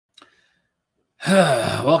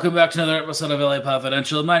Welcome back to another episode of LA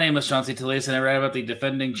Confidential. My name is Chauncey Talese, and I write about the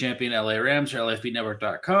defending champion LA Rams for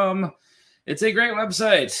LAFBnetwork.com. It's a great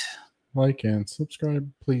website. Like and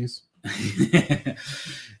subscribe, please.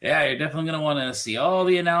 Yeah, you're definitely going to want to see all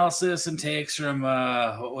the analysis and takes from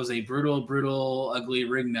what was a brutal, ugly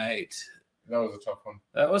ring night. That was a tough one.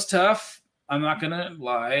 That was tough. I'm not going to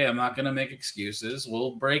lie. I'm not going to make excuses.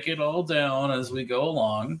 We'll break it all down as we go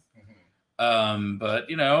along. But,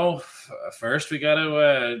 first we got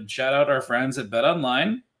to shout out our friends at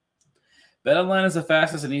BetOnline. BetOnline is the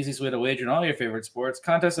fastest and easiest way to wager on all your favorite sports,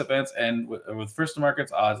 contests, events, and with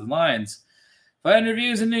first-to-market's odds and lines. Find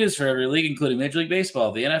reviews and news for every league, including Major League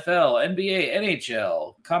Baseball, the NFL, NBA,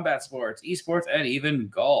 NHL, combat sports, esports, and even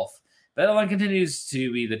golf. BetOnline continues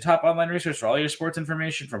to be the top online resource for all your sports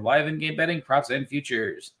information from live in-game betting, props, and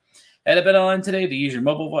futures. Head to BetOnline today to use your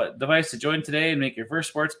mobile device to join today and make your first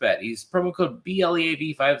sports bet. Use promo code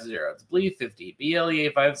BLEAV50. It's BLEAV50,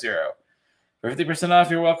 BLEA50. For 50% off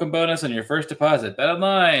your welcome bonus on your first deposit.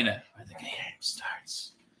 BetOnline, where the game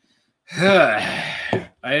starts.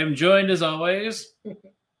 I am joined, as always,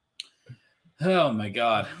 oh my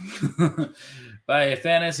God, by a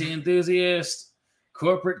fantasy enthusiast,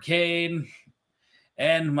 corporate Kane,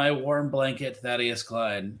 and my warm blanket, Thaddeus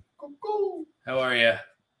Klein. How are you?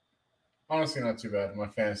 Honestly, not too bad. My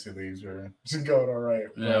fantasy leagues are going all right.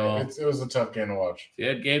 No. It was a tough game to watch. If you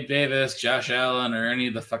had Gabe Davis, Josh Allen, or any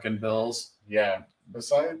of the fucking Bills. Yeah.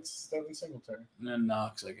 Besides Devin Singletary. And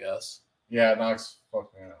Knox, I guess. Yeah, Knox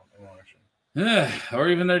fucked me out. Or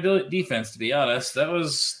even their defense, to be honest.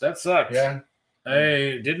 That sucked. Yeah.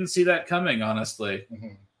 I didn't see that coming, honestly.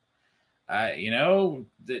 Mm-hmm.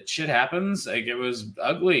 That shit happens. Like, it was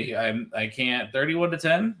ugly. I can't.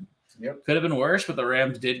 31-10. Yep. Could have been worse, but the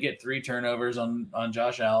Rams did get 3 turnovers on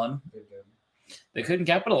Josh Allen. They did. They couldn't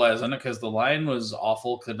capitalize on it because the line was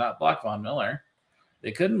awful, could not block Von Miller.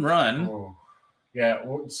 They couldn't run. Oh. Yeah,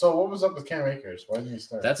 so what was up with Cam Akers? Why didn't he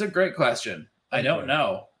start? That's a great question. I don't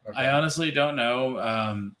know. Okay. I honestly don't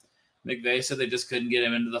know. McVay said they just couldn't get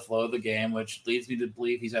him into the flow of the game, which leads me to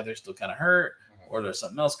believe he's either still kind of hurt or there's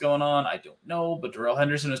something else going on. I don't know, but Darrell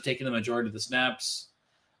Henderson was taking the majority of the snaps.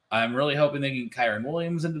 I'm really hoping they can get Kyron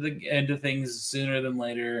Williams into things sooner than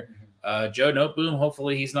later. Joe Noteboom,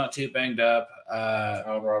 hopefully he's not too banged up.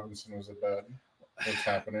 Allen Robinson was a bad. What's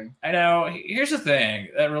happening? I know. Here's the thing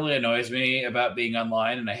that really annoys me about being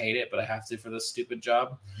online, and I hate it, but I have to for this stupid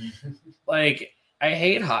job. Like, I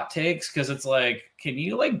hate hot takes because it's like, can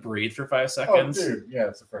you breathe for 5 seconds? Oh, dude, yeah,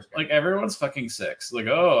 it's the first game. Everyone's fucking sick. It's like,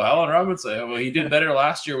 oh, Allen Robinson. Well, he did better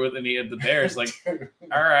last year than he had the Bears. Like,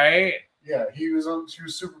 all right. Yeah, he was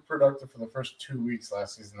super productive for the first 2 weeks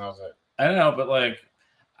last season. That was it. I don't know, but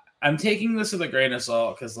I'm taking this with a grain of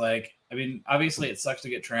salt because, obviously it sucks to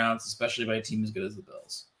get trounced, especially by a team as good as the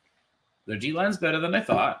Bills. Their D-line's better than I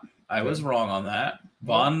thought. I was wrong on that.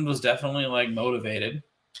 Vaughn was definitely motivated.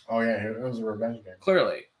 Oh yeah, it was a revenge game.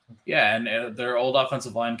 Clearly, yeah, and their old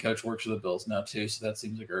offensive line coach works for the Bills now too, so that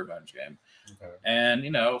seems like a revenge game. Okay. And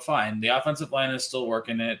fine, the offensive line is still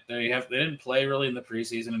working it. They didn't play really in the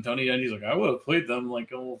preseason, and Tony Dungy's like, I would have played them.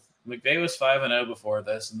 McVay was 5-0 before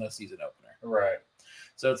this in the season opener. Right.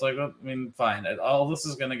 So it's fine. All this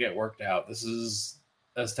is going to get worked out. This is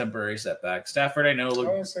a temporary setback. Stafford, I know. I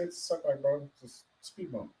wouldn't say it's a setback, bro. It's a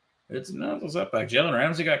speed bump. It's not a setback. Jalen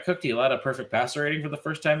Ramsey got cooked. He allowed a perfect passer rating for the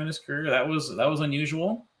first time in his career. That was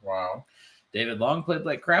unusual. Wow. David Long played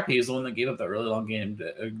like crap. He was the one that gave up that really long game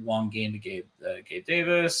to Gabe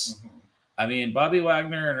Davis. Mm-hmm. I mean, Bobby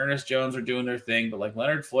Wagner and Ernest Jones are doing their thing, but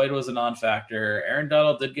Leonard Floyd was a non-factor. Aaron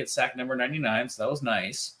Donald did get sack number 99, so that was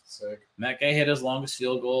nice. Sick. Matt Gay hit his longest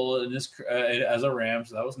field goal in his as a Ram,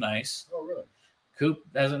 so that was nice. Oh, really? Coop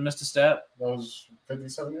hasn't missed a step. That was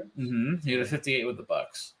 57 yards? Mm-hmm. He had a 58 with the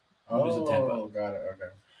Bucks. Oh, got it.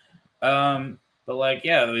 Okay. But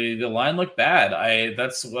the line looked bad.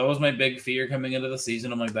 That was my big fear coming into the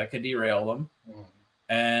season. I'm like, that could derail them. Mm.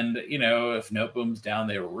 And if Noteboom's down,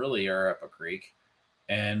 they really are up a creek.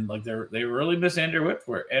 And they really miss Andrew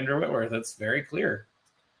Whitworth. That's very clear.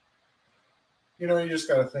 You just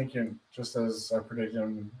got to think, just as I predicted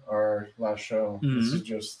in our last show, This is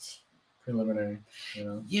just preliminary.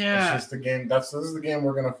 Yeah. It's just the game. This is the game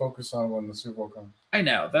we're going to focus on when the Super Bowl comes. I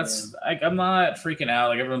know. That's I'm not freaking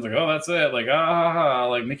out. Everyone's like, oh, that's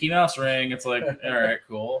it. Mickey Mouse ring. It's like, all right,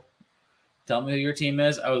 cool. Tell me who your team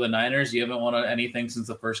is. Oh, the Niners. You haven't won anything since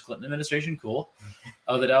the first Clinton administration. Cool.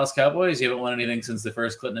 Oh, the Dallas Cowboys. You haven't won anything since the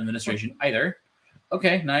first Clinton administration either.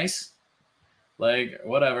 Okay, nice.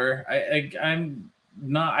 Whatever. I'm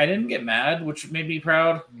not. I didn't get mad, which made me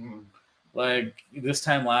proud. This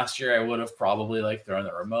time last year, I would have probably thrown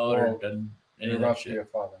the remote or done You're about to be a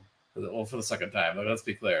father. for the second time. Like, let's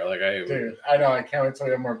be clear. Like, dude, I know. I can't wait till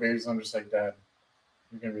you have more babies. I'm just like, Dad,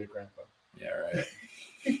 you're gonna be a grandpa. Yeah, right.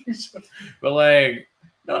 But like,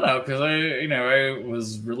 no, because I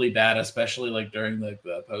was really bad, especially like during like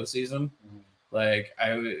the postseason. Mm-hmm. Like,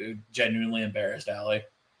 I genuinely embarrassed Allie.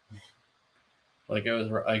 Like, it was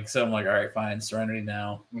like, so I'm like, all right, fine, Serenity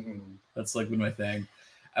now. Mm-hmm. That's like been my thing.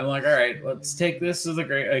 I'm like, all right, let's take this as a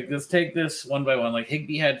great. Like, let's take this one by one. Like,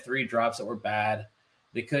 Higbee had 3 drops that were bad.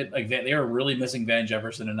 They could they were really missing Van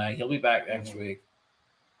Jefferson tonight. He'll be back next week.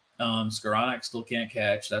 Skoranek still can't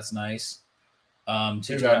catch. That's nice.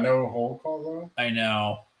 Dude, got no hold call though. I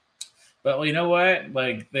know, but well, you know what?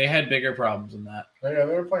 Like, they had bigger problems than that. Yeah,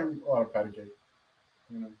 they were playing a lot of patty cake.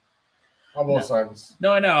 On both sides.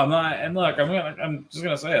 No, I know. I'm not. And look, I'm just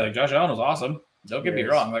gonna say, like, Josh Allen was awesome. Don't get me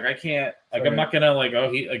wrong. Like, I can't. Like, I'm not gonna like.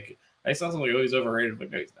 Oh, he like. I saw something like, oh, he's overrated.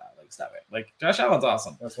 Like, no, he's not. Like, stop it. Like, Josh Allen's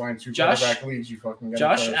awesome. That's why in 2 quarterback leagues you fucking.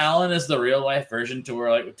 Josh Allen is the real life version to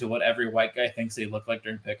what every white guy thinks they look like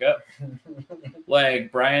during pickup.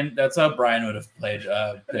 Like, Brian. That's how Brian would have played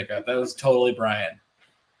pickup. That was totally Brian.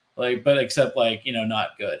 Like, but except like,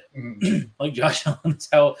 not good. Mm-hmm. Like, Josh Allen is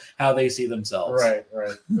how they see themselves. Right.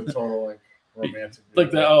 The total like romantic.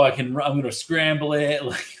 Like I'm gonna scramble it.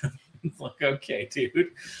 Like, it's like, okay,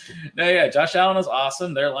 dude. No, yeah, Josh Allen is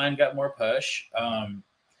awesome. Their line got more push.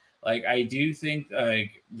 Like, I do think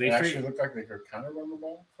like they actually looked like they could kind of run the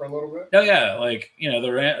ball for a little bit. Oh yeah, like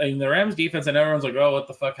the Rams defense, and everyone's like, oh, what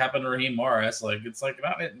the fuck happened to Raheem Morris? Like, it's like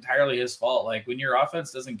not entirely his fault. Like, when your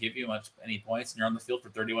offense doesn't give you any points and you're on the field for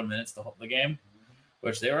 31 minutes to hold the game,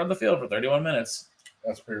 which they were on the field for 31 minutes.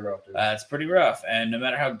 That's pretty rough, dude. That's pretty rough, and no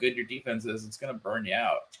matter how good your defense is, it's gonna burn you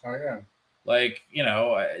out. Oh yeah. Like,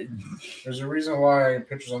 there's a reason why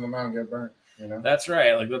pitchers on the mound get burnt. That's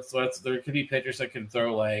right. Like, there could be pitchers that can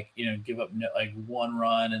throw like, give up like 1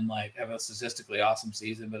 run and like have a statistically awesome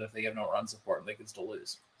season, but if they have no run support, they can still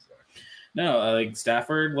lose. Exactly. No, like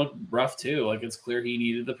Stafford looked rough too. Like, it's clear he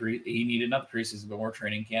needed not the preseason, but more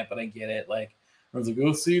training camp. But I get it. Like, I was like,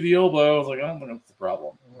 go see the elbow. I was like, I don't think that's the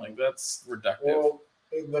problem. Like, that's reductive. Well,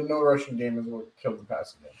 the no rushing game is what killed the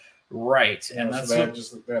passing game. Right, and that's they had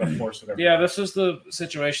to force it. Yeah, this was the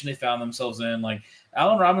situation they found themselves in. Like,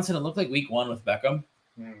 Allen Robinson, it looked like week 1 with Beckham.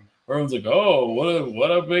 Everyone's like, "Oh,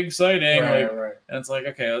 what a big sighting!" Right. And it's like,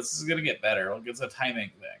 okay, this is gonna get better. Like, it's a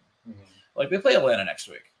timing thing. Like, they play Atlanta next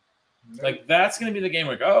week. Like, that's gonna be the game.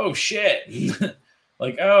 Like, oh shit!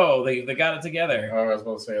 Like, oh, they got it together. Oh, I was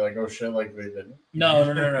about to say, like, oh shit, like they didn't.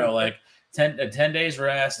 No. Like, 10 days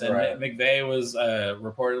rest, and McVay was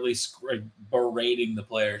reportedly berating the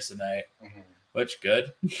players tonight, which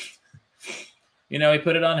good. He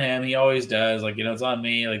put it on him. He always does. Like, it's on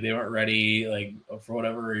me. Like, they weren't ready. Like, for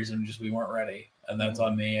whatever reason, just we weren't ready, and that's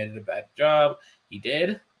on me. I did a bad job. He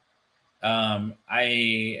did. I'm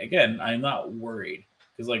not worried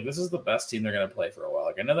because like this is the best team they're gonna play for a while.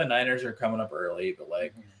 Like, I know the Niners are coming up early, but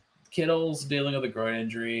like Kittle's dealing with a groin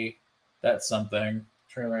injury. That's something.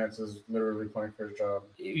 Trey Lance is literally playing for his job.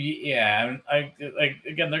 Yeah,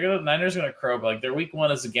 the Niners are gonna crow, but like their week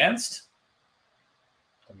 1 is against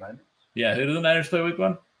the Niners. Yeah, who do the Niners play week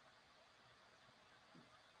 1? Is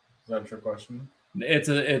that your question? It's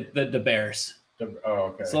the Bears.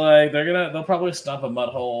 Okay. So like they'll probably stump a mud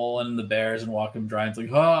hole in the Bears and walk them dry. It's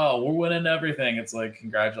like, oh, we're winning everything. It's like,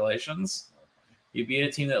 congratulations, you beat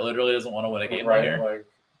a team that literally doesn't want to win a game right here. Like,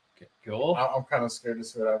 okay, cool. I'm kind of scared to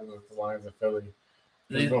see what happens with the Lions and Philly.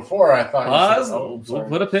 Before I thought we'll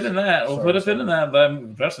put a pin in that. We'll put a pin in that.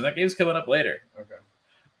 But trust me, that game's coming up later. Okay.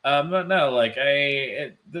 But no, like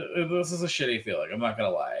this is a shitty feeling. I'm not gonna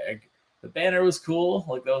lie. The banner was cool.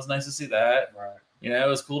 Like, that was nice to see that. Right. It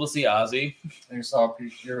was cool to see Ozzy. And you saw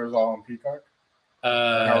yours all on Peacock.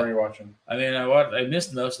 How are you watching? I mean, I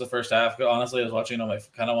missed most of the first half. Honestly, I was watching on my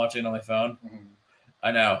phone. Mm-hmm.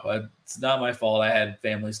 I know it's not my fault. I had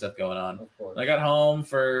family stuff going on. Of course. I got home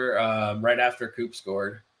for right after Coop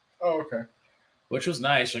scored. Oh, okay. Which was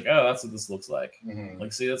nice. Like, oh, that's what this looks like. Mm-hmm.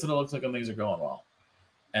 Like, see, that's what it looks like when things are going well.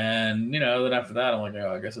 And then after that, I'm like,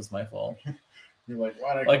 oh, I guess it's my fault. You're like,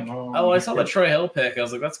 why'd I come home? Oh, I saw the Troy Hill pick. I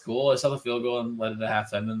was like, that's cool. I saw the field goal and led it to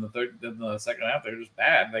halftime. Then the second half, they were just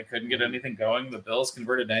bad. They couldn't get anything going. The Bills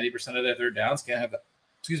converted 90% of their third downs. Can't have that.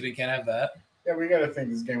 Can't have that. Yeah, we got to think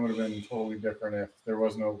this game would have been totally different if there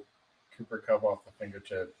was no Cooper Kupp off the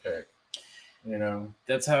fingertip pick.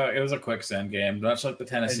 That's how it was, a quicksand game, much like the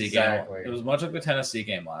Tennessee game. It was much like the Tennessee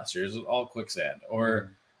game last year. It was all quicksand,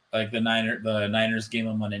 or like the Niners game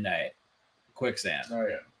on Monday night, quicksand. Oh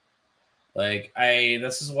yeah. Like,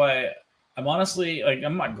 this is why I'm honestly, like,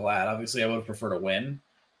 I'm not glad. Obviously, I would have preferred a win,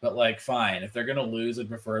 But like, fine, if they're gonna lose, I'd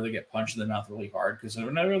prefer they get punched in the mouth really hard because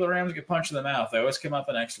whenever the Rams get punched in the mouth, they always come out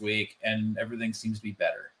the next week and everything seems to be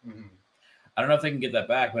better. Mm-hmm. I don't know if they can get that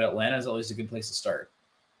back, but Atlanta's at least a good place to start.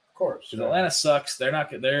 Of course, because Atlanta sucks. They're not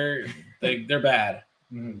good. They're bad.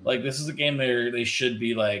 Mm-hmm. Like this is a game they should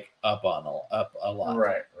be like up a lot.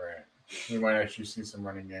 Right. We might actually see some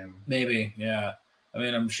running game. Maybe, yeah. I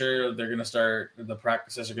mean, I'm sure they're gonna start. The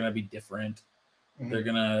practices are gonna be different. Mm-hmm. They're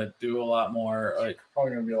gonna do a lot more. Like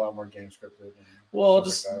probably gonna be a lot more game scripted. Well,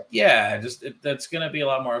 that's gonna be a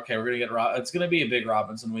lot more. Okay, we're gonna get. It's gonna be a big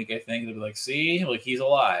Robinson week. I think it'll be like, see, like he's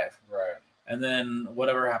alive, right? And then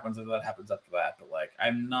whatever happens after that happens after that. But like,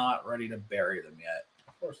 I'm not ready to bury them yet.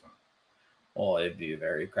 Of course not. Well, it'd be a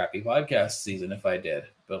very crappy podcast season if I did.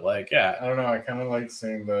 But like, yeah. I don't know. I kind of like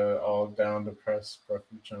seeing the all down depressed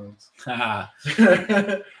Buffy Jones. I'm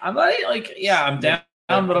not like, yeah, I'm down,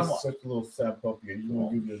 but I'm such a little sad puppy.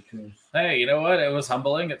 Hey, you know what? It was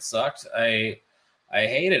humbling. It sucked. I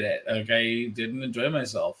hated it. Like I didn't enjoy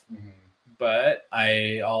myself. Mm-hmm. But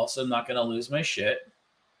I also not gonna lose my shit.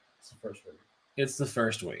 It's the first week. It's the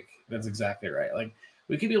first week. That's exactly right. Like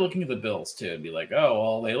we could be looking at the Bills too and be like, oh,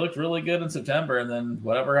 well, they looked really good in September, and then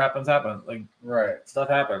whatever happens. Like, right, stuff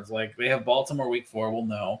happens. Like they have Baltimore week 4. We'll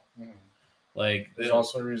know. Mm-hmm. Like there's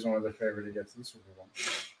also a reason why they're favored to get to the Super Bowl.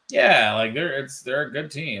 Yeah, like they're a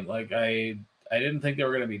good team. Like I didn't think they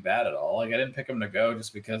were going to be bad at all. Like I didn't pick them to go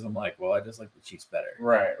just because I'm like, well, I just like the Chiefs better.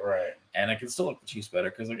 Right. And I can still like the Chiefs better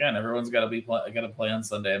because again, everyone's got to play on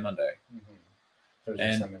Sunday and Monday. Mm-hmm.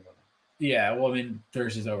 Thursday, Sunday, Monday. Yeah, well, I mean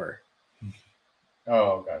Thursday's over.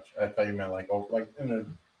 Oh, gotcha. I thought you meant like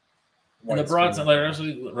in the Broads and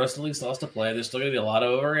the rest of the league still has to play. There's still going to be a lot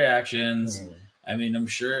of overreactions. Mm-hmm. I mean, I'm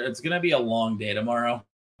sure it's going to be a long day tomorrow.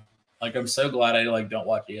 Like, I'm so glad I don't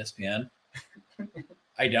watch ESPN.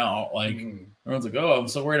 I don't. Like, everyone's like, oh, I'm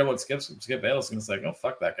so worried about Skip Bayless. And it's like, oh,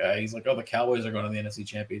 fuck that guy. He's like, oh, the Cowboys are going to the NFC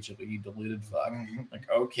Championship. Like, you deluded fuck. Like,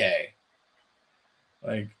 okay.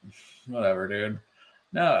 Like, whatever, dude.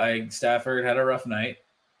 No, Stafford had a rough night.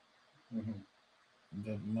 Mm-hmm.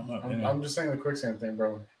 I'm just saying the quicksand thing,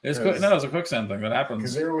 bro. It was a quicksand thing that happens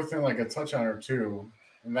because they were within like a touchdown or two,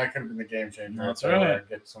 and that could have been the game changer. That's right.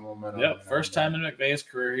 Get some momentum. Yep, first time in McVay's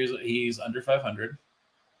career, he's under 500.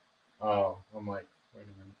 Oh, I'm like, wait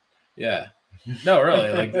a minute. Yeah, no, really.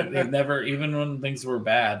 Like they've never, even when things were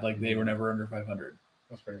bad, like they were never under 500.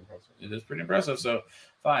 That's pretty impressive. It is pretty impressive. So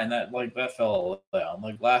fine, that fell down.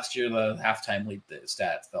 Like last year, the halftime lead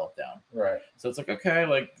stats fell down. Right. So it's like, okay,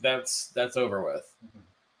 like that's over with,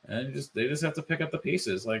 and they just have to pick up the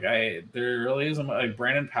pieces. Like there really isn't like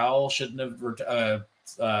Brandon Powell shouldn't have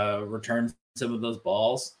returned some of those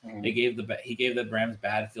balls. Mm-hmm. He gave the Rams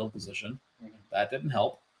bad field position. Mm-hmm. That didn't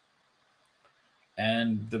help.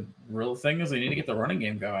 And the real thing is they need to get the running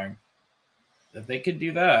game going. If they could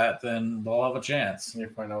do that, then they'll have a chance. You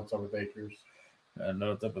find out what's up with Akers.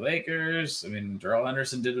 Know what's up with Akers. I mean, Darrell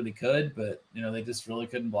Henderson did what he could, but they just really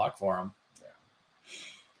couldn't block for him.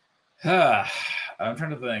 Yeah. I'm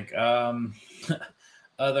trying to think.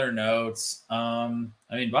 Other notes. I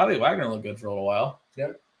mean, Bobby Wagner looked good for a little while.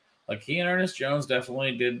 Yep. Like he and Ernest Jones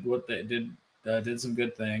definitely did what they did. Did some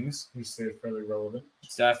good things. He stayed fairly relevant.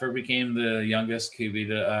 Stafford became the youngest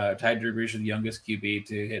QB tied Drew Brees for the youngest QB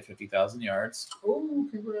to hit 50,000 yards. Oh,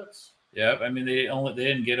 congrats! Yep. I mean, they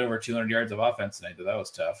didn't get over 200 yards of offense tonight, but that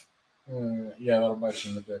was tough. Yeah, that'll bite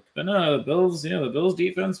you in the dick. But no, the Bills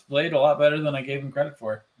defense played a lot better than I gave them credit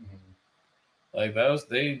for. Mm-hmm. Like that was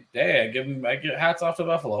I get hats off to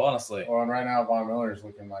Buffalo, honestly. Well, and right now Von Miller is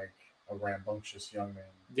looking like a rambunctious young man.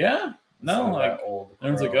 Yeah. No, like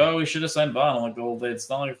everyone's like, oh, we should have signed Bond. I'm like, well, it's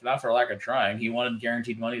not for lack of trying. He wanted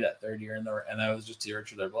guaranteed money that third year, and that was just too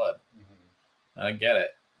rich for their blood. Mm-hmm. I get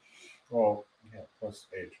it. Well, yeah, plus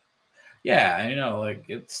age. Yeah, like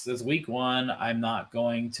it's week 1. I'm not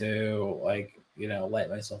going to light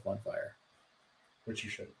myself on fire. Which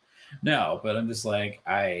you should. No, but I'm just like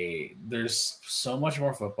there's so much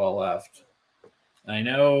more football left. I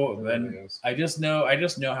know, and I just know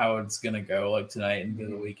how it's gonna go. Like tonight and through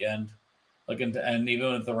the weekend. Like and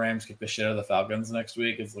even if the Rams kick the shit out of the Falcons next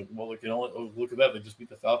week, it's like, well, look at that. They just beat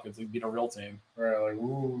the Falcons. They beat a real team. Right, like,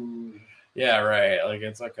 ooh. Yeah, right. Like,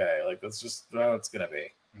 it's okay. Like, that's just how it's going to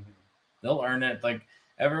be. Mm-hmm. They'll earn it. Like,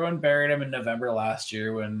 everyone buried them in November last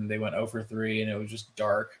year when they went 0-3 and it was just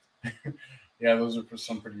dark. Yeah, those are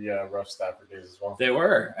some pretty rough Stafford days as well. They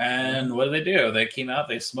were. And what did they do? They came out,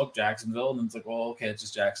 they smoked Jacksonville, and it's like, well, okay, it's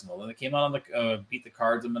just Jacksonville. Then they came out on beat the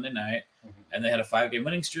Cards on Monday night, and they had a 5-game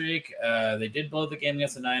winning streak. They did blow the game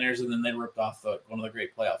against the Niners, and then they ripped off one of the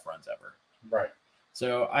great playoff runs ever. Right.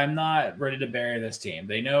 So I'm not ready to bury this team.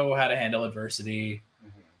 They know how to handle adversity,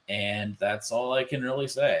 and that's all I can really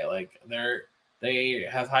say. Like they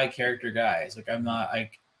have high character guys. Like I'm not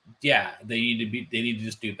like yeah, they need to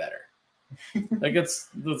just do better. Like that's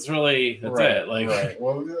really that's right, it. Like right.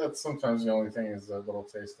 Well, that's sometimes the only thing is a little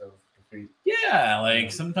taste of defeat. yeah,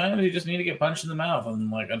 like sometimes you just need to get punched in the mouth,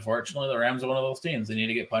 and like unfortunately, the Rams are one of those teams. They need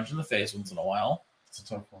to get punched in the face once in a while. It's a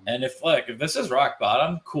tough one. And if this is rock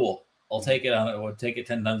bottom, cool. I'll take it on it. We'll take it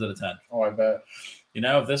 10 times out of 10. Oh, I bet. You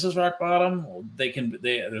know, if this is rock bottom,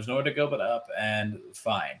 there's nowhere to go but up, and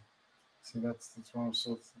fine. See, that's why I'm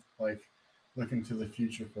so like looking to the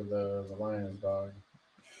future for the Lions, dog.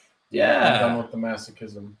 Yeah, I'm done with the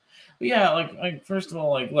masochism. Yeah, like first of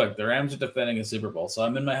all, like look, the Rams are defending a Super Bowl, so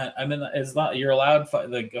it's not you're allowed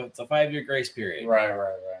it's a 5-year grace period. Right.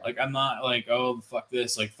 Like I'm not like oh fuck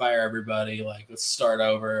this, like fire everybody, like let's start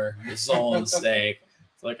over. This is all a mistake.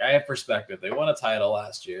 It's like I have perspective. They won a title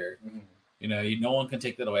last year. Mm-hmm. You know, no one can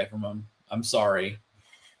take that away from them. I'm sorry.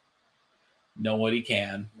 Nobody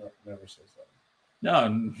can. No, never says that.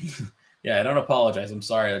 No, yeah, I don't apologize. I'm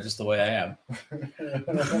sorry. That's just the way I am.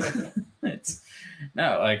 It's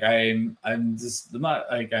no, like I'm not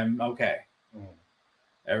like I'm okay. Mm.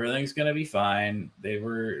 Everything's gonna be fine. They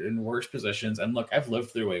were in worse positions, and look, I've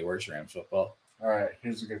lived through way worse Rams football. All right,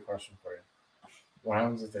 here's a good question for you. What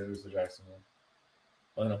happens if they lose to Jacksonville?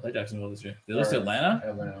 Well, they don't play Jacksonville this year. They lose to Atlanta.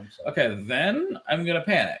 I'm sorry. Okay, then I'm gonna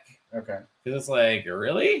panic. Okay. Because it's like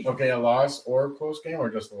really okay, a loss or a close game, or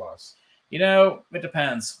just a loss. You know, it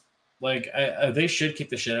depends. Like they should kick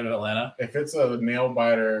the shit out of Atlanta. If it's a nail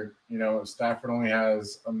biter, you know, Stafford only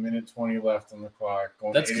has 1:20 left on the clock.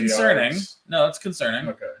 Going that's concerning. Yards. No, that's concerning.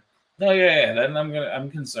 Okay. No, yeah. Then I'm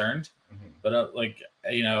concerned. Mm-hmm. But like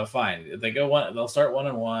you know, fine. If they go they'll start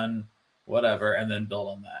 1-1, whatever, and then build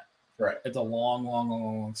on that. Right. It's a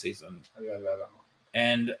long season. Yeah.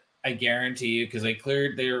 And I guarantee you, because they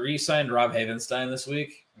re-signed Rob Havenstein this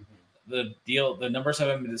week. Mm-hmm. The numbers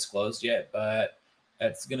haven't been disclosed yet, but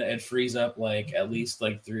it frees up like at least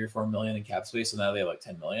like 3 or 4 million in cap space, so now they have like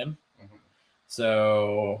 10 million. Mm-hmm.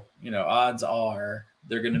 So you know, odds are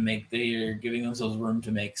they're giving themselves room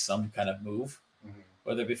to make some kind of move,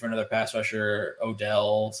 whether it be for another pass rusher,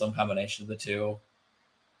 Odell, some combination of the two.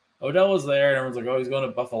 Odell was there, and everyone's like, "Oh, he's going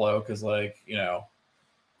to Buffalo," because like you know,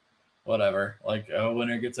 whatever. Like, oh,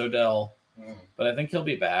 winner gets Odell, but I think he'll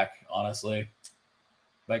be back honestly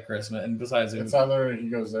by Christmas. And besides, it's either he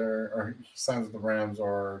goes there or he signs with the Rams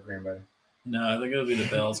or Green Bay. No, I think it'll be the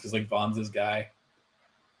Bills because like Vaughn's his guy.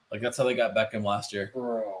 Like that's how they got Beckham last year.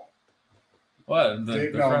 Bro, what?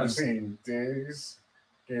 I'm seeing Diggs,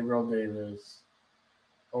 Gabriel Davis,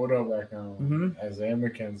 Odell Beckham, Isaiah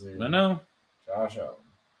McKenzie. I know. Josh Allen.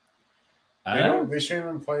 They shouldn't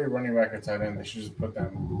even play running back or tight end. They should just put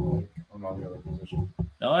them like on all the other positions.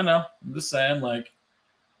 No, I know. I'm just saying, like,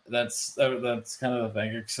 that's kind of the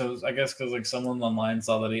thing. So I guess because like someone online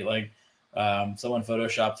saw that he like someone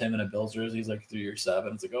photoshopped him in a Bills jersey. He's like 3 or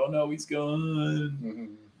 7. It's like, oh no, he's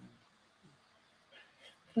gone.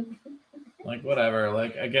 Like whatever.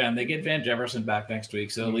 Like again, they get Van Jefferson back next week,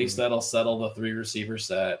 so at least that'll settle the 3 receiver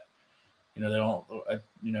set. You know, they don't.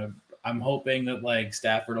 You know. I'm hoping that like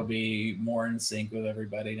Stafford will be more in sync with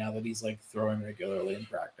everybody now that he's like throwing regularly in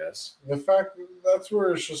practice. The fact that's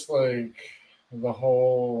where it's just like the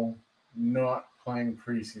whole not playing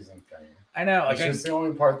preseason thing. I know. Like, it's the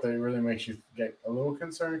only part that really makes you get a little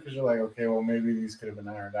concerned because you're like, okay, well maybe these could have been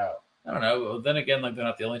ironed out. I don't know. Then again, like they're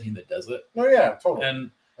not the only team that does it. No, yeah, totally. And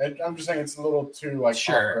I'm just saying it's a little too like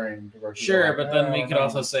sure, but then we could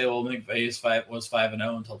also say, well, McVay was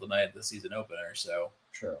 5-0 until the night of the season opener. So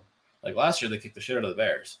true. Like last year, they kicked the shit out of the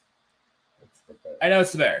Bears. I know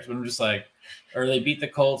it's the Bears, but I'm just like, or they beat the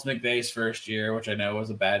Colts McVay's first year, which I know was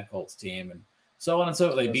a bad Colts team, and so on and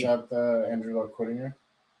so. They beat. Was that the Andrew Luck quitting year?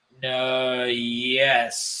 No,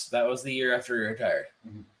 yes, that was the year after he retired.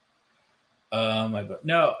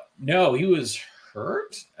 No, he was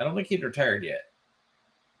hurt. I don't think he'd retired yet.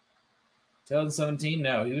 2017,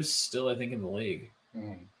 no, he was still, I think, in the league.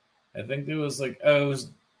 I think there was like,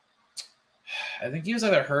 I think he was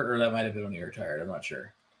either hurt or that might have been when he retired. I'm not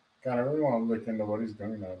sure. God, I really want to look into what he's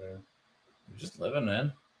doing now, dude. He's just living,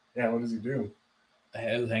 man. Yeah, what does he do? He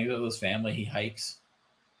hangs out with his family. He hikes.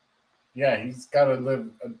 Yeah, he's got to live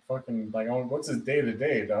a fucking, like, what's his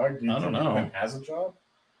day-to-day, dog? I don't know. He even has a job?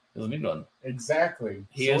 He doesn't need one. Exactly.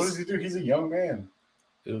 What does he do? He's a young man.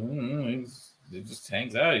 He just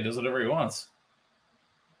hangs out. He does whatever he wants.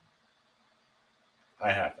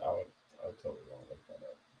 I would totally want to look that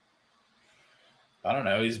up. I don't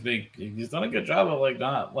know. He's big. He's done a good job of like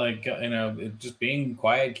not like just being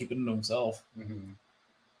quiet, keeping to himself.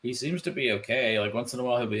 He seems to be okay. Like once in a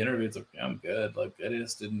while he'll be interviewed. It's like I'm good. Like I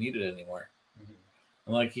just didn't need it anymore.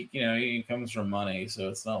 Like he comes from money, so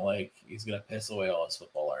it's not like he's gonna piss away all his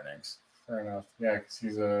football earnings. Fair enough. Yeah, because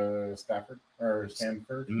he's a Stanford.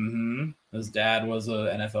 Mm-hmm. His dad was an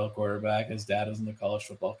NFL quarterback. His dad was in the college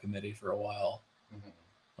football committee for a while. Mm-hmm.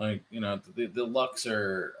 Like the Lucks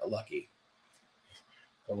are lucky.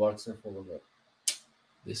 The Lucks are full of it.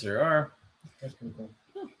 They sure are. That's pretty cool.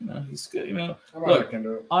 He's good. Look,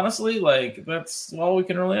 honestly, like that's all we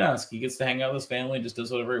can really ask. He gets to hang out with his family, just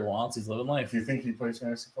does whatever he wants. He's living life. Do you think he plays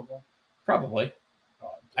fantasy football? Probably.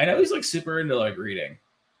 I know he's like super into like reading.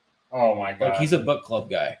 Oh my god! Like he's a book club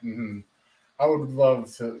guy. Mm-hmm. I would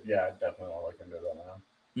love to. Yeah, definitely. I'll look into that now.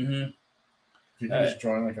 Mm-hmm. You can just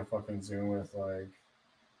join like a fucking Zoom with like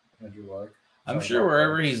Andrew Luck. I'm sure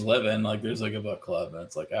wherever he's living, like there's like a book club, and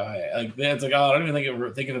it's like, oh, hey. Like it's like, oh, I don't even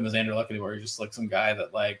think of him as Andrew Luck anymore. He's just like some guy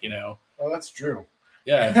that like Oh, that's Drew.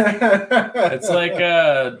 Yeah, it's like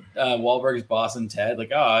Wahlberg's boss and Ted.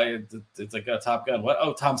 Like, oh, it's like a Top Gun. What?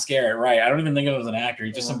 Oh, Tom Skerritt. Right. I don't even think of him as an actor.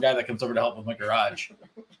 He's just some guy that comes over to help with my garage.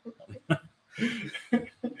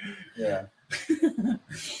 Yeah.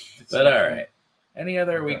 But all right. Any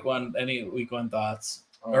other week one thoughts?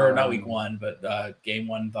 Or not week one, but game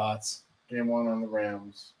one thoughts. Game one on the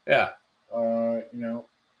Rams. Yeah.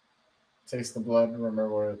 Taste the blood. Remember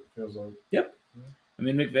what it feels like. Yep. I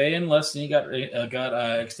mean, McVay and Leslie got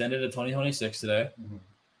extended to 2026 today,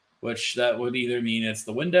 which that would either mean it's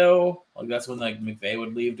the window, like that's when like McVay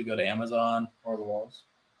would leave to go to Amazon or the Walls.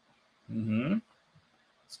 Mm-hmm.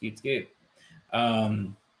 Skeet.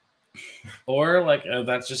 Or like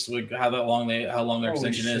that's just like how long their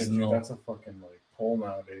extension is. Dude, that's a fucking like poll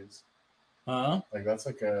nowadays. Like that's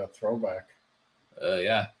like a throwback.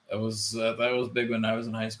 Yeah, that was big when I was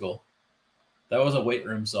in high school. That was a weight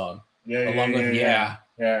room song. Yeah.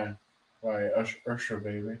 By Usher,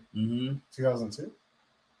 baby. 2002.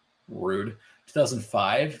 Rude.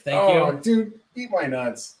 2005. Thank you. Oh, dude, eat my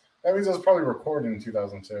nuts. That means I was probably recording in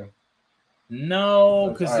 2002. No,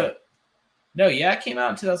 because it came out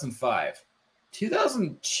in 2005.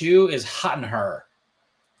 2002 is Hot in Her.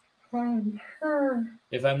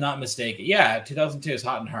 If I'm not mistaken. Yeah, 2002 is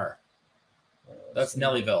Hot in Her. That's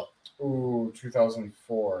Nellyville. Ooh,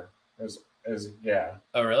 2004 is yeah.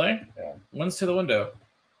 Oh, really? Yeah. When's To the Window?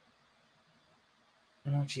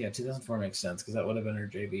 Oh, gee, yeah, 2004 makes sense because that would have been her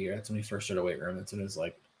JV year. That's when we first started weight room. That's when it was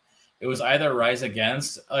like, it was either Rise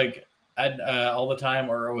Against like all the time,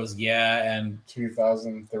 or it was and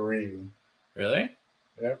 2003. Really?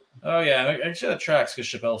 Yep. Oh yeah, actually that tracks because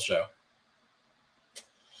Chappelle's Show.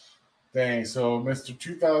 Dang, so Mr.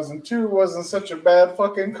 2002 wasn't such a bad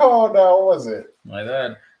fucking call now, was it? My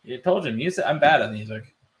dad. You told you music. I'm bad at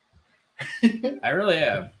music. I really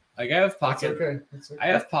am. Like I have pockets. It's okay. I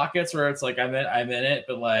have pockets where it's like I'm in it,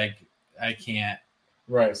 but like I can't.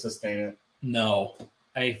 Right, sustain it. No,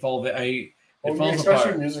 I fall. It falls especially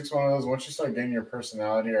apart. Music's one of those. Once you start getting your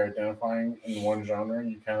personality or identifying in one genre,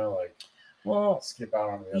 you kind of like skip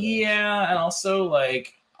out on the other. Yeah, and also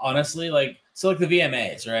like honestly, like so like the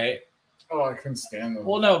VMAs, right? Oh, I couldn't stand them.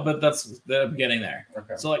 Well, no, but that's the beginning there.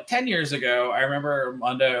 Okay. So like 10 years ago, I remember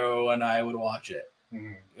Mondo and I would watch it.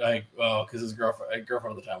 Mm-hmm. Like, well, because his girlfriend at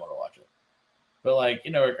the time would watch it. But like,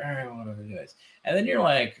 like, all right, whatever, anyways. And then you're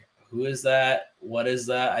like, who is that? What is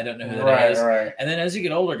that? I don't know who that is. Right. And then as you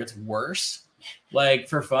get older, it gets worse. Like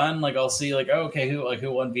for fun, like I'll see like, oh, okay, who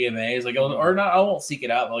won VMAs? Like, or not, I won't seek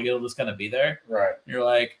it out, but like it'll just kind of be there. Right. And you're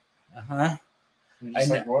like,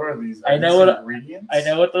 like, what are these? I know ingredients? I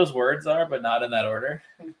know what those words are, but not in that order.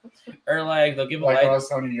 Or like they'll give like I was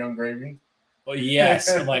telling you, Young Gravy. Well, yes.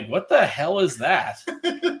 I'm like, what the hell is that?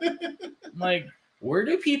 I'm like, where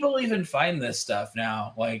do people even find this stuff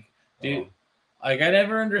now? Like, dude, like I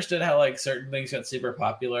never understood how like certain things got super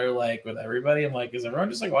popular, like with everybody. I'm like, is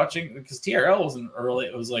everyone just like watching? Because TRL wasn't early;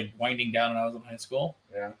 it was like winding down when I was in high school.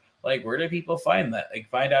 Yeah. Like, where do people find that? Like,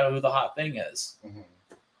 find out who the hot thing is. Mm-hmm.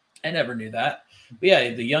 I never knew that. But yeah,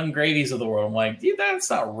 the Young Gravies of the world. I'm like, dude,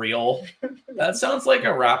 that's not real. That sounds like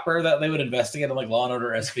a rapper that they would investigate on like Law and Order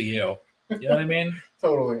SVU. You know what I mean?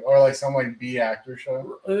 Totally. Or like some like B actor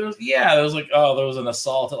show. There was like, oh, there was an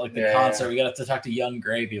assault at like the concert. We got to talk to Young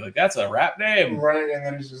Gravy. Like, that's a rap name. Right. And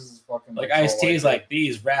then it's just fucking like Ice-T's like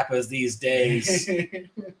these rappers these days.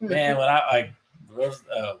 Man, when I like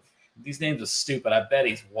these names are stupid. I bet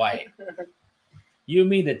he's white. You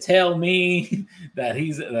mean to tell me that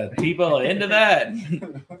people are into that?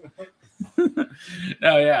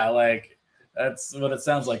 No, yeah, like that's what it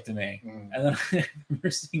sounds like to me. And then I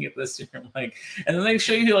remember seeing it this year. I'm like, and then they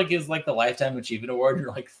show you like is like the Lifetime Achievement Award. And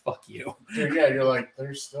you're like, fuck you. Dude, yeah, you're like,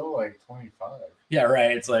 they're still like 25. Yeah,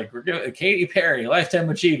 right. It's like we're giving Katy Perry Lifetime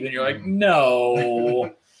Achievement. You're like,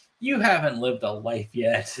 no, you haven't lived a life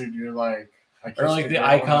yet. Dude, you're like, or like the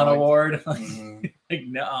Icon Award. Mm-hmm. Like,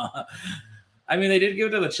 nah. I mean, they did give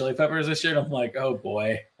it to the Chili Peppers this year, and I'm like, oh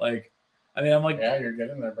boy. Like, I mean, I'm like, yeah, you're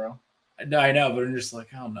getting there, bro. No, I know, but I'm just like,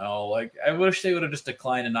 oh no. Like, I wish they would have just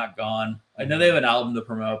declined and not gone. I know they have an album to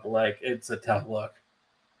promote, but like, it's a tough look.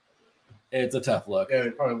 It's a tough look. Yeah,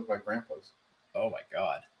 they probably look like grandpas. Oh my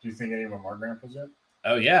god. Do you think any of them are grandpas yet?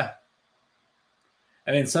 Oh yeah.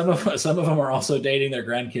 I mean, some of them are also dating their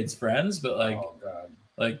grandkids' friends, but like, oh god,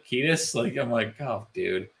 like Kiedis, like I'm like, oh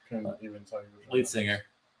dude, couldn't even tell you. Lead singer.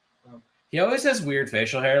 He always has weird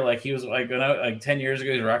facial hair. Like he was like when I, like 10 years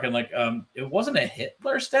ago, he was rocking like it wasn't a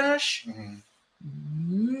Hitler stash. Charlie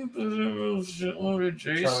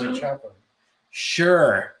Chaplin.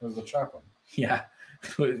 Sure. It was the Chaplin. Yeah.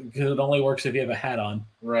 Because it only works if you have a hat on.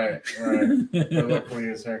 Right. But luckily,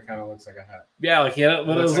 his hair kind of looks like a hat. Yeah, like he had,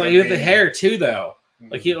 but it was like he had the hair too, though.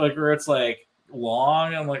 Like he like where it's like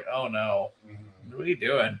long. I'm like, oh no, what are you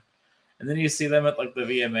doing? And then you see them at like the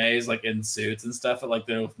VMAs, like in suits and stuff, like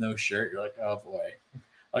they're with no shirt. You're like, oh boy.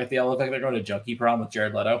 Like they all look like they're going to Junkie Prom with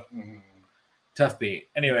Jared Leto. Tough beat.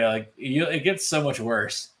 Anyway, like it gets so much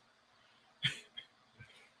worse.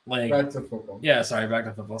 Like back to football. Yeah, sorry, back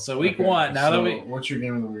to football. So week one. Now that what's your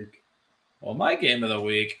game of the week? Well, my game of the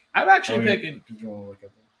week, I'm actually picking. Did you want to look at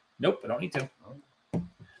them? Nope, I don't need to.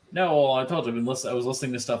 No, well, I told you I was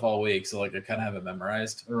listening to stuff all week, so like I kind of have it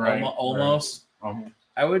memorized. Right. Almost. Right.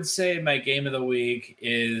 I would say my game of the week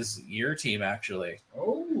is your team, actually.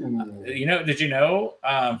 Oh. Did you know?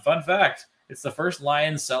 Fun fact: it's the first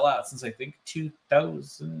Lions sellout since I think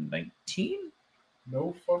 2019.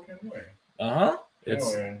 No fucking way.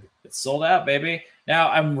 It's sold out, baby.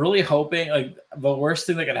 Now I'm really hoping like the worst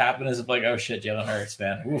thing that could happen is if like, oh shit, Jalen Hurts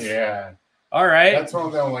fan. Oof. Yeah. All right. That's one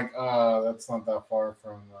of them. Like, that's not that far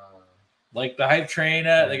from. Like the hype train.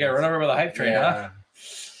 They got run over by the hype train, huh?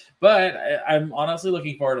 But I'm honestly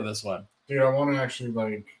looking forward to this one. Dude, I want to actually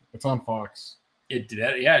like. It's on Fox. It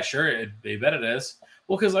did. Yeah, sure. They bet it is.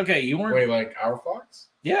 Well, because you weren't. Wait, like our Fox?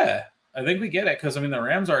 Yeah, I think we get it because I mean the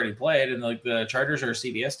Rams already played and like the Chargers are a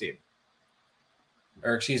CBS team.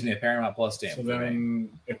 Or excuse me, a Paramount Plus team. So then,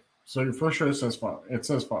 so your first show says Fox. It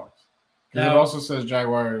says Fox. No. It also says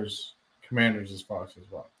Jaguars, Commanders is Fox as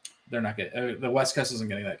well. They're not getting. The West Coast isn't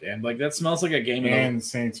getting that game. Like that smells like a game. And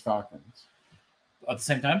Saints Falcons at the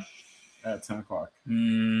same time at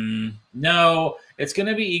 10:00. No, it's going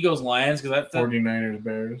to be Eagles Lions because that's 49ers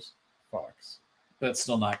Bears Fox. But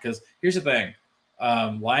still not because here's the thing,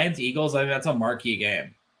 Lions Eagles. I think that's a marquee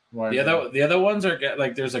game. Why the other ones are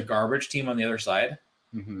like there's a garbage team on the other side.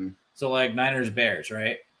 So like Niners Bears,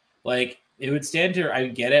 right? Like it would stand to. I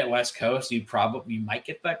get it, West Coast. You might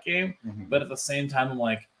get that game, but at the same time, I'm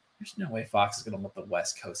like, there's no way Fox is going to let the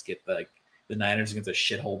West Coast get the Niners against a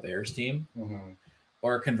shithole Bears team,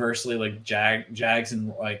 or conversely, like Jags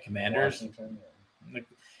and like Commanders. Like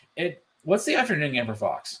what's the afternoon game for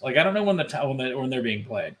Fox? Like I don't know when when they're being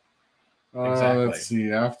played. Exactly. Let's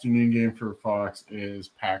see. Afternoon game for Fox is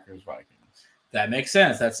Packers Vikings. That makes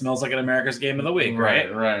sense. That smells like an America's game of the week, right?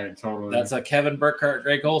 Right, totally. That's a Kevin Burkhardt,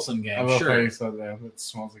 Greg Olsen game. I love sure. how you said that. It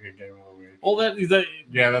smells like a game of the week. Well,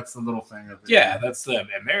 that's the little thing. That's the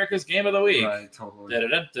America's game of the week. Right, totally.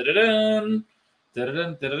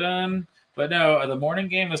 Da-da-dun. But no, the morning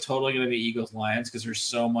game is totally going to be Eagles Lions because there's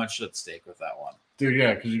so much at stake with that one. Dude,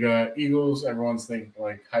 yeah, because you got Eagles, everyone's thinking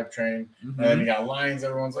like hype train, and then you got Lions,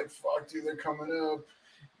 everyone's like, "Fuck, dude, they're coming up."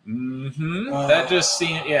 That just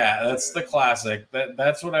seemed, that's the classic.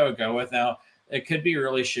 That's what I would go with. Now it could be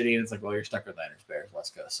really shitty, and it's like, well, you're stuck with Niners, Bears,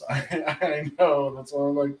 West Coast. So. I know that's why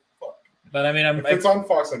I'm like, fuck. But I mean, if it's on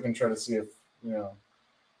Fox, I can try to see if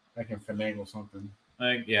I can finagle something.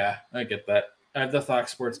 I get that. I have the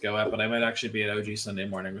Fox Sports Go app, but I might actually be at OG Sunday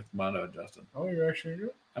morning with Mondo and Justin. Oh, you're actually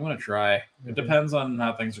good? I'm gonna try. It depends on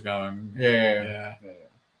how things are going. Yeah.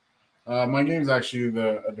 My game's actually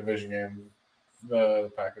a division game. The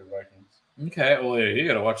Packers Vikings. Okay, well you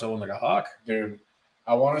gotta watch that one like a hawk, dude.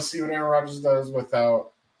 I want to see what Aaron Rodgers does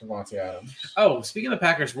without Devontae Adams. Oh, speaking of the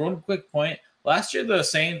Packers, one quick point. Last year the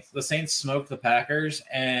Saints smoked the Packers,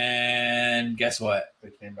 and guess what? They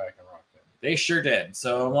came back and rocked it. They sure did.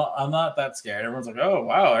 So I'm not that scared. Everyone's like, oh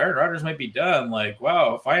wow, Aaron Rodgers might be done. Like,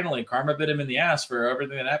 wow, finally karma bit him in the ass for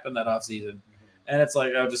everything that happened that offseason. And it's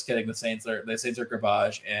like, oh, just kidding. The Saints are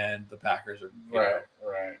garbage, and the Packers are right.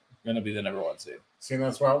 Going to be the number one seed. See,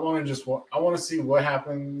 that's why I want to see what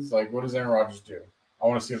happens. Like, what does Aaron Rodgers do? I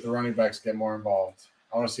want to see if the running backs get more involved.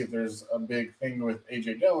 I want to see if there's a big thing with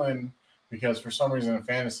A.J. Dillon, because for some reason in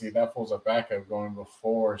fantasy, that pulls a backup going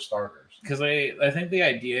before starters. Because I think the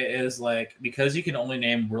idea is, like, because you can only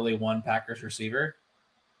name really one Packers receiver.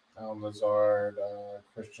 Lazard,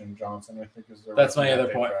 Christian Johnson, I think is the. That's my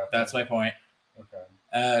other point. That's my point.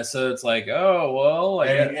 Okay. So it's like, oh well, like,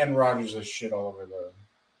 and Rodgers is shit all over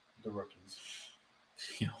the rookies.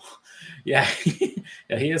 you know, yeah,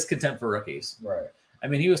 yeah, he has contempt for rookies. Right. I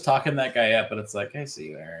mean, he was talking that guy up, but it's like, I see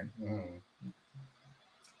you, Aaron.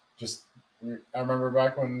 Just, I remember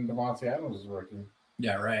back when Devontae Adams was a rookie.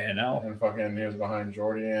 Yeah, right. I know. And fucking he was behind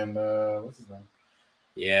Jordy and what's his name?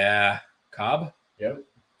 Yeah, Cobb. Yep.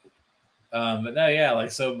 But no, yeah,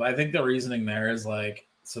 like, so I think the reasoning there is like,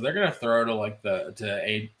 so they're gonna throw to like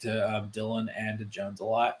to Dillon and to Jones a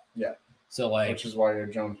lot. Yeah. So like, which is why your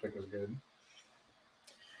Jones pick was good.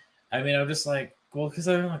 I mean, I'm just like, well, because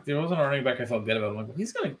I like there wasn't a running back I felt good about. I'm like, well,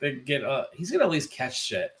 he's gonna at least catch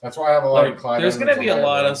shit. That's why I have a lot like, of Clyde. There's gonna be a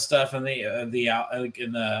lot of stuff in the out like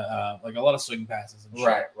in the like a lot of swing passes and shit.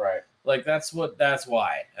 Right. Like that's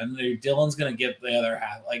why. And Dillon's gonna get the other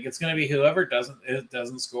half. Like it's gonna be whoever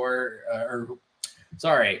doesn't score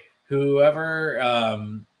whoever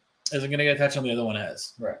isn't gonna get a touch on the other one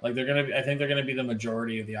is. Right. Like I think they're gonna be the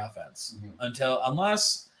majority of the offense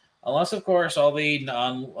unless of course all the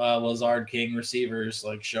non Lazard King receivers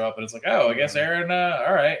like show up and it's like, oh, I guess Aaron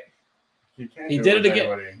all right. He did it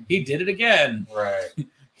again. He did it again. Right.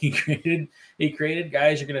 He created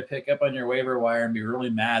guys you're going to pick up on your waiver wire and be really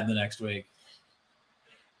mad the next week.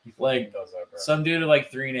 Like does that, bro. Some dude had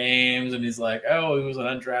like 3 names and he's like, oh, he was an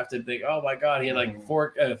undrafted big. Oh my God. He had like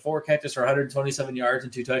four catches for 127 yards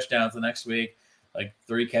and 2 touchdowns the next week. Like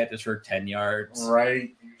 3 catches for 10 yards.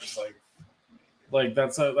 Right. You're just like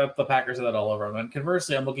that's the Packers are that all over them. And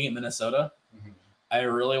conversely, I'm looking at Minnesota. I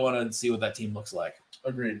really want to see what that team looks like.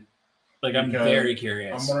 Agreed. Like I'm very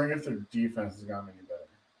curious. I'm wondering if their defense has gotten any better.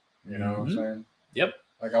 You know what I'm saying? Yep.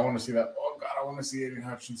 Like I want to see that. Oh God, I want to see Aiden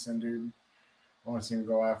Hutchinson, dude. I want to see him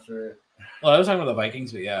go after it. Well, I was talking about the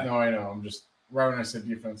Vikings, but yeah. No, I know. I'm just right when I said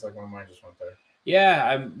defense, like my mind just went there.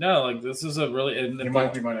 Yeah, like this is a really. It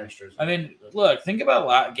might be my next jersey. I mean, look, think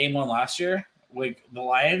about game 1 last year. Like the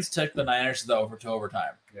Lions took the Niners to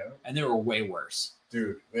overtime. Yeah. And they were way worse.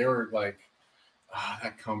 Dude, they were like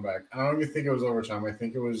that comeback. I don't even think it was overtime. I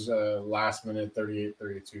think it was last minute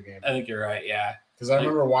 38-32 game. I think you're right. Yeah. Because I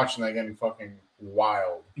remember watching that getting fucking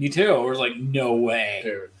wild. Me too. It was like, no way.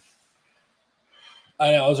 Dude.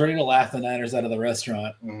 I know. I was ready to laugh the Niners out of the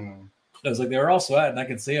restaurant. I was like, they were all sweating. I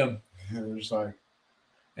could see them. They were just like.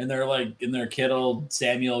 And they're like in their Kittle,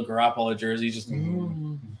 Samuel, Garoppolo jersey. Just.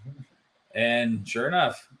 And sure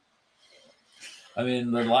enough. I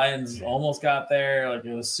mean, the Lions almost got there. Like,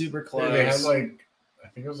 it was super close. They had like, I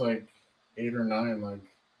think it was like 8 or 9 like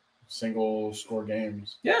single score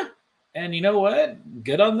games. Yeah. And you know what?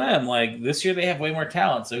 Good on them. Like this year they have way more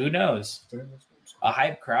talent, so who knows? A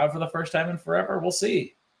hype crowd for the first time in forever. We'll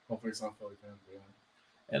see. Hopefully it's not Philly fans. Yeah.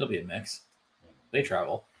 It'll be a mix. They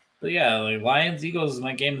travel. But yeah, like Lions Eagles is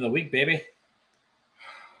my game of the week, baby.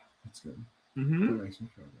 That's good. That makes me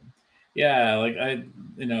feel good. Yeah, like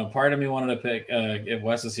part of me wanted to pick if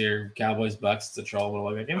Wes is here, Cowboys Bucks. It's a troll, but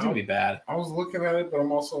like that game's gonna be bad. I was looking at it, but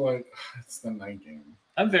I'm also like, it's the night game.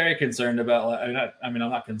 I'm very concerned about. I'm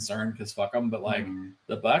not concerned because fuck them, but like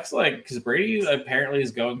the Bucks, like because Brady apparently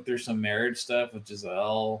is going through some marriage stuff with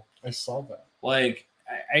Giselle. I saw that. Like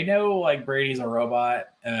I know, like Brady's a robot,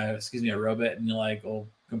 a robot, and like will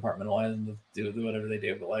compartmentalize and do whatever they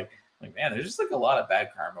do, but like man, there's just like a lot of bad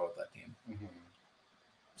karma with that team.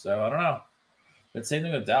 So I don't know. But same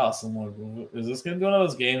thing with Dallas. I'm like, is this gonna be one of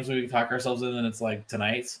those games where we talk ourselves in and it's like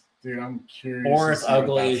tonight's? Dude, I'm curious. Or it's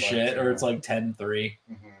ugly as shit, or it's like 10-3.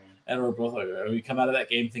 And we're both like, we come out of that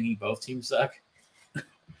game thinking both teams suck.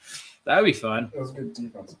 That would be fun. It was a good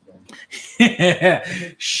defensive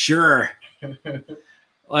game. Sure.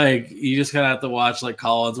 Like, you just kind of have to watch, like,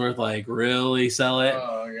 Collinsworth, like, really sell it.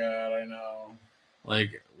 Oh, God, I know.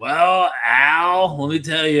 Like, well, Al, let me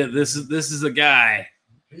tell you, this is a guy.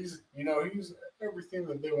 He's everything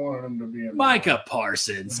that they wanted him to be. Micah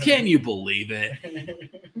Parsons. Can you believe it?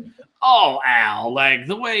 Oh, Al, like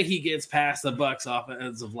the way he gets past the Bucks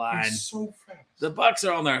offensive line. He's so fast. The Bucks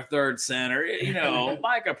are on their third center.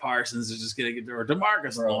 Micah Parsons is just going to get there.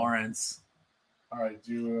 DeMarcus Lawrence. All right,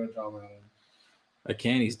 do John Madden. I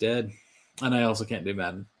can't. He's dead. And I also can't do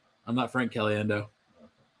Madden. I'm not Frank Caliendo. Okay.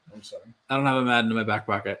 I'm sorry. I don't have a Madden in my back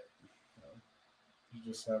pocket. You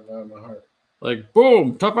just have that in my heart. Like,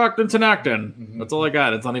 boom, tough acting, Tinactin. That's all I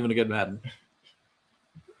got. It's not even a good Madden.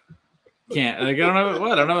 Can't. Like, I don't know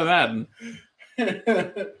what. I don't know a Madden.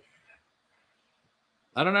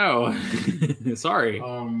 I don't know. Sorry.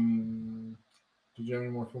 Did you have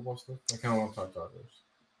any more football stuff? I kind of want to talk to others.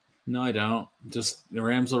 No, I don't. Just the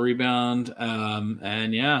Rams will rebound.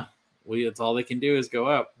 And yeah, it's all they can do is go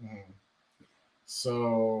up.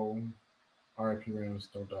 So, RIP Rams,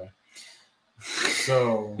 don't die.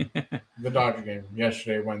 So the Dodger game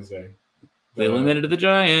yesterday, Wednesday. They eliminated the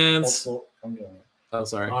Giants. I'm doing it. Oh,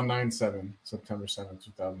 sorry. On 9/7, September 7th,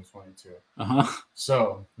 2022. Uh-huh.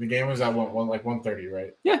 So the game was at 1:30,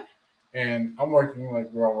 right? Yeah. And I'm working, like,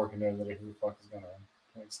 we're all working there. Like, who the fuck is gonna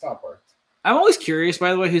stop work? I'm always curious,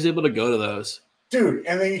 by the way, who's able to go to those. Dude,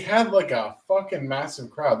 and they had like a fucking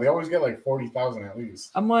massive crowd. They always get like 40,000 at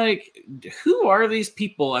least. I'm like, who are these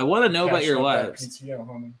people? I want to know about your lives. PTO,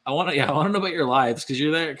 homie. I want to know about your lives because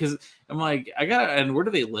you're there. Because I'm like, and where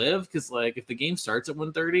do they live? Because like, if the game starts at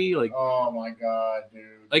 1:30, like, oh my god, dude.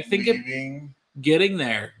 Like, think of getting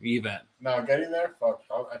there even. No, getting there, fuck.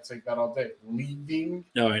 I'd take that all day. Leaving.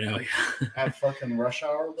 No, I know. At fucking rush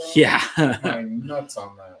hour, bro. Yeah. I'm nuts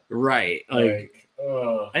on that. Right. Like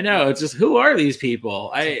ugh. I know. It's just, who are these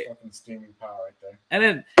people? Fucking steaming power right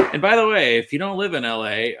there. And by the way, if you don't live in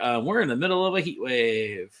LA, we're in the middle of a heat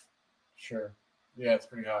wave. Sure. Yeah, it's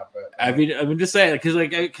pretty hot, but I mean, just saying,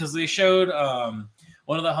 because they showed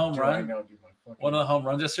one of the home runs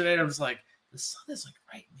yesterday, and I'm just like, the sun is like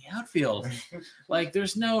right in the outfield. Like,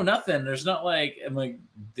 there's nothing. There's not like, I'm like,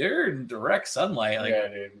 they're in direct sunlight. Like, yeah,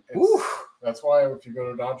 dude. That's why if you go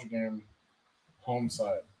to a Dodger game, home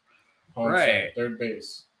side, third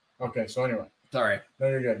base. Okay, so anyway. Sorry. No,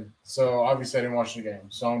 you're good. So obviously I didn't watch the game.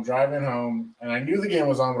 So I'm driving home, and I knew the game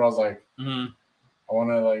was on, but I was like, I want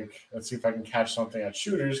to let's see if I can catch something at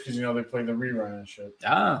Shooters because they play the rerun and shit.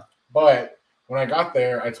 But when I got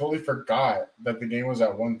there, I totally forgot that the game was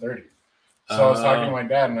at 1:30. So I was talking to my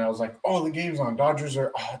dad, and I was like, "Oh, the game's on. Dodgers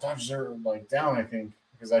are like down, I think,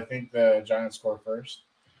 because I think the Giants scored first."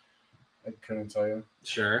 I couldn't tell you.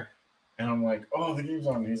 Sure. And I'm like, "Oh, the game's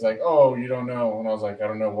on." He's like, "Oh, you don't know." And I was like, "I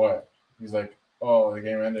don't know what." He's like, "Oh, the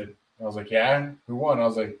game ended." And I was like, "Yeah, who won?"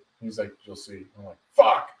 He's like, "You'll see." I'm like,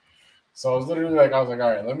 "Fuck." So I was literally like, all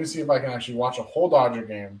right, let me see if I can actually watch a whole Dodger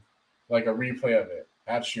game, like a replay of it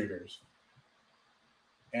at Shooters.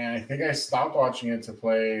 And I think I stopped watching it to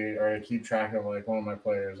play or to keep track of one of my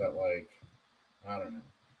players at I don't know,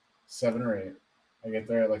 7 or 8. I get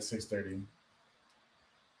there at 6:30.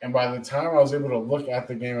 And by the time I was able to look at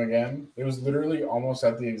the game again, it was literally almost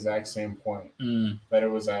at the exact same point that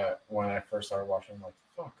it was at when I first started watching. I'm like,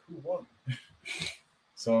 fuck, who won?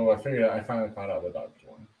 So I finally found out the Dodgers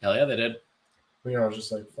won. Hell yeah, they did. But yeah, I was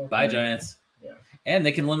just like, fuck. Bye, Giants. Yeah. And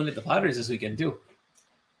they can eliminate the Padres this weekend, too.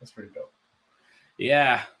 That's pretty dope.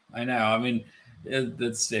 Yeah, I know. I mean,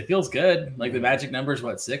 it feels good. Like, the magic number is,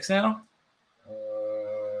 6 now?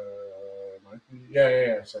 Might be.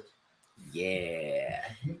 Yeah, 6. Yeah.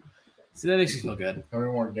 See, that makes you feel good. How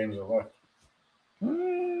many more games are left?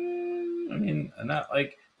 I mean, not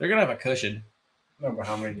they're going to have a cushion. No, but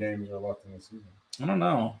how many games are left in the season? I don't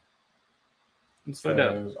know. Let's find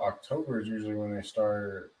out. October is usually when they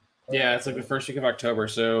start. Yeah, it's the first week of October,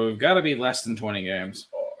 so we've got to be less than 20 games.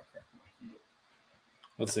 Oh, okay.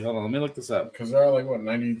 Let's see. Hold on. Let me look this up. Because they're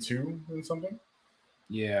 92 and something?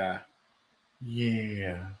 Yeah.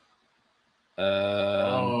 Yeah.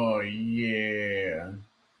 Oh, yeah.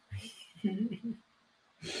 Yeah,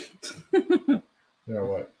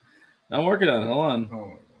 what? I'm working on it. Hold on. Oh,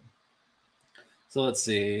 my God. So let's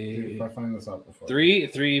see. Dude, if I find this out before.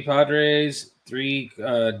 3 Padres, 3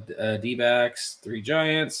 D-backs, 3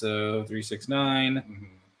 Giants, so 3, 6, 9.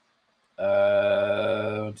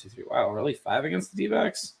 1, 2, 3. Wow, really? 5 against the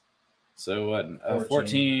D-backs? So what?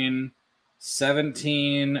 14,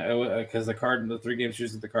 17, because the 3 games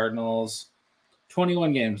choose the Cardinals.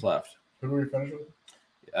 21 games left. Who do we finish with?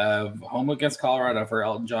 Home against Colorado for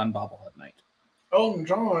Elton John bobblehead night. Elton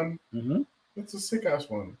John? Mm-hmm. That's a sick-ass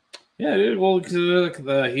one. Yeah, dude. Well,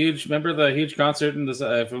 the huge concert in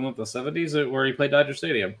the from the 70s where he played Dodger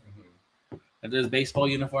Stadium. And his baseball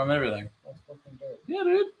uniform and everything. That's fucking dope. Yeah,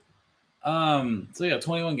 dude. So yeah,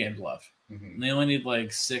 21 games left. And they only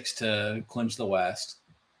need 6 to clinch the West,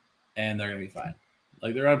 and they're gonna be fine.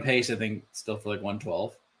 They're on pace, I think, still for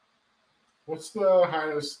 112. What's the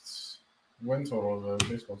highest win total of the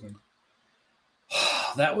baseball team?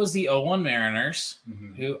 That was the 0-1 Mariners,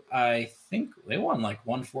 Mm-hmm. who I think they won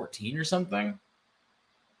 114 or something.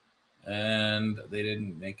 And they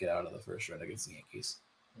didn't make it out of the first round against the Yankees.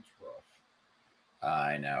 That's rough.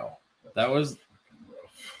 I know. That was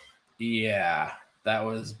rough. Yeah, that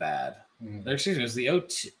was bad. Mm-hmm. Excuse me, was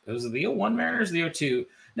it the 0-1 Mariners or the 0-2?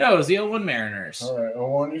 No, it was the 0-1 Mariners. All right,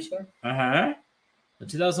 0-1 you say? Uh-huh. The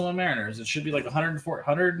 2001 Mariners. It should be 104,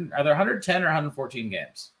 are there 110 or 114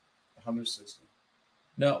 games? 160.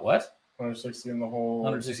 No, what? 160 in the whole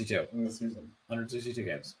 162 in the season. 162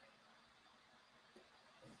 games.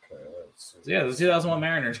 Okay, let's see. So yeah, the 2001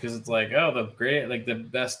 Mariners, because it's the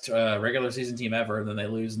best regular season team ever, and then they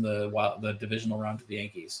lose in the divisional round to the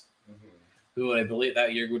Yankees. Mm-hmm. who I believe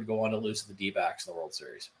that year would go on to lose to the D-backs in the World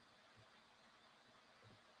Series.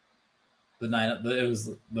 It was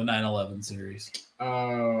the 9/11 series.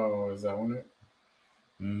 Oh, is that one it?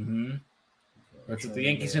 Mm-hmm. It's the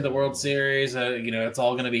Yankees win the World Series. It's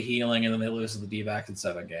all going to be healing, and then they lose to the D-backs in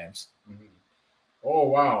 7 games. Mm-hmm. Oh,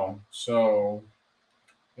 wow. So,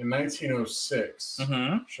 in 1906,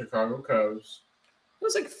 Chicago Cubs. It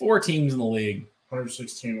was like 4 teams in the league.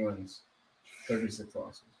 116 wins, 36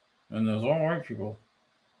 losses. And those all white people.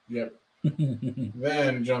 Yep.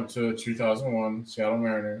 Then jump to 2001, Seattle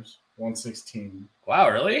Mariners, 116. Wow,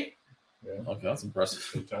 really? Yeah. Okay, that's impressive.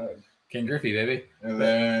 Retired. Ken Griffey, baby. And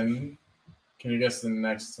then, can you guess the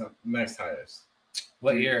next highest?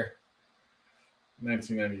 What year?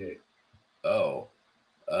 1998. Oh.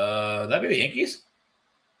 That'd be the Yankees?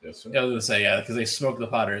 Yes, sir. Yeah, I was going to say, because they smoked the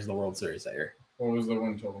Padres in the World Series that year. What was the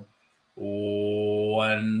win total?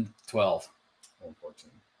 112.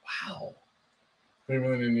 114. Wow.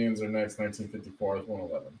 Cleveland Indians are next, 1954 with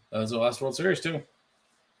 111. That was the last World Series, too.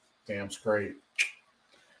 Damn straight.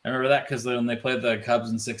 I remember that because when they played the Cubs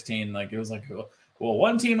in 16, like it was like, well,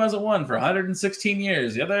 one team hasn't won for 116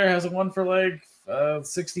 years. The other hasn't won for like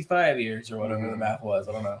 65 years or whatever the math was.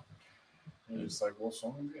 I don't know. And it's like, well,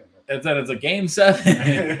 someone's in it. And then it's a game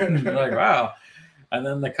 7. Like, wow. And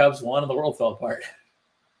then the Cubs won and the world fell apart.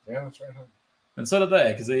 Yeah, that's right. And so did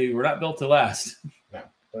they, because they were not built to last. No,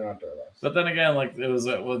 they're not there last. But then again, like it was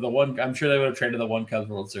the one. I'm sure they would have traded the one Cubs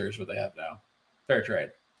World Series what they have now. Fair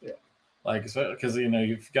trade. Yeah. Like, because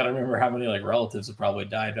you've got to remember how many like relatives have probably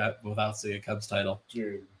died without seeing a Cubs title.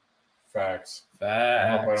 Dude, facts. Facts.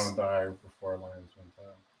 I hope I don't die before Lions win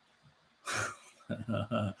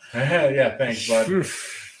title. Yeah, thanks, bud.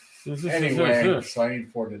 Anyway, so I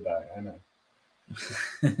need Ford to die. I know.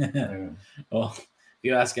 Well, if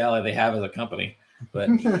you ask Ally, they have as a company, but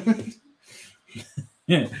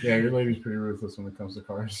yeah, your lady's pretty ruthless when it comes to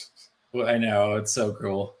cars. Well, I know, it's so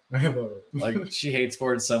cruel. I love it. Like, she hates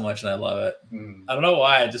Ford so much, and I love it. Mm. I don't know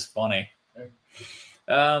why, it's just funny.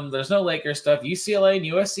 There's no Lakers stuff. UCLA and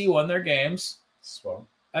USC won their games. Swell.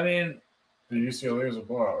 I mean, the UCLA was a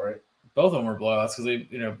blowout, right? Both of them were blowouts because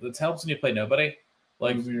it helps when you play nobody.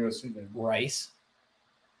 Like the USC game. Rice.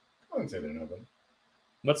 I wouldn't say they're nobody.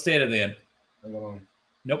 What state are they in? Illinois.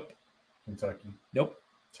 Nope. Kentucky. Nope.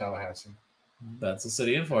 Tallahassee. That's the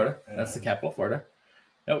city in Florida. That's the capital of Florida.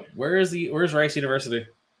 Nope. Where's Rice University?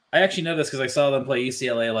 I actually know this because I saw them play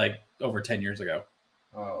UCLA like over 10 years ago.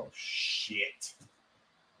 Oh shit.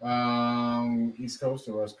 East Coast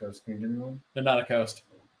or West Coast? Can you give me one? They're not a coast.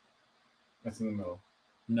 That's in the middle.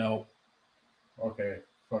 No. Okay.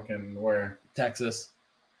 Fucking where? Texas.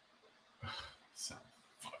 Fuck.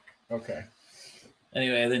 Okay.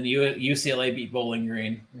 Anyway, then UCLA beat Bowling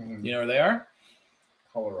Green. Mm-hmm. You know where they are?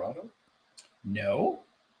 Colorado? No.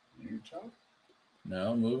 Utah?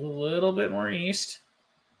 No. Move a little bit more east.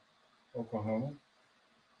 Oklahoma?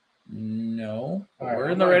 No. Right,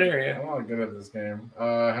 We're in the right area. I'm not good at this game.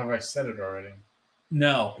 Have I said it already?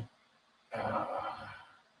 No.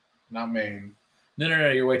 Not Maine.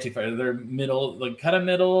 No. You're way too far. They're middle, like kind of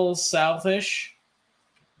middle, southish.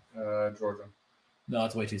 Georgia. No,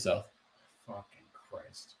 it's way too south. Fucking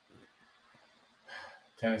Christ.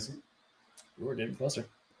 Tennessee. We're getting closer.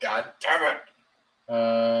 God damn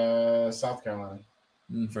it. South Carolina.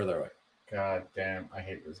 Further away. God damn. I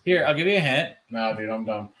hate this game. Here, I'll give you a hint. Nah, dude, I'm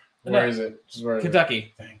dumb. Where is it? Just where is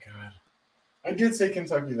Kentucky. It? Thank God. I did say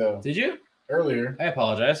Kentucky, though. Did you? Earlier. I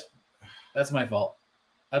apologize. That's my fault.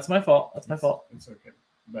 That's my fault. It's okay.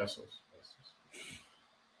 Vessels.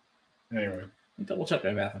 Anyway. Let me double check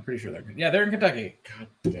my math. I'm pretty sure they're in Kentucky. God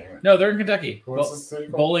damn it. No, they're in Kentucky. What's the city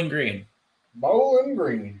called? Bowling Green. Bowling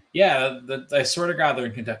Green. Yeah, I swear to God, they're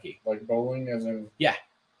in Kentucky. Like bowling as in... Yeah.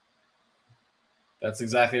 That's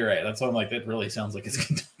exactly right. That's why I'm like, that really sounds like it's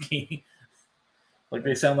Kentucky. Like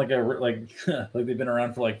they sound like like they've been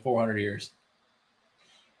around for like 400 years.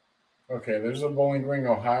 Okay, there's a Bowling Green,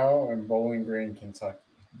 Ohio, and Bowling Green, Kentucky.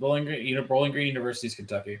 Bowling Green University is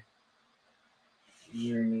Kentucky.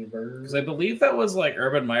 University. Because I believe that was like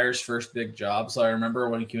Urban Meyer's first big job. So I remember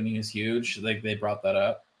when he was huge, like they brought that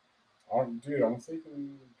up. Oh, dude, I'm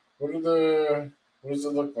thinking, what does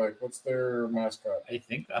it look like? What's their mascot? I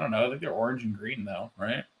think I think they're orange and green though,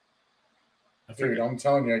 right? Dude, I'm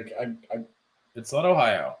telling you, I it's not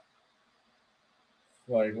Ohio.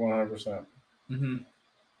 Like 100%. Mm-hmm.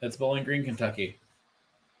 It's Bowling Green, Kentucky.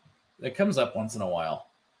 It comes up once in a while.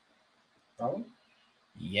 That one?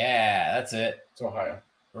 Yeah, that's it. It's Ohio.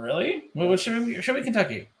 Really? Well, what should we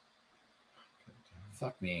Kentucky?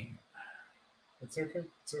 Fuck me. It's okay.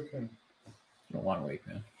 It's okay. It's been a long week,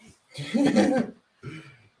 man.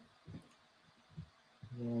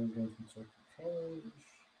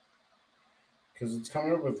 because it's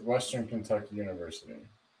coming up with Western Kentucky University.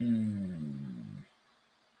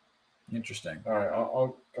 Interesting. All right,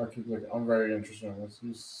 I'll keep looking. I'm very interested in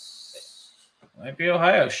this. Might be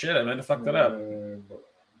Ohio. Shit, I might have fucked it up.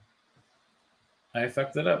 I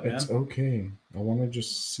fucked it up, man. It's okay. I want to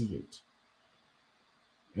just see it.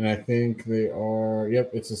 And I think they are.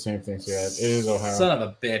 Yep, it's the same thing. So yeah, it is Ohio. Son of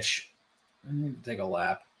a bitch. I need to take a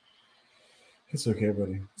lap. It's okay,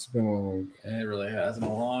 buddy. It's been a long week. It really has been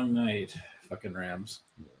a long night. Fucking Rams.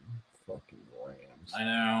 Fucking Rams. I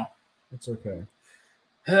know. It's okay.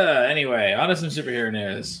 Anyway, on to some superhero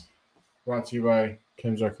news. Brought to you by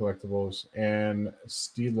Kemjar Collectibles and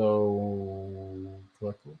Stilo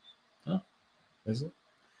Collectibles. Huh? Is it?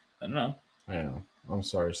 I don't know. I know. I'm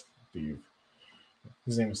sorry, Steve.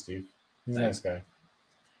 His name is Steve. He's a nice guy.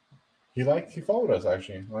 He followed us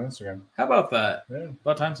actually on Instagram. How about that? Yeah.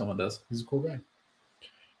 About time someone does. He's a cool guy. And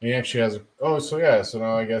he actually has so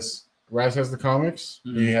now I guess Raz has the comics.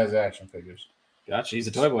 Mm-hmm. He has the action figures. Gotcha. He's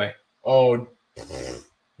a toy boy. Oh,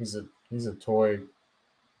 he's a toy.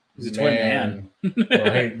 He's a toy man.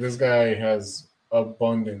 Right? This guy has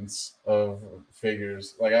abundance of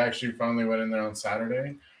figures. Like I actually finally went in there on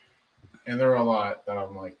Saturday, and there were a lot that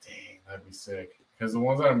I'm like, dang, that'd be sick. Because the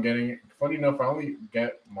ones that I'm getting, funny enough, I only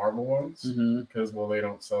get Marvel ones because they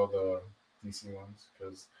don't sell the DC ones.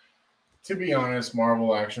 Because to be honest,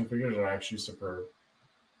 Marvel action figures are actually superb.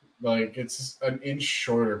 Like it's an inch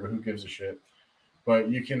shorter, but who gives a shit?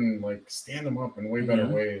 But you can like stand them up in way better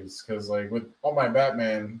ways. Because like with all my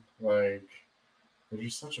Batman, like they're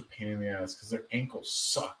just such a pain in the ass because their ankles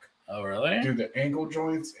suck. Oh really? Dude, the ankle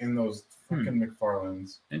joints in those fucking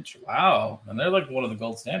McFarlanes. Wow, and they're like one of the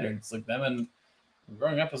gold standards. Like them and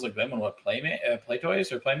growing up was like them and what Play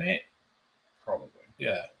Toys or Playmate? Probably.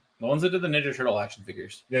 Yeah, the ones that did the Ninja Turtle action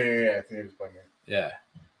figures. Yeah. I think it was Playmate. Yeah.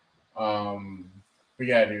 But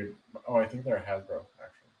yeah, dude. Oh, I think they're Hasbro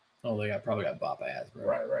actually. Oh, they probably got bought by Hasbro.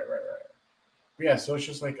 Right. But yeah, so it's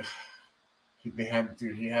just like he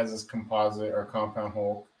has this composite or compound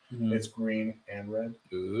Hulk. Mm-hmm. It's green and red.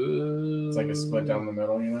 Ooh. It's like a split down the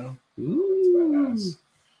middle, you know? Ooh. It's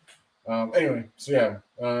badass. Anyway, so yeah,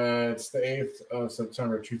 it's the 8th of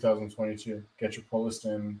September, 2022. Get your pull list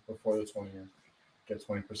in before the 20th. Get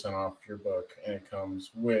 20% off your book, and it comes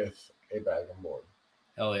with a bag and board.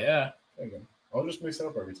 Hell yeah. There you go. I'll just mix it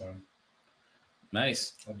up every time.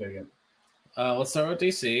 Nice. I dig it. Let's start with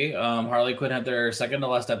DC. Harley Quinn had their second to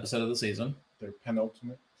last episode of the season. Their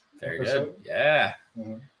penultimate. Very episode. Good. Yeah.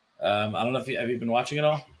 Mm-hmm. I don't know if have you been watching it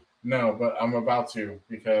all? No, but I'm about to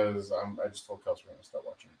because I just told Kelsey we're gonna start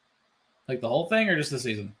watching it. Like the whole thing or just the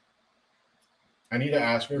season? I need to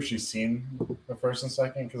ask her if she's seen the first and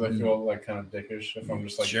second because I feel like kind of dickish if I'm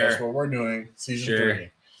just like, sure. That's what we're doing, season 3.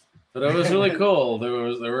 But it was really cool. There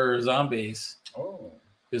were zombies. Oh.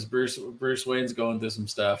 Because Bruce Wayne's going through some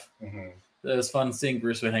stuff. Mm-hmm. It was fun seeing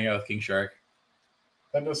Bruce Wayne hang out with King Shark.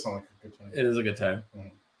 That does sound like a good time. It is a good time.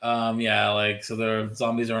 Mm-hmm. So the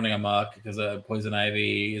zombies are running amok because Poison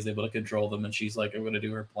Ivy is able to control them, and she's like, I'm going to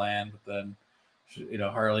do her plan, but then,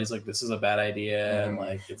 Harley's like, this is a bad idea, and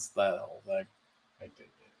like it's that whole thing. I dig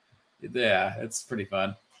it. Yeah, it's pretty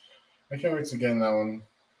fun. I can't wait to get in that one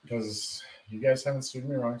because you guys haven't steered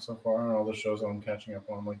me wrong so far on all the shows I'm catching up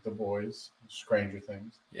on, like The Boys, Stranger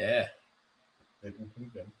Things. Yeah, they've been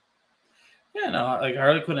pretty good. Yeah, no, like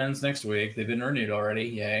Harley Quinn ends next week. They've been renewed already.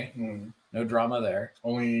 Yay. No drama there.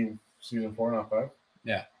 Only season 4, not 5?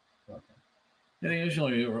 Yeah. Okay. I think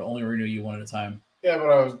usually only renew you one at a time. Yeah, but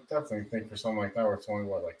I was definitely thinking for something like that where it's only,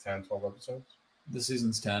 10, 12 episodes? This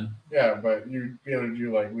season's 10. Yeah, but you'd be able to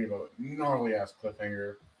do, leave a gnarly-ass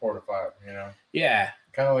cliffhanger 4 to 5, Yeah.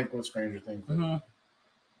 Kind of like what Stranger Things did.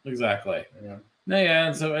 Mm-hmm. Exactly. Yeah. No, yeah,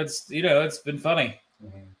 and so it's, it's been funny.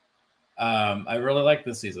 Mm-hmm. I really like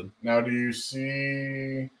this season. Now, do you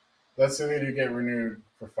see? Let's say they do get renewed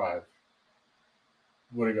for 5.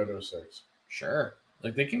 Would it go to a 6? Sure.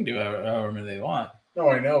 Like they can do however many they want. No,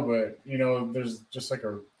 I know, but there's just like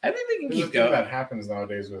I think they can keep going. going. That happens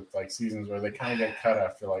nowadays with seasons where they kind of get cut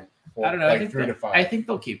after 4, I don't know. 3 to 5. I think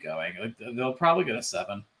they'll keep going. Like they'll probably get a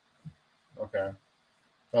 7. Okay,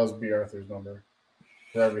 that was B. Arthur's number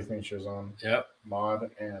for everything she was on. Yep.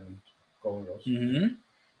 Maude and Golden Girls. Mm-hmm.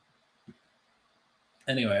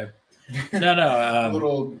 Anyway, no.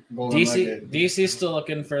 Little DC's still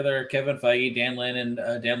looking for their Kevin Feige, Dan Lin, and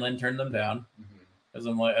Dan Lin turned them down because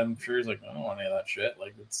I'm sure he's like, I don't want any of that shit.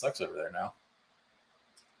 Like it sucks over there now.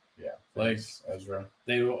 Yeah, like Ezra.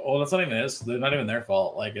 That's not even this. They're not even their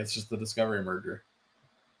fault. Like it's just the Discovery merger.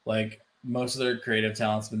 Like most of their creative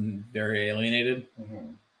talent's been very alienated.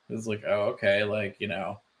 It's like, oh, okay, like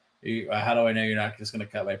how do I know you're not just going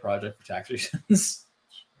to cut my project for tax reasons?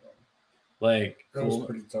 Like, That was cool,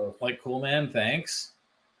 pretty tough. like, cool man, thanks.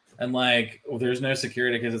 And like, there's no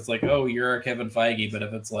security because it's like, oh, you're Kevin Feige. But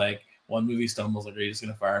if it's like one movie stumbles, like, are you just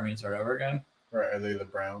gonna fire me and start over again? Right? Are they the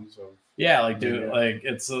Browns of? Yeah, like, dude, Yeah. like,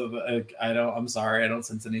 it's like, I'm sorry, I don't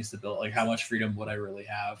sense any stability. Like, how much freedom would I really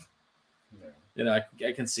have? Yeah. You know,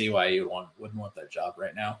 I can see why you wouldn't want that job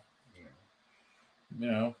right now. Yeah.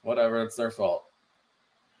 You know, whatever, it's their fault.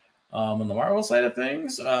 On the Marvel side of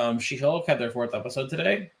things, She-Hulk had their 4th episode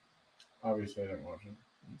today. Obviously, I didn't watch it.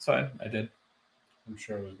 It's fine, I did. I'm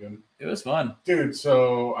sure it was good. It was fun. Dude,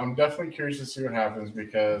 so I'm definitely curious to see what happens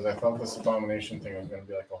because I thought this Abomination thing was going to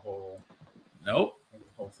be like a whole Nope.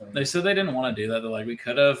 thing. They said they didn't want to do that. They're like, we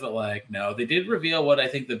could have, but like, no. They did reveal what I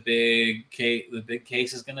think the big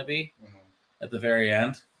case is going to be at the very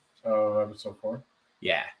end. Oh, episode 4?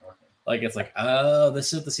 Yeah. Okay. Like, it's like, oh,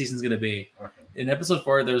 this is what the season's going to be. Okay. In episode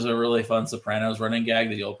 4, there's a really fun Sopranos running gag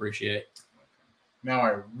that you'll appreciate. Now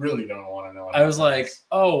I really don't want to know. What I was happens. like,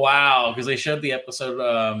 oh, wow. Because they showed the episode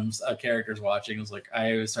characters watching. I was like,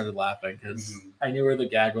 I started laughing because I knew where the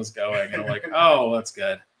gag was going. And I'm like, oh, that's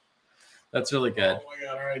good. That's really good. Oh my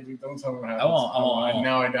god! All right, dude, don't tell me what happens. I won't.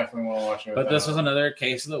 Now I definitely want to watch it. But this was another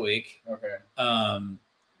case of the week. Okay.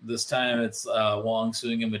 This time it's Wong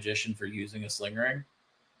suing a magician for using a sling ring.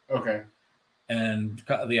 Okay. And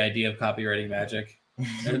the idea of copywriting magic.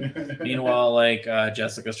 Meanwhile, like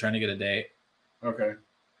Jessica's trying to get a date. Okay.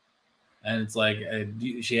 And it's like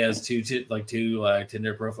she has two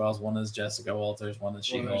Tinder profiles. One is Jessica Walters. One is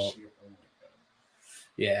She-Hulk. Oh my god.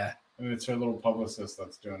 Yeah. And it's her little publicist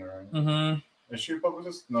that's doing it, right? Mm-hmm. Is she a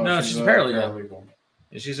publicist? No, she's a paralegal.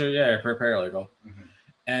 She's her paralegal. Mm-hmm.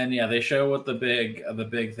 And yeah, they show what the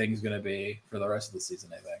big thing's gonna be for the rest of the season.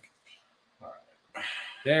 I think. All right.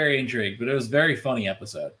 Very intrigued, but it was a very funny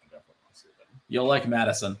episode. You'll like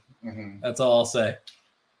Madison. Mm-hmm. That's all I'll say.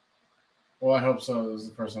 Well, I hope so. This is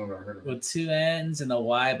the first time I've ever heard of it. With 2 N's and a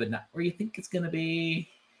Y, but not where you think it's gonna be.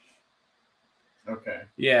 Okay.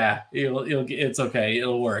 Yeah, it's okay.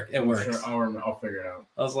 It'll work. It works. Sure I'll figure it out.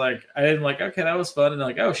 I was like, okay, that was fun. And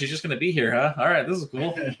like, oh, she's just gonna be here, huh? All right, this is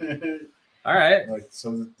cool. All right. Like,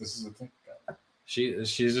 so this is a thing.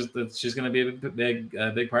 She's gonna be a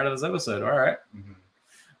big part of this episode. All right. Mm-hmm.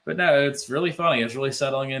 But no, it's really funny. It's really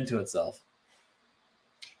settling into itself.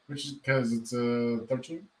 Which is because it's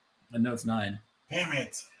 13? And no, it's 9. Damn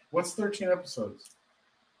it. What's 13 episodes?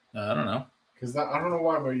 I don't know. Because I don't know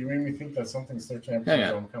why, but you made me think that something's 13 episodes. Yeah.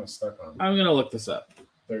 So I'm kind of stuck on. I'm gonna look this up.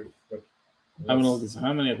 I'm gonna look this up.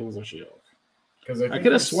 How many episodes are She-Hulk? Because I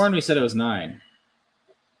could have sworn we said it was 9.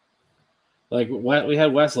 Like we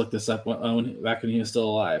had Wes look this up back when he was still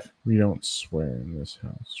alive. We don't swear in this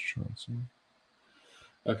house, Chauncey.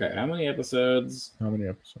 Okay, how many episodes? How many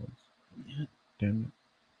episodes? Damn it.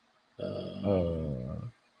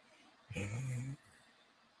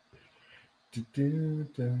 Okay.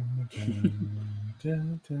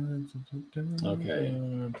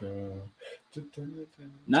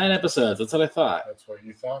 9 episodes. That's what I thought. That's what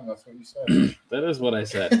you thought, and that's what you said. That is what I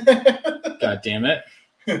said. God damn it.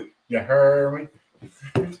 You heard me.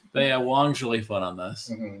 But yeah, Wong's really fun on this.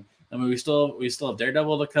 Mm-hmm. I mean, we still have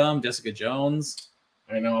Daredevil to come, Jessica Jones.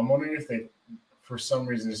 I know. I'm wondering if they, for some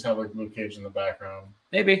reason, just have like Luke Cage in the background.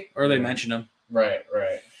 Maybe, or they mention him. Right.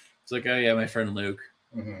 It's like, oh yeah, my friend Luke.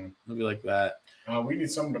 Mm-hmm. It'll be like that. We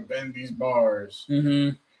need someone to bend these bars. Mm-hmm.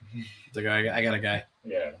 It's like, I got a guy.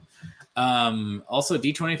 Yeah. Also,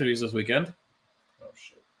 D23 is this weekend. Oh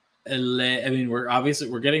shit. I mean,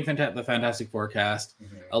 we're getting the Fantastic Forecast.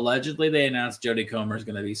 Mm-hmm. Allegedly, they announced Jodie Comer is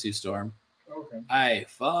going to be Sue Storm. Okay. I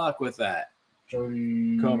fuck with that.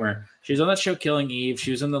 Jodie Comer. She's on that show Killing Eve.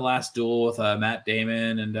 She was in The Last Duel with Matt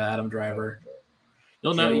Damon and Adam Driver.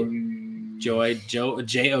 You'll know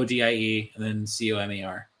Jodie, and then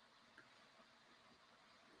Comer.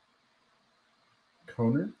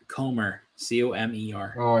 Comer? Comer.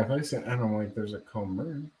 Comer. Oh, I thought you said, I don't know, like there's a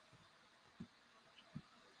Comer.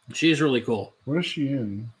 She's really cool. What is she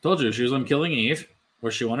in? Told you, she was on Killing Eve,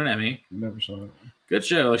 where she won an Emmy. Never saw it. Good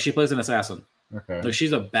show. Like, she plays an assassin. Okay. Like,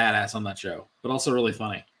 she's a badass on that show, but also really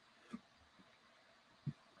funny.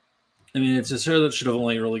 I mean, it's a show that should have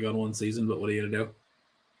only really gone one season, but what are you going to do?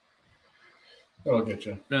 That'll get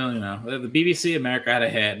you. Well, you know, the BBC America had a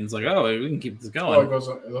hit, and it's like, oh, we can keep this going. Oh,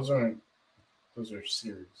 those are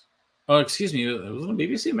series. Oh, excuse me. It was on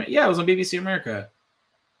BBC. Yeah, it was on BBC America.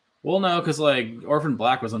 Well, no, because like Orphan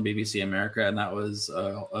Black was on BBC America, and that was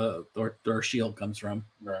where She-Hulk comes from.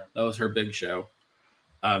 Right. That was her big show.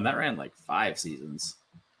 That ran like 5 seasons.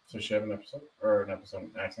 So she have an episode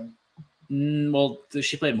accent? Well,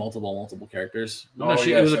 she played multiple characters. Oh, No,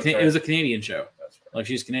 it was a Canadian show. That's right. Like,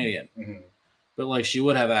 she's Canadian, Mm-hmm. but like she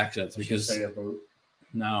would have accents because say a boot?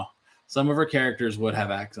 no. Some of her characters would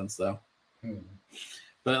have accents though.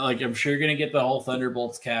 But like, I'm sure you're gonna get the whole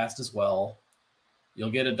Thunderbolts cast as well.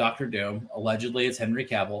 You'll get a Doctor Doom. Allegedly, it's Henry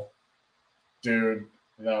Cavill. Dude,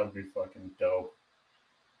 that would be fucking dope.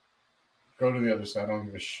 Go to the other side. I don't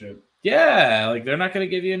give a shit. Yeah, like they're not gonna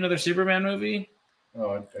give you another Superman movie.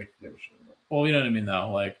 Oh, I give a shit. Well, you know what I mean,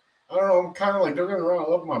 though. Like, I don't know. I'm kind of like, don't get me wrong.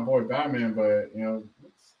 I love my boy Batman, but you know,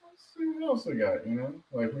 let's see what else we got. You know,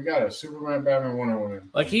 like we got a Superman, Batman, Wonder Woman.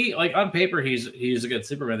 like on paper, he's a good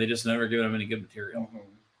Superman. They just never given him any good material. Mm-hmm.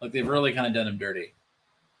 Like they've really kind of done him dirty.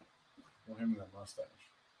 Well, him and that mustache.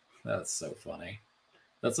 That's so funny.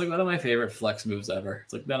 That's like one of my favorite flex moves ever.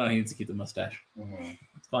 It's like, no, he needs to keep the mustache. Mm-hmm.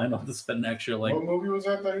 It's fine. I'll have to spend an extra. Like, what movie was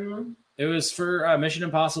that he was in? It was for Mission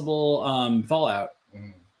Impossible Fallout.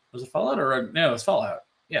 Mm-hmm. Was it Fallout no? It was Fallout.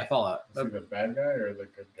 Yeah, Fallout. Was he the bad guy or the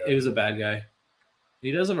good guy? He was a bad guy.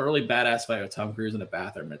 He does have a really badass fight with Tom Cruise in a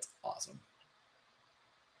bathroom. It's awesome.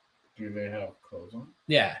 Do they have clothes on?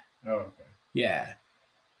 Yeah. Oh, okay. Yeah.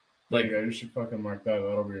 Like, yeah, you should fucking mark that.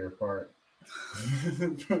 That'll be your part.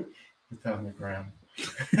 Put that on the gram.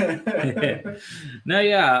 No,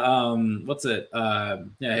 yeah. What's it? Yeah,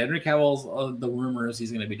 Henry Cavill's the rumors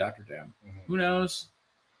he's going to be Doctor Doom. Mm-hmm. Who knows?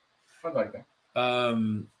 I'd like that.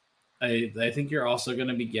 I think you're also going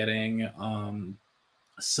to be getting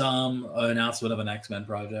some announcement of an X-Men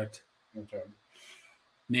project. Okay.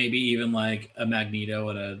 Maybe even like a Magneto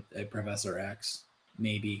and a Professor X.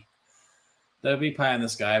 Maybe. That'd be pie in the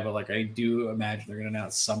sky, but like I do imagine they're going to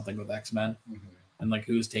announce something with X-Men. Mm-hmm. And like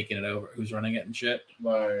who's taking it over, who's running it and shit.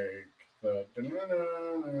 Like the.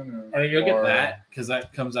 I think you'll get that because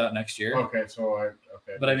that comes out next year. Okay, so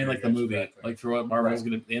okay. But I mean, like the movie, like for what Marvel's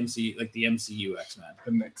gonna the MCU X-Men.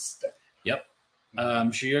 The next step. Yep.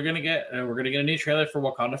 I'm sure you're gonna get. We're gonna get a new trailer for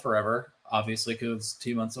Wakanda Forever, obviously, because it's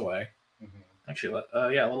 2 months away. Mm-hmm. Actually,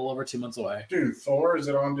 yeah, a little over 2 months away. Dude, Thor, is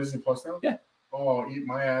it on Disney Plus now? Yeah. Oh, eat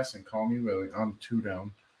my ass and call me Willie. I'm 2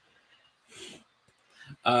 down.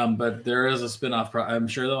 But there is a spin-off. I'm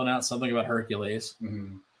sure they'll announce something about Hercules.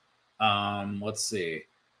 Mm-hmm. Let's see.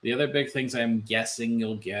 The other big things I'm guessing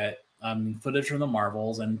you'll get footage from the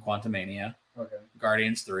Marvels and Quantumania. Okay.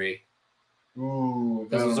 Guardians 3. Ooh,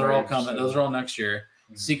 Those are all coming. Those are all next year.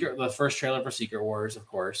 Mm-hmm. The first trailer for Secret Wars, of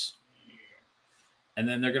course. And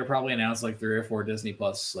then they're gonna probably announce like 3 or 4 Disney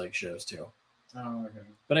Plus like shows too. Oh, okay.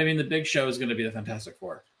 But I mean, the big show is gonna be the Fantastic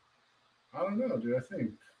Four. I don't know, dude. I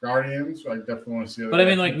think Guardians. I definitely want to see. But I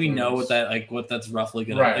mean, like we know what that's roughly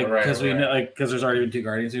gonna right, because we know because there's already been 2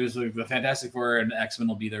 Guardians. It was like the Fantastic Four and X-Men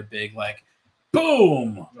will be their big like,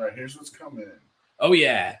 boom. Right, here's what's coming. Oh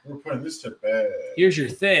yeah, we're putting this to bed. Here's your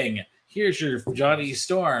thing. Here's your Johnny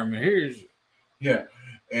Storm. Here's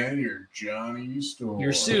and your Johnny Storm,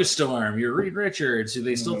 your Sue Storm, your Reed Richards, who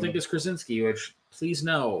they still think is Krasinski. Which please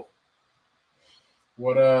no.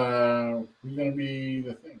 What who's gonna be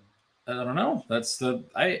the thing? I don't know. That's the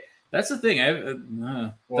thing. I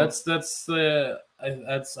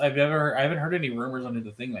haven't heard any rumors on who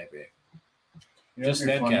the thing might be. You know, just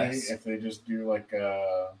fan casts. If they just do like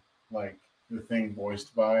the thing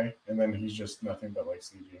voiced by, and then he's just nothing but like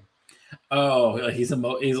CG. Oh, he's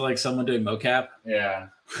like someone doing mocap. Yeah,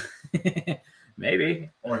 maybe.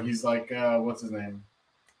 Or he's like what's his name?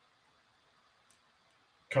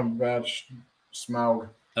 Cumberbatch, Smaug.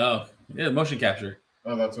 Oh, yeah, motion capture.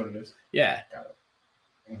 Oh, that's what it is. Yeah, got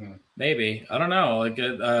it. Mm-hmm. Maybe, I don't know. Like,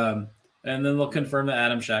 and then they'll confirm that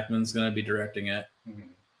Adam Shackman's going to be directing it. Mm-hmm.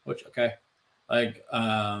 Which okay, like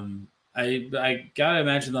I gotta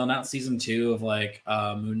imagine they'll announce season 2 of like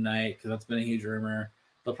Moon Knight because that's been a huge rumor.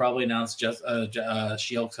 They'll probably announce just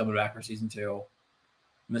She-Hulk's coming back for season 2,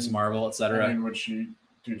 Miss Marvel, etc. I mean, she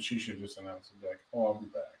should just announce it like, oh, I'll be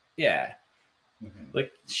back. Yeah,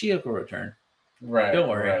 like She-Hulk will return. Right. Don't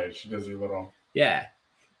worry. Right. She does her little. Yeah.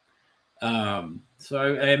 So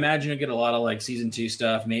I imagine you'll get a lot of like season 2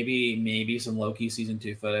 stuff. Maybe some Loki season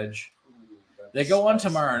 2 footage. They go on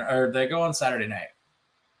tomorrow, or they go on Saturday night.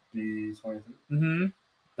 The 23rd. Mm-hmm.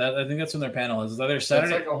 I think that's when their panel is. It's either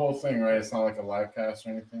Saturday. It's like a whole thing, right? It's not like a live cast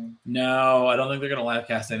or anything. No, I don't think they're gonna live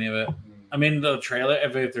cast any of it. I mean, the trailer.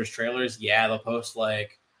 If there's trailers, yeah, they'll post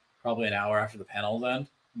like probably an hour after the panels end.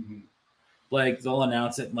 Mm-hmm. Like they'll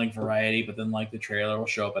announce it in like Variety, but then like the trailer will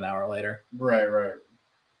show up an hour later. Right.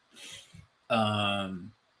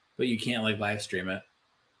 But you can't like live stream it.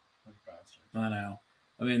 I know.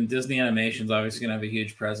 I mean, Disney Animation's obviously gonna have a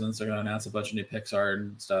huge presence. They're gonna announce a bunch of new Pixar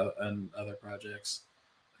and stuff and other projects.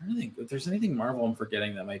 I don't think if there's anything Marvel I'm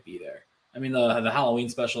forgetting that might be there. I mean, the Halloween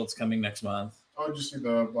special that's coming next month. Oh, did you see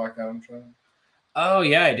the Black Adam trailer? Oh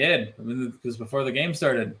yeah, I did. I mean, because before the game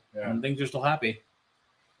started, and things are still happy.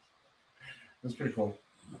 That's pretty cool.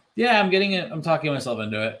 Yeah, I'm getting it. I'm talking myself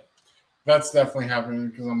into it. That's definitely happening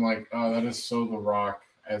because I'm like, oh, that is so The Rock,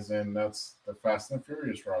 as in that's the Fast and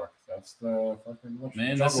Furious Rock. That's the fucking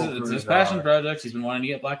Man, Jungle it's Cruise his passion Rock. project. He's been wanting to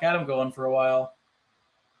get Black Adam going for a while.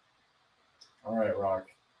 All right, Rock,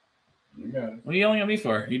 you got it. What are you yelling at me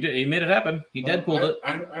for? He made it happen. He Deadpooled it.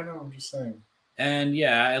 I know. I'm just saying. And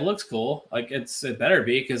yeah, it looks cool. Like it better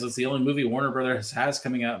be because it's the only movie Warner Brothers has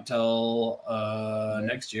coming out until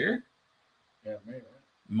next year. Yeah, maybe. Right?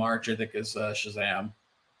 March, I think, is Shazam.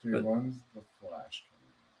 Dude, when's the Flash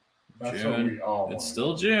coming out? That's June. what we all It's want.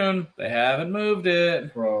 still June. They haven't moved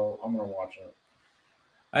it. Bro, I'm gonna watch it.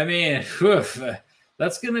 I mean,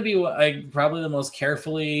 that's gonna be like probably the most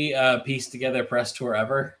carefully pieced together press tour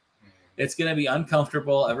ever. It's gonna be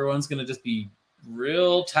uncomfortable. Everyone's gonna just be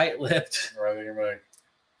real tight-lipped. Or are they gonna be like,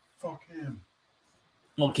 fuck him?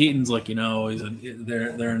 Well, Keaton's like, they're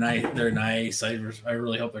nice. They're nice. I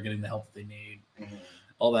really hope they're getting the help that they need. Mm-hmm.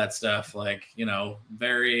 All that stuff, like,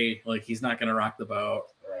 very like he's not gonna rock the boat.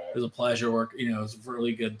 Right. It was a pleasure work. It was a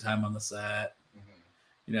really good time on the set.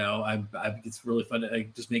 Mm-hmm. It's really fun to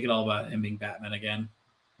just make it all about him being Batman again.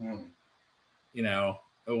 Mm.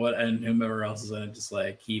 And whomever else is in it, just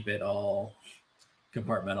like keep it all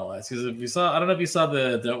compartmentalized. Because I don't know if you saw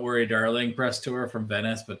the "Don't Worry, Darling" press tour from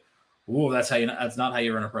Venice, but that's not how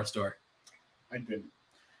you run a press tour. I didn't.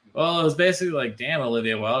 Well, it was basically like, damn,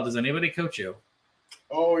 Olivia Wilde, does anybody coach you?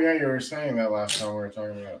 Oh yeah, you were saying that last time we were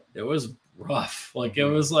talking about. It was rough. Like it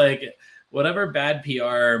was like whatever bad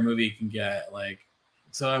PR movie can get. Like,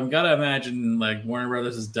 so I'm gotta imagine like Warner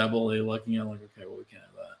Brothers is doubly looking at like, okay, well, we can't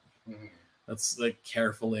have that. Mm-hmm. That's like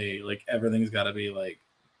carefully, like everything's got to be like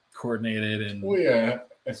coordinated and. Well, yeah,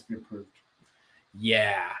 SP approved.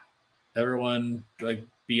 Yeah, everyone like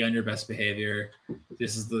be on your best behavior.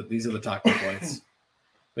 These are the talking points.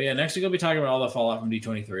 But yeah, next week we'll be talking about all the fallout from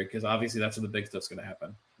D23 because obviously that's where the big stuff's gonna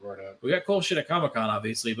happen. Right up. We got cool shit at Comic-Con,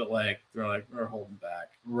 obviously, but we're holding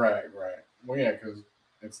back. Right. Well, yeah, because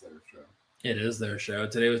it's their show. It is their show.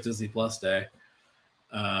 Today was Disney Plus Day.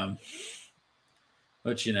 But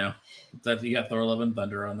that you got Thor: Love and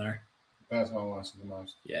Thunder on there. That's what I lasted the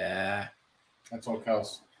most. Yeah. That's all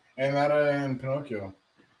counts. And that and Pinocchio.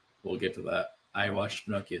 We'll get to that. I watched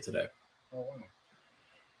Pinocchio today. Oh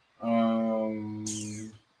wow.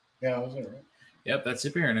 Yeah, that was it, right? Yep, that's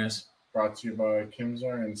superhero news. Brought to you by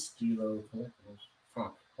Kimzar and Stilo Collectibles.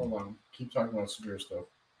 Fuck. Hold on. Keep talking about superhero stuff.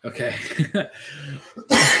 Okay.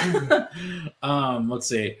 Let's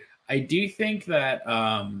see. I do think that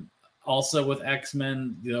also with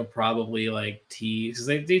X-Men, they'll probably like tease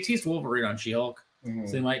because they teased Wolverine on She-Hulk. Mm-hmm.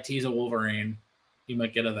 So they might tease a Wolverine. You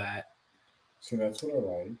might get a that. So that's what I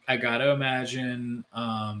like. I gotta imagine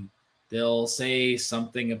they'll say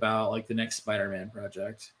something about like the next Spider-Man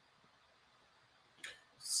project.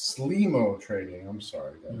 Slimo Trading. I'm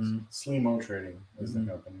sorry, guys. Mm-hmm. Slimo Trading is the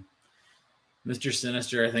company. Mr.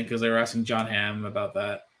 Sinister, I think, because they were asking John Hamm about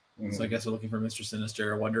that. Mm-hmm. So I guess they're looking for Mr.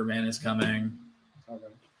 Sinister. Wonder Man is coming. Okay.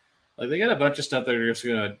 Like they got a bunch of stuff they're just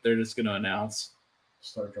gonna announce.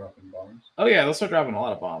 Start dropping bombs. Oh yeah, they'll start dropping a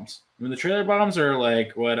lot of bombs. I mean, the trailer bombs are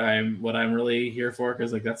like what I'm really here for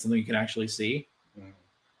because like that's something you can actually see.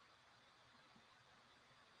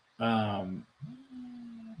 Mm-hmm.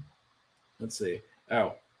 Let's see.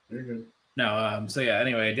 Oh, you're good. No. So yeah.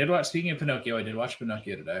 Anyway, Speaking of Pinocchio, I did watch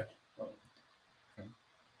Pinocchio today. Oh. Okay.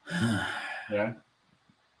 Yeah.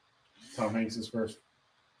 Tom Hanks is first.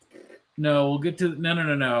 No, we'll get to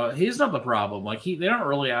no. He's not the problem. Like they don't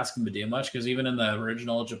really ask him to do much because even in the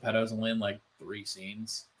original, Geppetto's only in like 4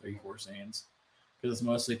 scenes because it's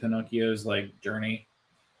mostly Pinocchio's like journey.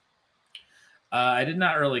 I did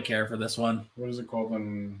not really care for this one. What is it called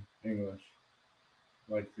in English?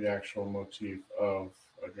 Like the actual motif of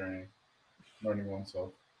a journey, learning oneself.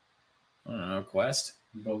 I don't know, quest.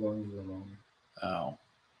 Belong. Oh,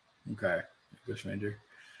 okay. English major.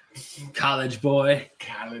 College boy.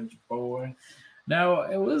 No,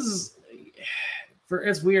 it was.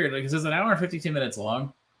 It's weird because it's an hour and 52 minutes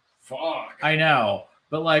long. Fuck. I know,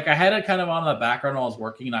 but like I had it kind of on the background while I was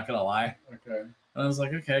working. Not gonna lie. Okay. And I was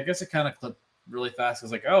like, okay, I guess it kind of clipped really fast.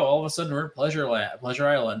 It's like, oh, all of a sudden we're at Pleasure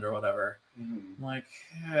Island or whatever. Mm-hmm. I'm like,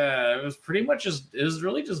 yeah, it was pretty much just. It was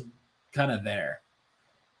really just kind of there.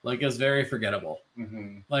 Like it's very forgettable.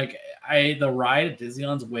 Mm-hmm. Like the ride at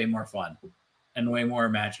Disneyland's way more fun. And way more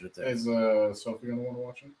imaginative. Is Sophie gonna want to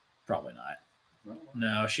watch it? Probably not.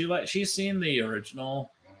 No, she's seen the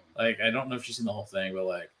original. Like I don't know if she's seen the whole thing, but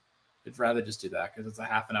like I'd rather just do that because it's a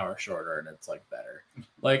half an hour shorter and it's like better.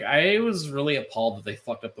 Like I was really appalled that they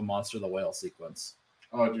fucked up the monster of the whale sequence.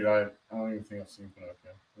 Oh, dude, I don't even think I've seen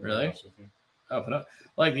Pinocchio. Really? Oh,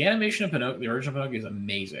 like the animation of Pinocchio, the original Pinocchio is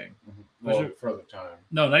amazing. Mm-hmm. Well, for the time.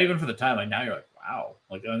 No, not even for the time. Like now you're like, wow.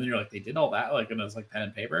 Like, and then you're like, they did all that, like, and it's like pen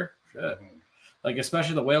and paper. Shit. Mhm. Like,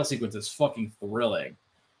 especially the whale sequence is fucking thrilling.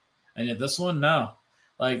 And yet this one, no.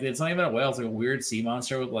 Like, it's not even a whale. It's like a weird sea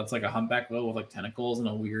monster with that's like a humpback whale with like tentacles and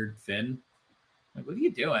a weird fin. Like, what are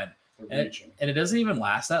you doing? And it doesn't even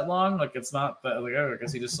last that long. Like, it's not that, like, oh, I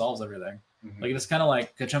guess he just solves everything. Mhm. Like, it's kind of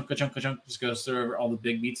like ka-chunk, ka-chunk, ka-chunk, just goes through all the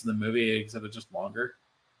big beats in the movie, except it's just longer.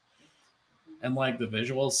 And like the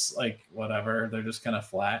visuals, like whatever, they're just kind of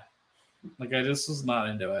flat. Like, I just was not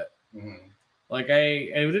into it. Mhm. Like,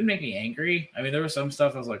 it didn't make me angry. I mean, there was some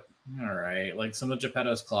stuff I was like, all right. Like, some of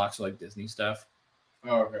Geppetto's clocks are like Disney stuff.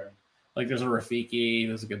 Oh, okay. Like, there's a Rafiki,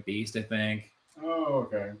 there's like a Beast, I think. Oh,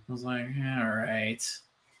 okay. I was like, all right.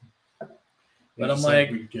 But It's I'm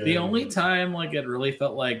like, we get the it. only time like it really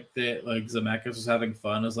felt like that, like Zemeckis was having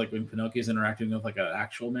fun is like when Pinocchio's interacting with like an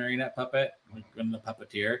actual marionette puppet, like when the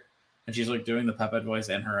puppeteer, and she's like doing the puppet voice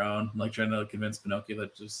and her own, like trying to convince Pinocchio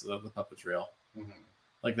that just the puppet's real. Mhm.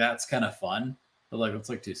 Like, that's kind of fun, but like it's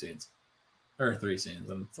like 2 scenes or 3 scenes,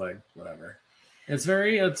 and it's like whatever.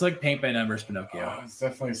 It's like paint by numbers Pinocchio. Oh, it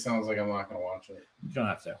definitely sounds like I'm not gonna watch it. You don't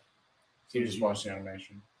have to. So you just watch the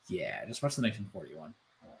animation. Yeah, just watch the 1941.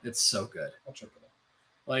 It's so good. I'll check it out.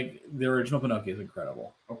 Like, the original Pinocchio is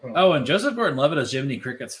incredible. Open up. Oh, and Joseph Gordon-Levitt as Jiminy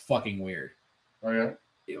Cricket's fucking weird. Oh yeah.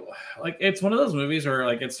 Like, it's one of those movies where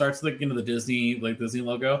like it starts with the Disney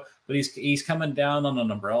logo, but he's coming down on an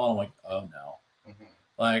umbrella, and I'm like, oh no. Mhm.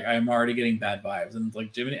 Like, I'm already getting bad vibes, and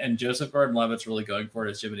like Jiminy and Joseph Gordon-Levitt's really going for it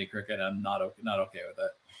as Jiminy Cricket, and I'm not okay with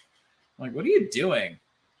it. I'm like, what are you doing?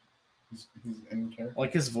 He's in character.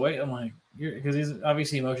 Like, his voice, I'm like, because he's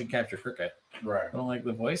obviously a motion capture cricket, Right. but I'm like,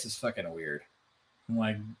 the voice is fucking weird. I'm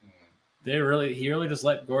like, Mhm. he really just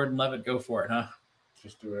let Gordon-Levitt go for it, huh?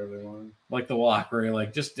 Just do whatever they want. Like the walk, where you're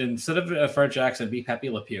like, just instead of a French accent, be Pepe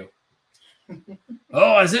Le Pew.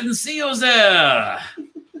 Oh, I didn't see you there.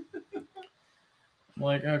 I'm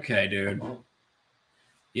like, okay, dude.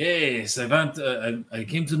 Yes, I went. I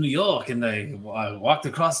came to New York and I walked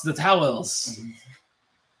across the towers.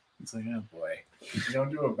 It's like, oh boy. You don't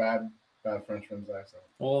do a bad Frenchman's accent.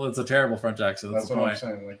 Well, it's a terrible French accent. That's That's the what point.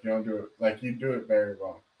 I'm saying. Like, you don't do it. Like, you do it very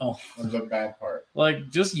well. Oh, That's the bad part. like,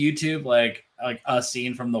 just YouTube like a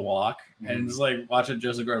scene from The Walk, and Mhm. just like watch it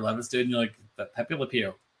Joseph Gordon-Levitt's dude, and you're like, that Pepe Le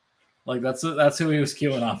Pew. Like, that's who he was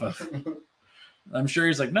queuing off of. I'm sure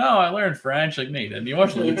he's like, no, I learned French. Like, no, you didn't. You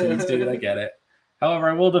watched the YouTube, dude. I get it. However,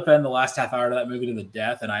 I will defend the last half hour of that movie to the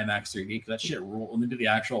death in IMAX 3D because that shit ruled. When they did the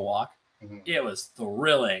actual walk, Mhm. it was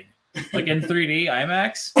thrilling. Like, in 3D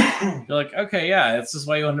IMAX, you're like, okay, yeah, this is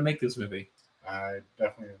why you wanted to make this movie. I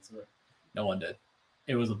definitely didn't see it. No one did.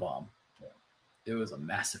 It was a bomb. Yeah. It was a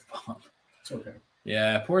massive bomb. It's okay.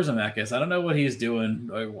 Yeah, poor Zemeckis. I don't know what he's doing,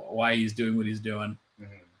 or why he's doing what he's doing. Mhm.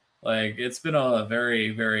 Like, it's been a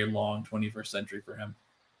very, very long 21st century for him.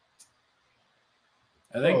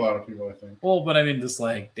 I A think. lot of people, I think. Well, but I mean, just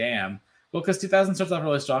like, damn. Well, because 2000 starts off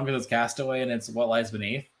really strong because it's Castaway and it's What Lies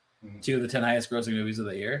Beneath, Mhm. 2 of the 10 highest grossing movies of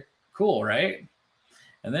the year. Cool, right?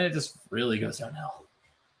 And then it just really goes downhill.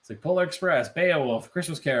 It's like Polar Express, Beowulf,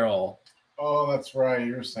 Christmas Carol. Oh, that's right.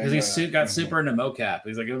 You were saying Because he that. got Mhm. super into mocap.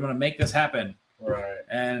 He's like, I'm going to make this happen. Right.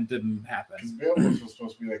 And it didn't happen. Because Beowulf was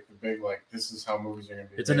supposed to be like the big, like, this is how movies are going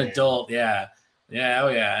to be. It's an adult, yeah. Yeah, oh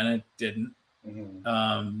yeah, and it didn't.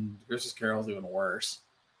 Mm-hmm. Christmas Carol's even worse.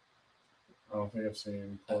 I don't think I've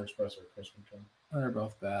seen Polar Express or Christmas Carol. They're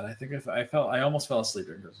both bad. I think I almost fell asleep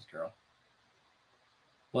during Christmas Carol.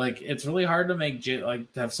 Like, it's really hard to make to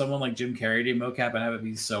have someone like Jim Carrey do mocap and have it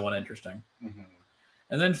be so uninteresting. Mm-hmm.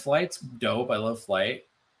 And then Flight's dope. I love Flight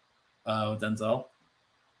with Denzel.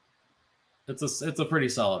 It's a pretty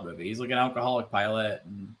solid movie. He's like an alcoholic pilot,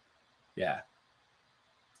 and yeah,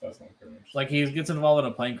 That's not pretty interesting. like he gets involved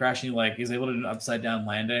in a plane crash, and he's able to do an upside down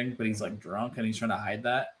landing, but he's like drunk and he's trying to hide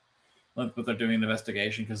that. But they're doing an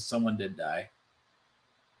investigation because someone did die.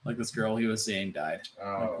 Like, this girl he was seeing died.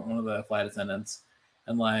 Like, one of the flight attendants.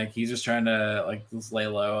 And like he's just trying to like just lay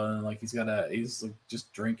low, and like he's like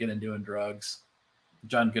just drinking and doing drugs.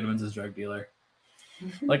 John Goodman's his drug dealer.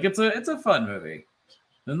 Like, it's a fun movie.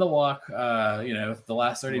 Then The Walk, the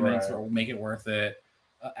last 30 minutes will make it worth it.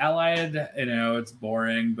 Allied, it's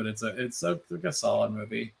boring, but it's like a solid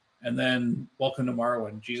movie. And then Welcome to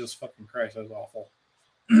Marwen. Jesus fucking Christ, that was awful.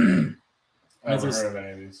 I haven't heard of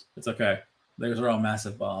any of these. It's okay. Those are all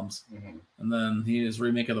massive bombs. Mm-hmm. And then his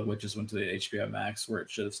remake of The Witches went to the HBO Max, where it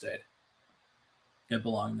should have stayed. It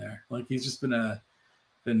belonged there. Like, he's just been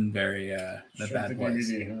very a bad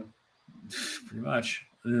place. DVD, huh? Pretty much.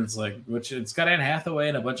 And it's like, it's got Anne Hathaway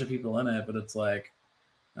and a bunch of people in it, but it's like,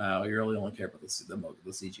 you really only care about the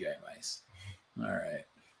CGI mice. All right.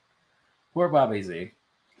 Poor Bobby Z.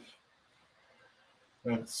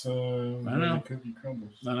 That's I know. the cookie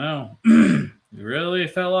crumbles. I know. He really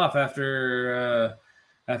fell off after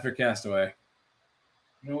Castaway.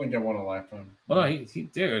 You only get one a lifetime. Well, he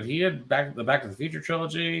had the Back to the Future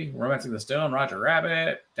trilogy, Romancing the Stone, Roger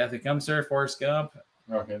Rabbit, Death That Comes Here, Forrest Gump.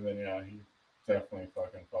 Okay, then yeah, he definitely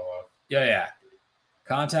fucking fell off. Yeah.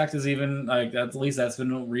 Contact is even like at least that's been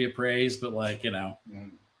reappraised, but like other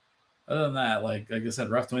than that, like I said,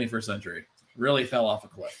 rough 21st century really fell off a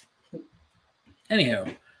cliff. Anyhow,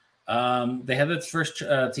 they had this first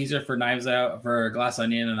teaser for Knives Out for Glass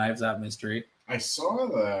Onion and Knives Out Mystery. I saw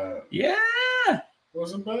that. Yeah,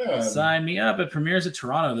 Wasn't bad. sign me up. It premieres at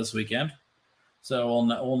Toronto this weekend, so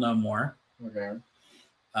we'll know more. Okay.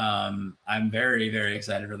 I'm very, very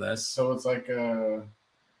excited for this. So it's like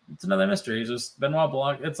It's another mystery. It's just Benoit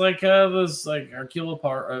Blanc. It's like those like Hercule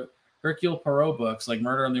Poirot books, like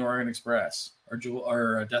Murder on the Orient Express or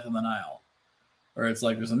Death on the Nile, where it's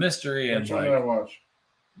like there's a mystery and which one did I watch?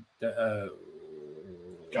 Gal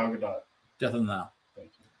Gadot. Death on the Nile.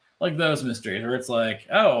 Thank you. Like those mysteries where it's like,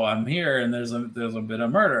 oh, I'm here and there's a bit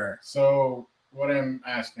of murder. So what I'm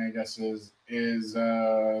asking, I guess, is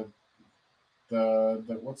the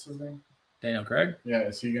what's his name? Daniel Craig. Yeah,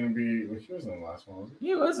 is he gonna be? Well, he wasn't in the last one, was he?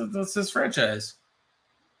 He was. That's his franchise.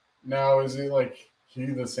 Now is he like he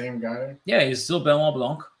the same guy? Yeah, he's still Benoit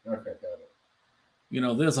Blanc. Okay, got it. You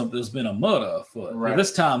know, there's been a murder afoot. Right. But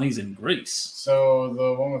this time he's in Greece. So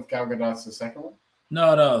the one with Gal Gadot's the second one.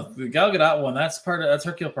 No, the Gal Gadot one. That's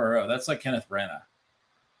Hercule Poirot. That's like Kenneth Branagh.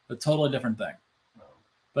 A totally different thing. Oh.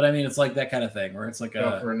 But I mean, it's like that kind of thing where it's like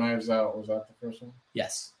So for Knives Out, was that the first one?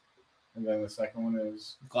 yes, And then the second one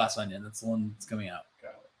is Glass Onion. That's the one that's coming out.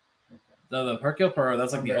 got it. Okay. The Hercule Poirot.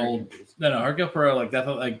 That's like I'm the very old. confused. No, Hercule Poirot, like Death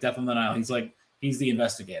on the Nile. He's the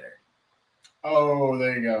investigator. Oh,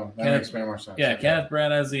 there you go. That Kenneth- makes way more sense. Yeah, Okay. Kenneth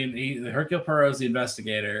Branagh is the Hercule Poirot is the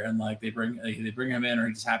investigator, and like they bring him in, or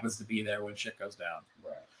he just happens to be there when shit goes down,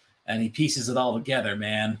 Right. and he pieces it all together,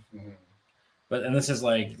 man. Mm-hmm. And this is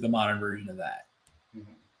like the modern version of that.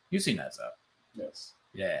 Mm-hmm. You've seen that stuff, Yes.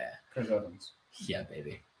 yeah, Chris Evans. yeah,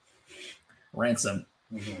 baby. Ransom.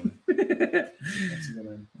 Mm-hmm. This That's a good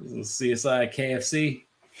name. is CSI KFC.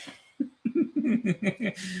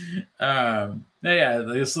 Yeah,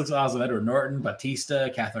 this looks awesome. Edward Norton, Batista,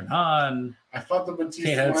 Catherine Hahn. I thought the Batista.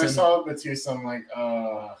 Kate When I Hudson. saw Batista, I'm like,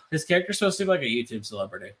 His character's supposed to be like a YouTube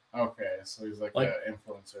celebrity. okay, so he's like Like, an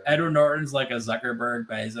influencer. Edward Norton's like a Zuckerberg,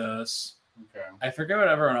 Bezos. Okay. I forget what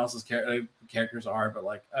everyone else's characters are, but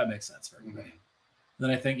like that makes sense for everybody. Mhm. Then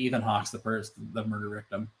I think Ethan Hawke's the murder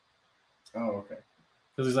victim Oh, okay.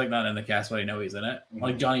 because he's like not in the cast, but I know he's in it. Mhm.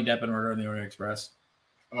 Like Johnny Depp in Murder on the Orient Express.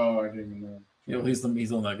 Oh, I didn't even know. You know, he's the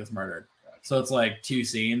one that gets murdered. Gotcha. So it's like two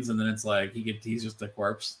scenes, and then it's like he's just a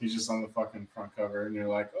corpse. He's just on the fucking front cover, and you're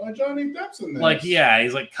like, oh, Johnny Depp's in this. Like yeah,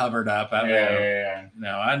 he's like covered up. I Yeah, don't know. yeah.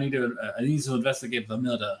 No, I need to investigate the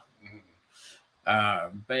murder.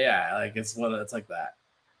 Mhm. But yeah, like it's like that.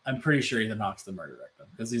 I'm pretty sure Ethan Hawke's the murder victim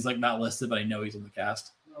because he's like not listed, but I know he's in the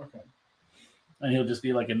cast, Okay. and he'll just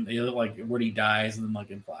be like when he dies, and then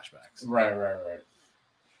like in flashbacks. Right.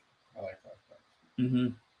 I like that. Mm-hmm.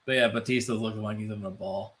 But yeah, Batista's looking like he's having a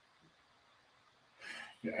ball.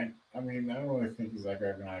 Yeah, I mean, I don't really think he's that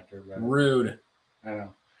great of an actor, but Rude. I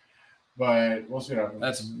know. But we'll see what happens.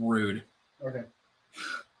 That's rude. okay.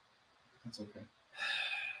 That's okay.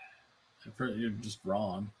 You're just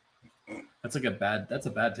wrong. That's a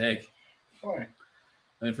bad take. Why?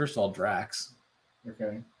 I mean, first of all, Drax.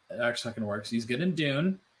 Okay. Drax fucking works. He's good in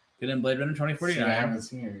Dune. Good in Blade Runner See, I 2049. haven't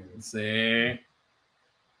seen any of this. Let's see.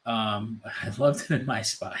 I loved it in My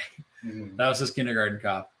Spy. Mhm. That was his kindergarten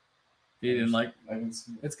cop. You didn't like? I didn't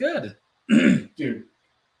see It's good. it. Dude,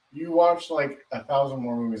 you watch like 1,000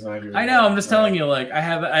 more movies than I do. I know. I'm just telling you. Like,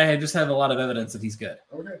 I just have a lot of evidence that he's good.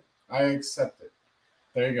 Okay. I accept it.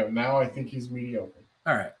 There you go. Now I think he's mediocre.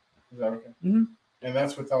 All right. Is that okay? Mhm. And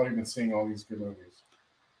that's without even seeing all these good movies.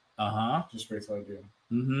 Uh huh. Just wait till I do.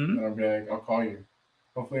 Mm-hmm. And I'll be like, I'll call you.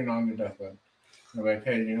 Hopefully not on your deathbed. I'm like,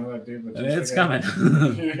 hey, you know that dude? And it's Batista coming.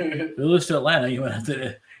 guy?" If you lose to Atlanta, you might have to.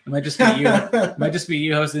 It might just be you. It might just be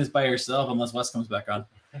you hosting this by yourself, unless Wes comes back on.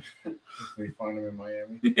 We find him in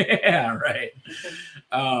Miami. Yeah, right.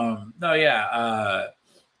 No, yeah.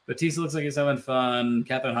 Batista looks like he's having fun.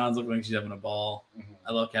 Catherine Hahn's looking like she's having a ball. Mhm.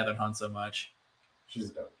 I love Catherine Hahn so much. She's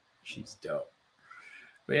dope. She's dope.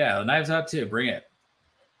 But yeah, Knives Out too. Bring it.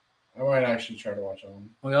 I might actually try to watch one.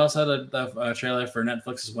 We also had a trailer for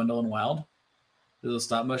Netflix's Wendell and Wild. This is a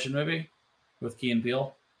stop motion movie with Key and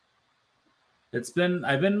Peele.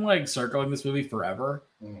 I've been like circling this movie forever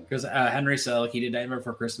Mhm. because Henry Selick, he did Nightmare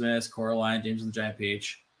Before Christmas, Coraline, James and the Giant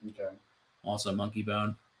Peach, Okay. also Monkey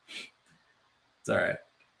Bone. It's all right.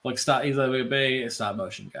 Like he's a big stop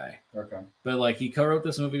motion guy. Okay. But like he co-wrote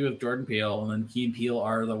this movie with Jordan Peele, and then Key and Peele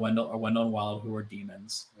are the Wendell and Wild, who are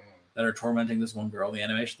demons that are tormenting this one girl. The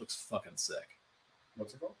animation looks fucking sick.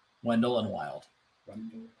 What's it called? Wendell and Wild.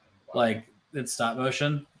 Like it's stop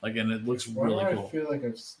motion, like, and it looks really cool. I feel like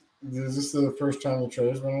is this the first time the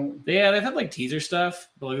trailer's been out? Yeah, they've had like teaser stuff,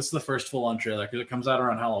 but like this is the first full-on trailer because it comes out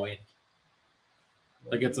around Halloween.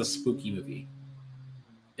 Like it's a spooky movie.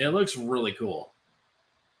 It looks really cool.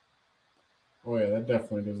 Oh yeah, that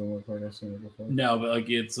definitely doesn't look like I've seen it before. No, but like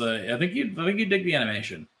it's I think you dig the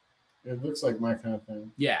animation. It looks like my kind of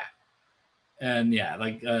thing. Yeah. And yeah,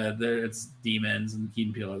 like there it's demons and Key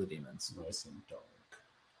and Peele are the demons. Nice and dark.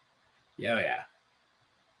 Yeah, yeah.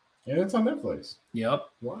 And it's on Netflix. Yep.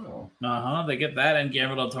 Wow. They get that and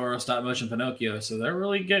Guillermo del Toro stop motion Pinocchio, so they're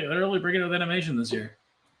really bringing it with animation this year.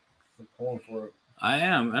 I'm pulling for it. I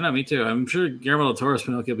know, me too. I'm sure Guillermo del Toro's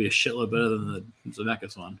Pinocchio will be a shitload better than the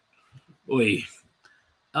Zemeckis one. Oy.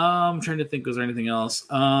 I'm trying to think, was there anything else?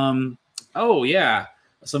 Oh yeah.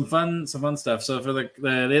 Some fun stuff. So for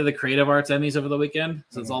they have the Creative Arts Emmys over the weekend.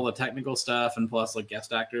 So it's all the technical stuff and plus like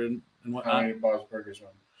guest actor and whatnot. How many Bob's Burgers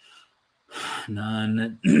run?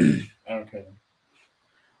 None. I don't care.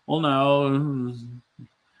 Well, no.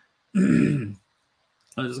 I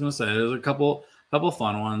was just gonna say there's a couple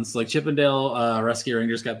fun ones. Like Chippendale Rescue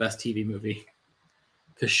Rangers got best TV movie.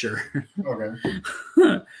 Cause sure.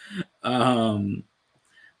 Okay.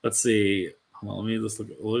 Let's see. Hold on,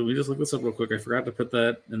 let me just look this up real quick. I forgot to put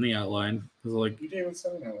that in the outline. Cause like you didn't even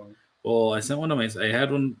send that one. Well, I sent one to I had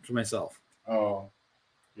one for myself. Oh.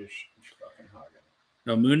 You're fucking hogging.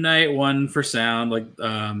 No, Moon Knight won for sound, like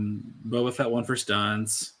Boba Fett won for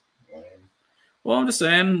stunts. Lame. Well, I'm just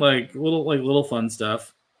saying, like little fun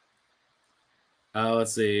stuff.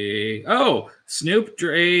 Let's see. Oh, Snoop,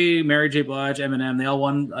 Dre, Mary J. Blige, Eminem, they all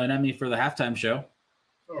won an Emmy for the halftime show.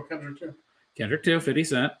 Oh, Kendrick too. Kendrick too, 50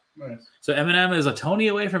 Cent. Nice. So Eminem is a Tony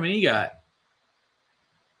away from an EGOT.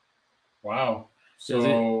 Wow.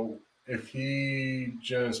 So if he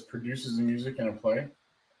just produces the music in a play?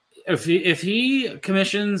 If he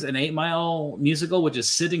commissions an 8 Mile musical, which is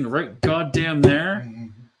sitting right goddamn there,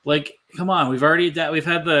 like, come on, we've had the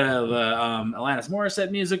Alanis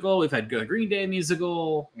Morissette musical, we've had the Green Day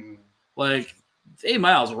musical, like 8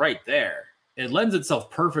 Mile's right there. It lends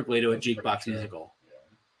itself perfectly to a jukebox musical. Yeah.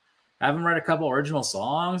 I haven't read a couple original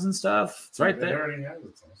songs and stuff. It's right there. It already has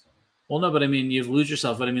its own song. Well, no, but I mean, you lose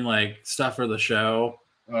yourself. But I mean, like stuff for the show,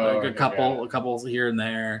 like a couple here and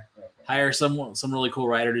there. Okay. Hire some really cool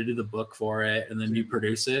writer to do the book for it, and then you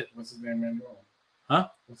produce it. What's his name, Manuel? Huh?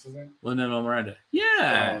 What's his name? Lin-Manuel Miranda.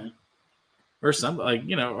 Yeah. Or some but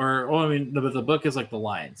the book is like the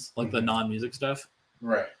lines, like the non-music stuff.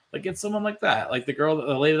 Right. Like get someone like that. Like the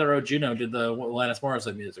lady that wrote Juno did the Alanis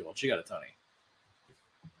Morissette musical. She got a Tony.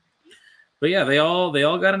 But yeah, they all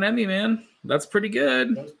got an Emmy, man. That's pretty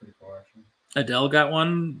good. That's pretty cool, actually. Adele got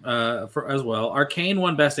one as well. Arcane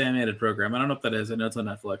won Best Animated Program. I don't know what that is. I know it's on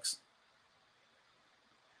Netflix.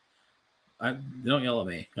 Don't yell at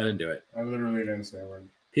me. I didn't do it. I literally didn't say a word.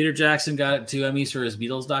 Peter Jackson got 2 Emmys for his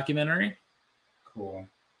Beatles documentary. Cool.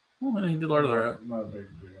 Well, he did Lord of the Rings. Not a big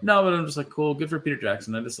deal. No, but I'm just like, cool. Good for Peter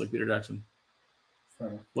Jackson. I just like Peter Jackson.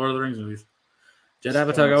 Fair. Lord of the Rings movies. Judd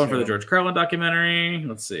Apatow got one for the George Carlin documentary.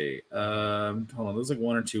 Let's see. Hold on. There's like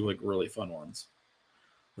 1 or 2 like really fun ones.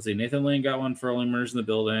 Let's see. Nathan Lane got one for Only Murders in the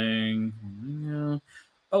Building. Yeah.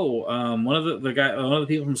 Oh, one of the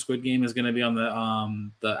people from Squid Game is going to be on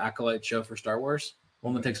the Acolyte show for Star Wars.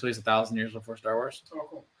 One that takes place 1,000 years before Star Wars. Oh,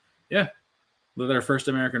 cool. Yeah, their first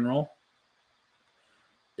American role.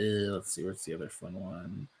 Let's see, what's the other fun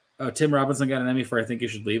one? Oh, Tim Robinson got an Emmy for I Think You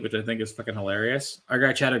Should Leave, which I think is fucking hilarious. Our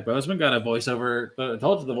guy Chadwick Boseman got a voiceover. I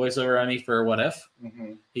told you the voiceover Emmy for What If.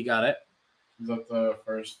 Mm-hmm. He got it. Is that the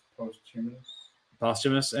first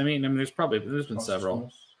posthumous Emmy? I mean, there's been several.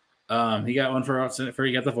 He got one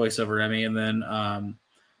he got the voiceover Emmy, and then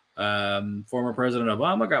former President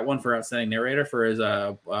Obama got one for outstanding narrator for his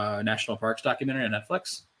National Parks documentary on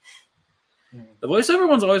Netflix. The voiceover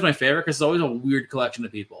one's always my favorite because it's always a weird collection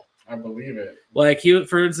of people. I believe it. Like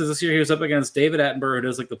for instance, this year he was up against David Attenborough, who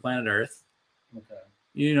does like the Planet Earth. Okay.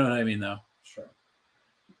 You know what I mean, though. Sure.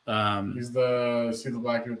 He's the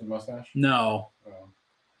black dude with the mustache. No. Oh.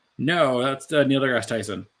 No, that's Neil deGrasse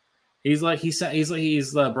Tyson. He's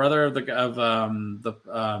the brother of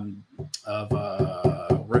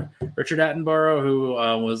Richard Attenborough, who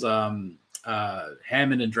was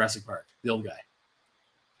Hammond in Jurassic Park, the old guy.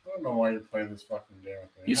 I don't know why you're playing this fucking game with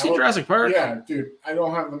me. You see Jurassic Park? Yeah, dude. I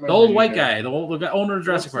don't have the old white guy, the owner of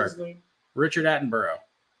Jurassic Park, Richard Attenborough,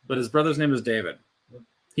 but his brother's name is David.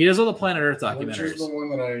 He does all the Planet Earth documentaries. Which is the one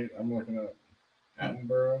that I'm looking at?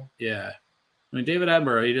 Attenborough. Yeah. I mean, David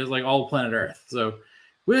Attenborough, he does like all planet Earth. So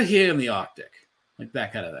we're here in the Arctic. Like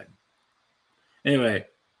that kind of thing. Anyway,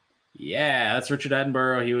 yeah, that's Richard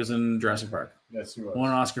Attenborough. He was in Jurassic Park. Yes, he was. Won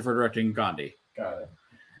an Oscar for directing Gandhi. Got it.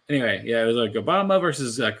 Anyway, yeah, it was like Obama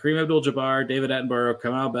versus Kareem Abdul-Jabbar, David Attenborough,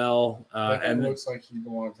 Kamal Bell, and looks like he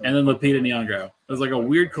belongs. And then Lupita Nyong'o. It was like a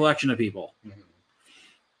weird collection of people.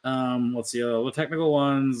 Mm-hmm. Let's see, the technical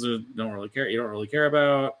ones don't really care. You don't really care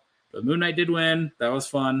about. But Moon Knight did win. That was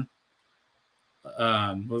fun.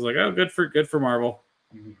 I was like, oh, good for Marvel.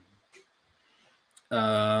 Mm-hmm.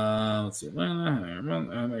 Let's see.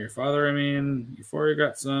 Your Father. I mean, Euphoria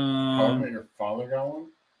got some. How about Your Father got one?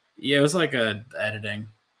 Yeah, it was like a editing.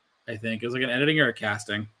 I think it was like an editing or a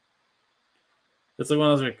casting. It's like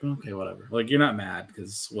one of those like, okay, whatever. Like you're not mad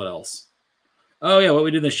because what else? Oh yeah, what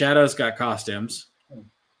we did in the shadows got costumes.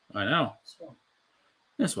 I know.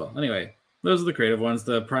 Yes, well. Anyway, those are the creative ones.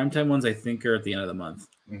 The primetime ones I think are at the end of the month.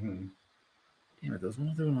 Mm-hmm. Damn it, those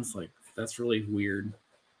other ones like that's really weird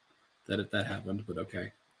that that happened, but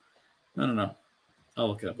okay. I don't know. I'll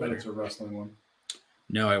look it up later. It's a wrestling one.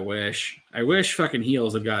 No, I wish. I wish fucking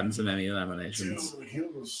Heels had gotten some Emmy nominations. Dude,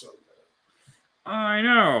 Heels was so good. I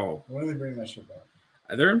know. When are they bringing that shit back?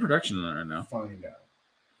 They're in production right now. Find out.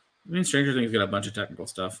 I mean, Stranger Things got a bunch of technical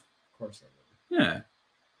stuff. Of course they did. Yeah.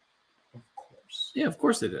 Of course. Yeah, of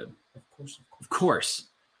course they did. Of course. Of course.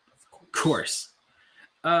 Of course.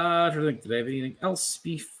 I don't think, did I have anything else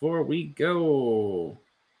before we go?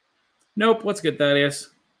 Nope. What's good, Thaddeus?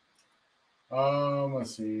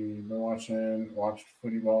 Let's see. Watched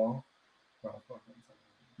footy ball.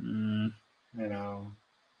 Mm. You know,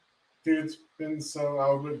 dude, it's been so.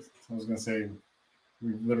 I was gonna say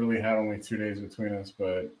we literally had only 2 days between us,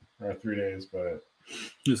 or 3 days, but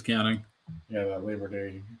who's counting? Yeah, that Labor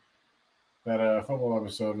Day, that football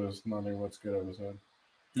episode was not a what's good episode.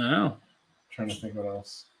 No, trying to think what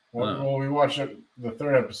else. Well, we watched the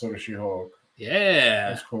third episode of She-Hulk. Yeah,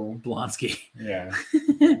 that's cool. Blonsky. Yeah,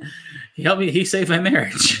 he helped me. He saved my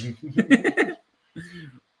marriage. The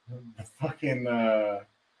fucking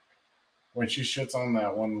when she shits on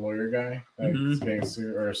that one lawyer guy that's being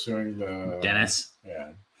suing the Dennis. Yeah,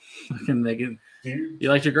 fucking Megan. You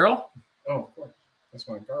liked your girl? Oh, of course. That's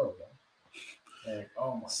my girl, though. Like,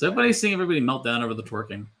 oh my. Somebody's seeing everybody melt down over the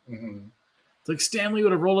twerking. Mm-hmm. It's like Stanley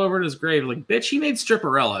would have rolled over in his grave. Like, bitch, he made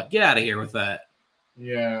Stripperella. Get out of here with that.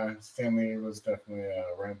 Yeah, Stanley was definitely a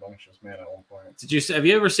rambunctious man at one point. Have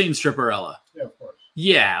you ever seen Stripperella? Yeah, of course.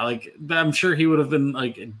 Yeah, like I'm sure he would have been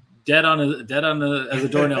like dead on as a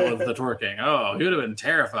doornail with the twerking. Oh, he would have been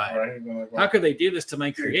terrified. Right, been like, how could they do this to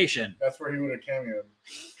my creation? That's where he would have cameoed.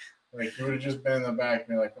 Like he would have just been in the back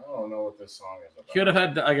and be like, I don't know what this song is about. He would have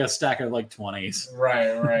had like a stack of like 20s.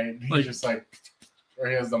 Right. He's like, just like, or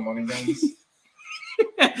he has the money guns.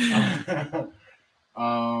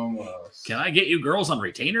 What else? Can I get you girls on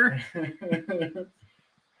retainer?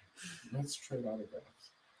 Let's trade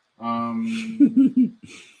autographs.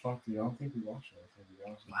 Fuck, dude, I don't think we watched it.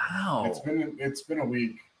 Wow. It's been a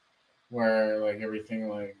week where like everything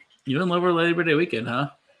like. You didn't love our Labor Day weekend, huh?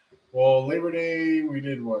 Well, Labor Day we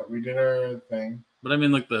did what? We did our thing. But I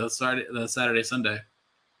mean, like the Saturday, Sunday.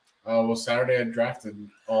 Well, Saturday I drafted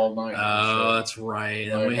all night. Oh, that's right.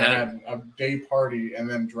 Like, and we had a day party and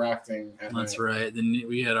then drafting. That's right. Then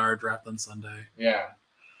we had our draft on Sunday. Yeah.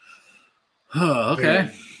 Oh,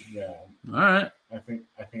 okay. Dude, yeah. All right. I think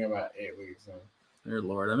I'm at 8 weeks now. Dear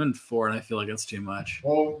Lord, I'm in 4 and I feel like it's too much.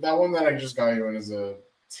 Well, that one that I just got you in is a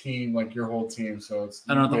team, like your whole team, so it's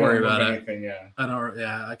I don't have to worry about anything, it. Yeah. I don't.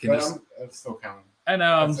 Yeah, I can but just. It's still counting. I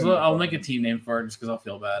know. I'll make a team name for it just because I'll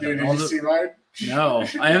feel bad. Dude, did you see mine? No,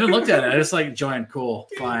 I haven't looked at it. I just like joined. Cool,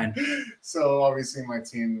 fine. So obviously my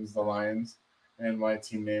team is the Lions, and my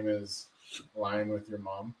team name is Lion with Your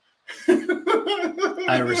Mom.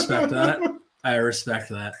 I respect that.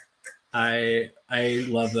 I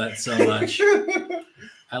love that so much.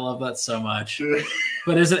 I love that so much.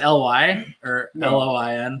 But is it L-Y or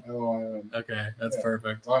L-O-I-N? L-O-I-N. Okay, that's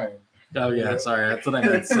perfect. Lion. Oh yeah, sorry. That's what I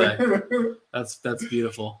meant to say. That's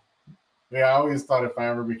beautiful. Yeah, I always thought if I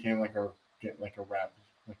ever became like a rap,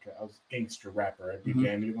 I was a gangster rapper, I'd be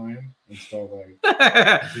Dandelion instead of like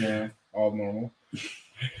all normal.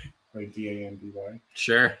 Like D-A-N-D-Y.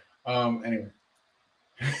 Sure. Anyway.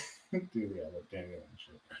 Dude, yeah, that Dandelion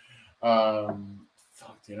shit.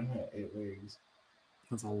 Fuck, dude, I'm at 8 leagues.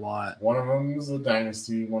 That's a lot. One of them's a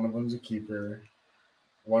dynasty, one of them's a keeper,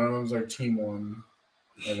 one of them's our team one,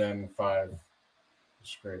 and then 5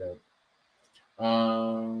 straight up.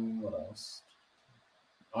 What else?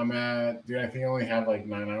 I think I only have like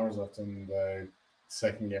 9 hours left in the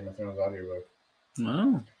second Game of Thrones audiobook.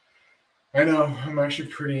 Oh. I know. I'm actually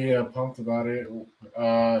pretty pumped about it.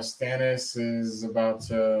 Stannis is about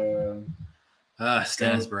to.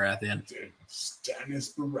 Stannis Baratheon. Dude,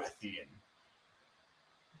 Stannis Baratheon.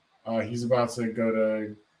 He's about to go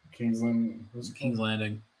to Kingsland. King's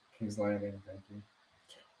Landing. King's Landing. Thank you.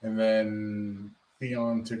 And then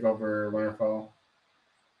Theon took over Winterfell.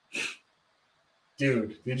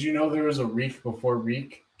 Dude, did you know there was a Reek before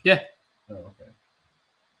Reek? Yeah. Oh, okay.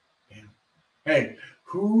 Damn. Hey,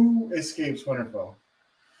 who escapes Winterfell?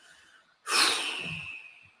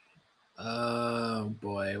 Oh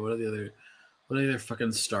boy, what are the other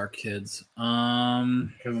fucking Stark kids?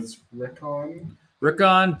 Because it's Rickon.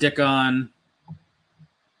 Dickon.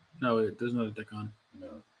 No, wait, there's not a Dickon. No.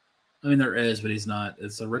 I mean, there is, but he's not.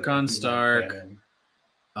 It's a Rickon Stark.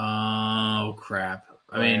 Oh crap!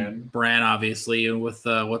 I mean, Bran obviously with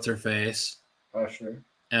what's her face, Usher,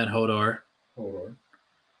 and Hodor. Oh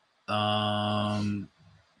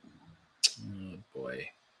boy.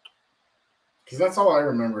 Because that's all I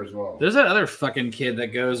remember as well. There's that other fucking kid that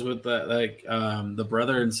goes with the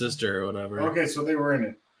brother and sister or whatever. Okay, so they were in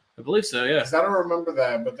it. I believe so. Yeah. Because I don't remember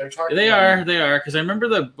that, but they're talking. They are. Because I remember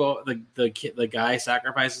the guy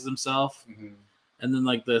sacrifices himself, and then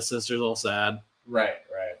like the sister's all sad. Right.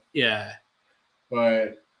 Yeah.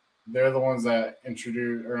 But they're the ones that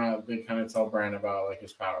introduce, or not? They kind of tell Bran about like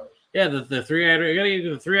his powers. Yeah, the three-eyed. You gotta get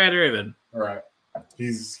the three-eyed raven. Right.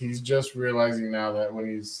 He's just realizing now that when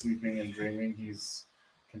he's sleeping and dreaming, he's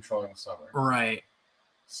controlling summer. Right.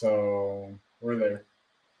 So we're there.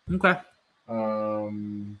 Okay.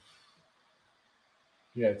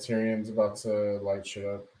 Yeah, Tyrion's about to light shit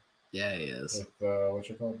up. Yeah, he is. With what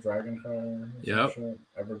you call Dragonfire? Yep.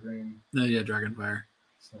 Evergreen. No, yeah, Dragonfire.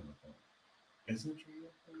 Something like that. Isn't it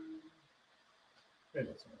Dragonfire? It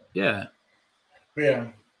is. Yeah. But yeah.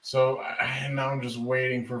 So now I'm just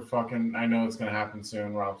waiting for fucking. I know it's gonna happen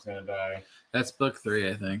soon. Rob's gonna die. That's book 3,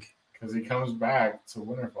 I think. Because he comes back to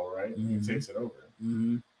Winterfell, right? Mm-hmm. He takes it over.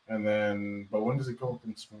 Mm-hmm. And then, but when does it go up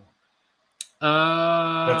in smoke?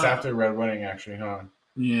 That's after Red Wedding, actually, huh?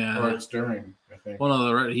 Yeah. Or it's during, I think. Well,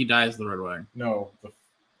 no, he dies the Red Wedding. No, the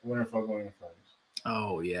Winterfell going in Flames.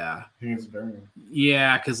 Oh yeah. I think it's during.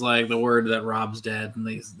 Yeah, because like the word that Rob's dead, and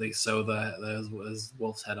they sew his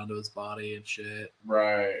wolf's head onto his body and shit.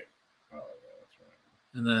 Right. Oh yeah, that's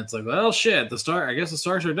right. And then it's like, well, shit. I guess the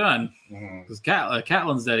Starks are done because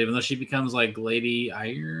Catelyn's dead, even though she becomes like Lady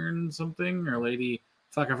Iron something or Lady.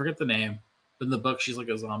 Fuck, I forget the name. But in the book, she's like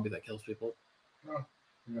a zombie that kills people. Oh, I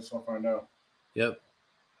guess I'll find out. Yep.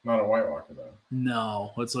 Not a White Walker though.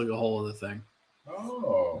 No, it's like a whole other thing.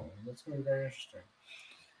 Oh, that's gonna be very interesting.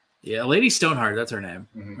 Yeah, Lady Stoneheart, that's her name.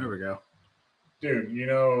 Mm-hmm. There we go. Dude, you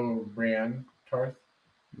know Brienne Tarth?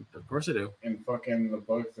 Of course I do. In fucking the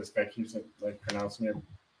book, this guy keeps like pronouncing it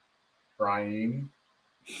Brian,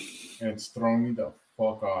 and it's throwing me the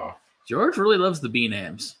fuck off. George really loves the B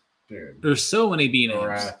names. Dude. There's so many B names.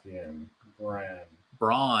 Baratheon,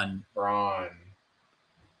 Braun.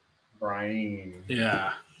 Brian.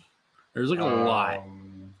 Yeah. There's like a lot.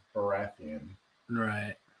 Baratheon.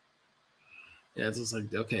 Right. Yeah, it's just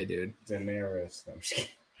like, okay, dude. Daenerys. No, I'm just kidding.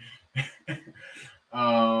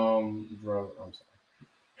 I'm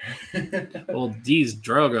sorry. Well, D's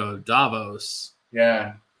Drogo, Davos.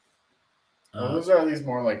 Yeah. Well, those are at least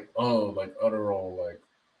more like utteral, like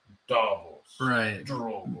Davos. Right.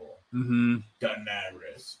 Drogo. Mm-hmm.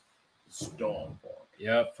 Daenerys. Stormborn.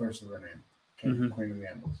 Yep. First of her name. Queen of the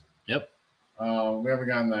Andals. Yep. We haven't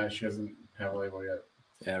gotten that. She doesn't have a label yet.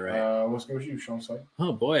 Yeah, right. Let's go with you, Sean Slade.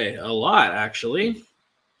 Oh boy, a lot actually.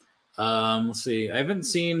 Let's see. I haven't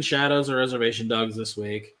seen Shadows or Reservation Dogs this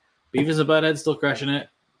week. Beavis and Butthead still crushing it.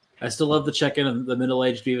 I still love the check-in of the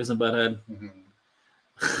middle-aged Beavis and Butthead.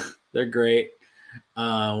 Mm-hmm. They're great.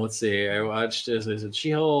 Let's see. I watched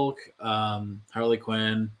She-Hulk, Harley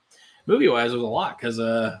Quinn. Movie-wise, there's a lot because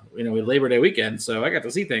we had Labor Day weekend, so I got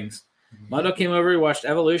to see things. Mondo came over. We watched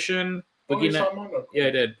Evolution, Boogie Night. Cool. Yeah,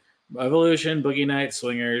 I did. Evolution, Boogie Night,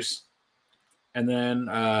 Swingers, and then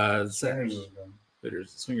Swingers is good.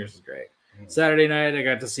 Swingers is great. Mm-hmm. Saturday night, I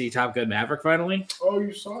got to see Top Gun Maverick finally. Oh,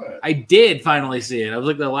 you saw it? I did finally see it. I was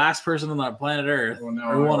like the last person on the planet Earth, or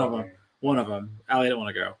one of them. One of them. Allie didn't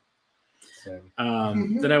want to go.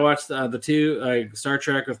 Then I watched the two Star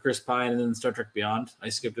Trek with Chris Pine, and then Star Trek Beyond. I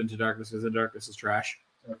skipped Into Darkness because Into Darkness is trash.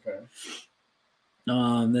 Okay.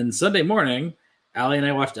 Then Sunday morning, Allie and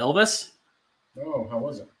I watched Elvis. Oh, how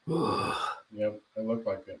was it? Yep, it looked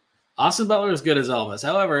like it. Austin Butler is good as Elvis.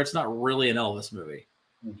 However, it's not really an Elvis movie.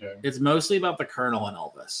 Okay. It's mostly about the Colonel and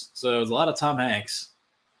Elvis. So there's a lot of Tom Hanks.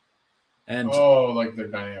 And like the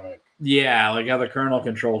dynamic. Yeah, like how the Colonel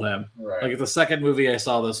controlled him. Right. Like it's the second movie I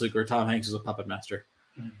saw this week where Tom Hanks was a puppet master.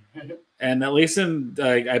 And at least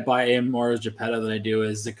I buy him more as Geppetto than I do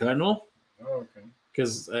as the Colonel. Oh, okay.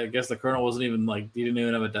 Because I guess the Colonel wasn't even he didn't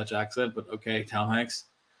even have a Dutch accent, but okay, Tom Hanks.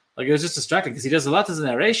 Like it was just distracting because he does a lot of the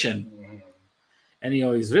narration, and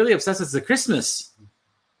he's really obsessed with the Christmas.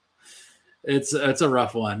 It's a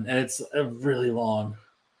rough one, and it's really long.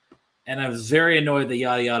 And I was very annoyed that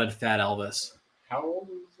yada yada Fat Elvis. How old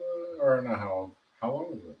is or not how old? How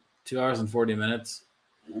long is it? 2 hours and 40 minutes.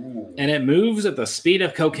 Ooh. And it moves at the speed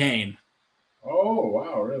of cocaine. Oh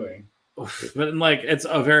wow, really? But it's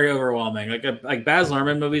a very overwhelming. Like Baz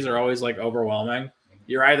Luhrmann movies are always like overwhelming.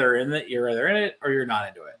 You're either in it, or you're not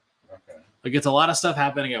into it. Okay. Like it's a lot of stuff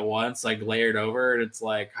happening at once, like layered over, and it's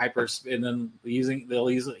like hyper. And then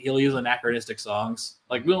he'll use anachronistic songs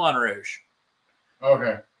like Moulin Rouge.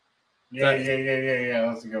 Okay. Yeah.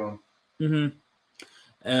 That's a good one. Mm-hmm.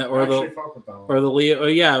 Or the Leo. Oh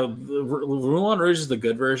yeah, Moulin Rouge is the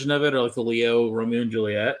good version of it, or like the Leo Romeo and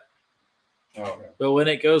Juliet. Oh, okay. But when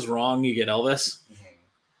it goes wrong, you get Elvis.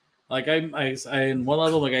 Like I in one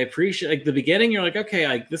level, like I appreciate like the beginning. You're like, okay,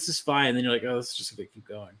 like this is fine. And then you're like, oh, this is just gonna keep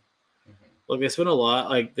going. Like they spend a lot.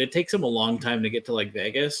 Like it takes them a long time to get to like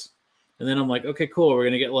Vegas, and then I'm like, okay, cool. We're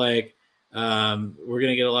gonna get a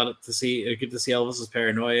lot to see. Get to see Elvis's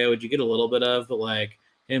paranoia, which you get a little bit of, but like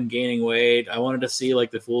him gaining weight. I wanted to see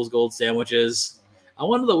like the fool's gold sandwiches. I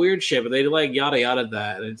wanted the weird shit, but they like yada yada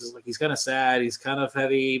that, and it's just like he's kind of sad. He's kind of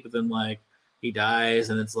heavy, but then like he dies,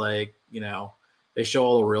 and it's like they show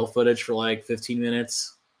all the real footage for like 15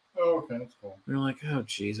 minutes. Oh, okay, that's cool. And you're like, oh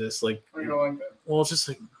Jesus, like you don't like that? Well, it's just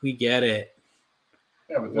like we get it.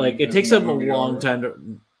 Yeah, but like it takes them a long time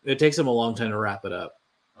to. It takes them a long time to wrap it up.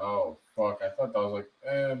 Oh fuck! I thought that was like,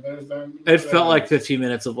 there's that. It felt like 15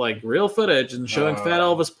 minutes of like real footage and showing Fat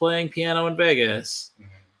Elvis playing piano in Vegas, and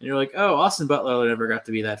you're like, oh, Austin Butler never got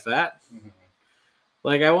to be that fat.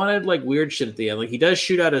 Like I wanted like weird shit at the end. Like he does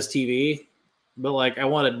shoot out his TV, but like I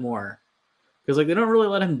wanted more because like they don't really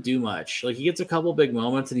let him do much. Like he gets a couple big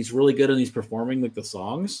moments and he's really good and he's performing like the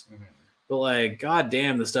songs, but like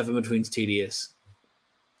goddamn, the stuff in between's tedious,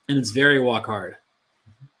 and it's very walk hard.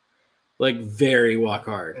 Like very walk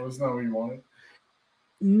hard. Well, isn't that what you wanted?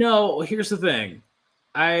 No, here's the thing.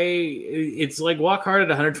 It's like walk hard at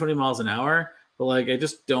 120 miles an hour, but like I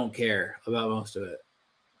just don't care about most of it.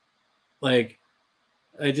 Like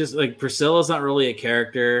I just like Priscilla's not really a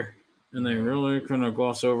character, and they really kind of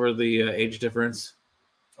gloss over the age difference.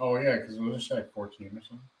 Oh yeah, because wasn't she like 14 or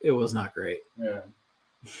something? It was not great. Yeah.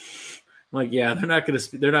 Like yeah, they're not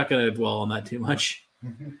gonna dwell on that too much.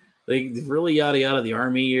 Like really yada yada the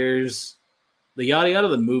army years, the yada yada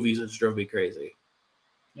the movies, which drove me crazy.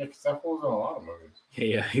 Yeah, because that fool's in a lot of movies.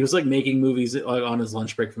 Yeah, he was like making movies on his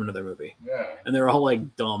lunch break from another movie. Yeah, and they're all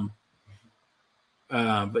like dumb.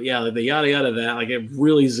 But yeah, like the yada yada that like it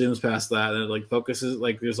really zooms past that and it like focuses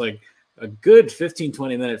like there's like a good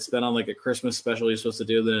 15-20 minutes spent on like a Christmas special he's supposed to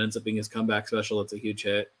do that ends up being his comeback special. It's a huge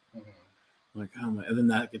hit. Like oh my, and then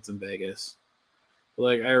that gets in Vegas. But,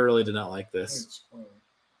 like I really did not like this.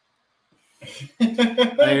 I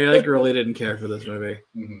like really didn't care for this movie.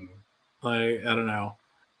 Like I don't know.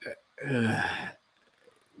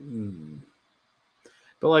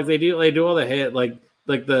 But like they do all the hit like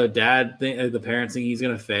the dad thing, the parents think he's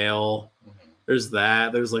gonna fail. There's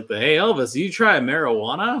that. There's like the hey Elvis, you try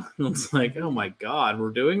marijuana? And it's like oh my god, we're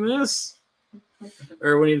doing this.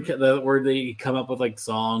 Or when where they come up with like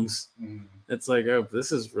songs, it's like oh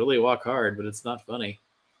this is really walk hard, but it's not funny.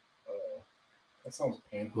 That sounds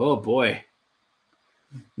painful. Oh boy.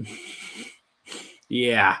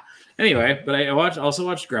 Yeah. Anyway, but I also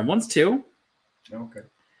watched Gremlins 2. Okay.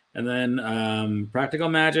 And then Practical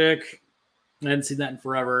Magic. I hadn't seen that in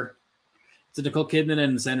forever. It's a Nicole Kidman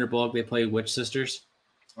and Sandra Bullock. They play witch sisters.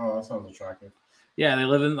 Oh, that sounds attractive. Yeah, they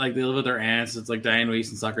live with their aunts. It's like Diane Weiss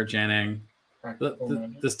and Sucker Channing.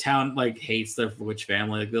 This town like hates their witch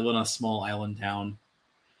family. Like they live in a small island town.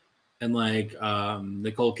 And like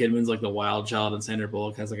Nicole Kidman's like the wild child, and Sandra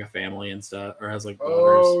Bullock has like a family and stuff, or has like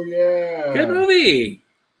daughters. Oh yeah, good movie.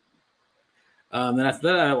 Then after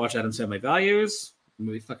that, I watched Addams Family Values. The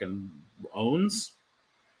movie fucking owns.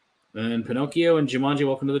 Then Pinocchio and Jumanji: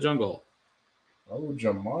 Welcome to the Jungle. Oh,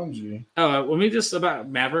 Jumanji. Oh, let me just about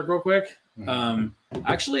Maverick real quick.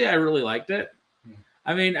 Actually, I really liked it.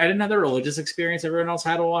 I mean, I didn't have the religious experience everyone else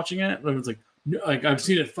had while watching it. But it's like I've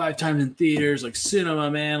seen it 5 times in theaters, like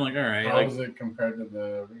cinema, man. Like, all right. How is it compared to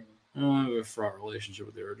the original? I have a fraught relationship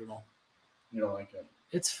with the original. You don't like it?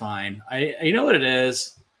 It's fine. You know what it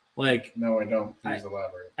is? Like, no, I don't. Please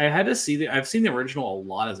elaborate. I had to see I've seen the original a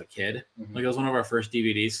lot as a kid. Like, it was one of our first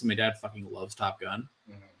DVDs. My dad fucking loves Top Gun.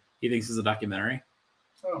 He thinks it's a documentary.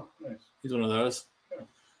 Oh, nice. He's one of those.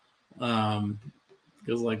 Yeah.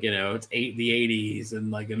 because like it's the 80s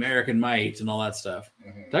and like American Might and all that stuff.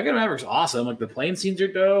 Mhm. Top Gun Maverick's awesome. Like the plane scenes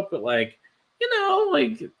are dope, but like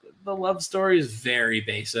like the love story is very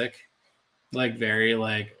basic, like very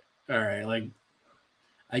like all right, like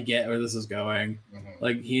I get where this is going. Mhm.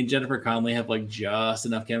 Like he and Jennifer Connelly have like just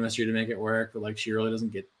enough chemistry to make it work, but like she really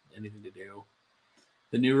doesn't get anything to do.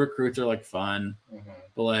 The new recruits are like fun, Mhm.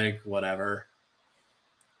 but like whatever.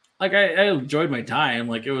 Like I enjoyed my time.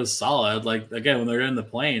 Like it was solid. Like again, when they're in the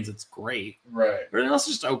planes, it's great. Right. Everything else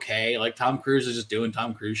is just okay. Like Tom Cruise is just doing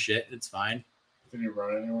Tom Cruise shit. It's fine. Did he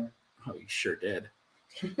run anywhere? Oh, he sure did.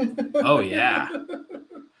 Oh yeah.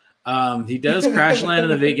 He does crash land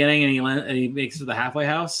in the beginning, and he makes it to the halfway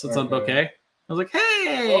house. It's on Okay. Bouquet. I was like, Oh,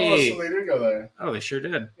 hey. so they did go there. Oh, they sure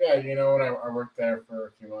did. Yeah, when I worked there for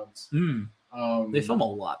a few months. They film a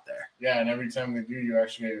lot there. Yeah, and every time they do, you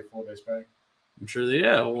actually get your full day's pay. I'm sure they.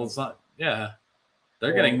 Yeah. Well, it's not. Yeah.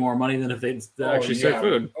 They're getting more money than if they actually serve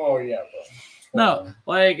food. Oh yeah, bro. No,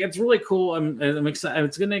 like it's really cool. I'm excited.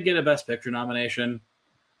 It's gonna get a Best Picture nomination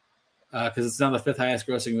because it's now the 5th highest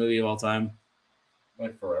grossing movie of all time.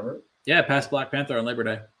 Like forever. Yeah, past Black Panther on Labor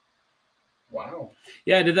Day. Wow.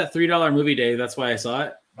 Yeah, I did that $3 movie day. That's why I saw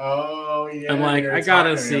it. Oh yeah. I'm like, I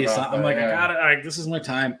gotta see something. I'm like, yeah. I gotta. Like, this is my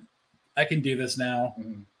time. I can do this now.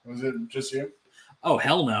 Mm-hmm. Was it just you? Oh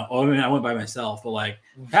hell no! Oh, I mean, I went by myself, but like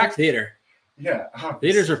packed theater. Yeah,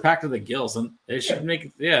 theaters are packed to the gills, and they should make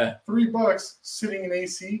it. Yeah, $3 sitting in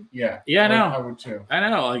AC. Yeah, yeah, I know. I would too. I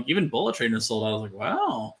know. Like even Bullet Train was sold out. I was like,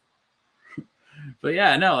 wow. But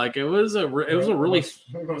yeah, no, like it was a really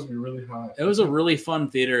It must be really hot. It was a really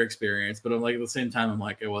fun theater experience, but I'm like at the same time, I'm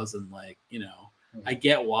like it wasn't like I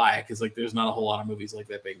get why because like there's not a whole lot of movies like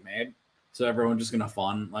that being made, so everyone's just gonna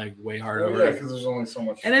fun like way harder. Yeah, because there's only so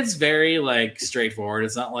much. And it's very like straightforward.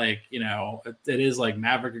 It's not like it is like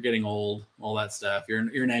Maverick. You're getting old, all that stuff. You're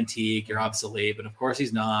an antique. You're obsolete, but of course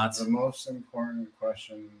he's not. The most important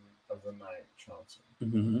question of the night, Chauncey.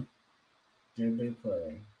 Mm-hmm. Did they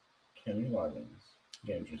play Kenny Loggins'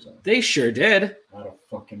 Danger Zone? They sure did. Not a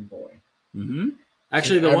fucking boy. Mm-hmm.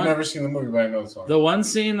 Actually, I've never seen the movie, but I know the song. The one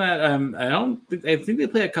scene that I think they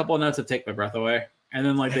play a couple of notes of "Take My Breath Away," and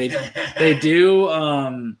then like they do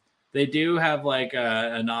have like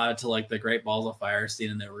a nod to like the Great Balls of Fire scene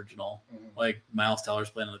in the original. Mm-hmm. Like Miles Teller's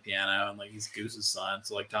playing on the piano, and like he's Goose's son,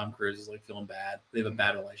 so like Tom Cruise is like feeling bad. They have a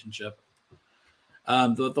bad relationship.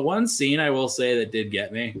 The one scene I will say that did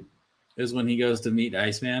get me is when he goes to meet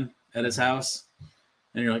Iceman at his house,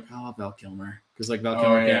 and you're like, oh, Val Kilmer, because like Val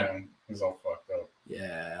Kilmer can't. He's all fucked up.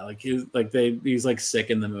 Yeah, like he's like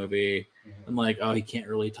sick in the movie, Mm-hmm. and like he can't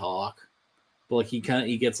really talk, but like he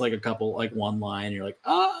gets like a couple like one line, and you're like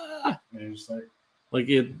And you're just like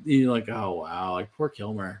you're like oh wow, like poor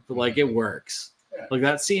Kilmer, but like it works. Yeah. Like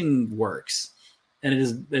that scene works, and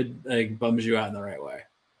it like bums you out in the right way.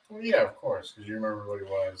 Well, yeah, of course, because you remember what he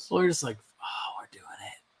was. Well, you're just like oh, we're doing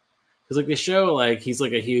it because like they show like he's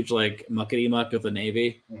like a huge like muckety muck of the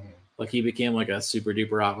Navy. Mm-hmm. Like he became like a super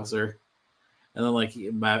duper officer. And then like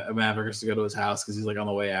Maverick has to go to his house because he's like on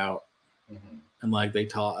the way out, and like they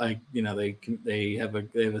talk, like they have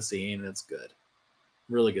a scene and it's good,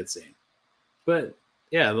 really good scene. But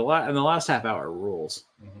yeah, the last half hour rules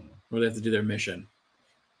where they have to do their mission.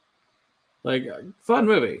 Like fun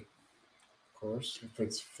movie. Of course, if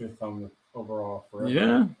it's 5th on the overall forever.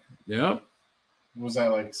 Yeah, yep. Was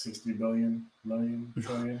that like 60 billion?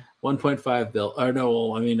 1.5 bill. Or no,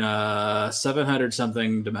 well, I mean 700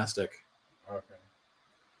 something domestic.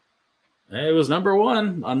 Okay. It was number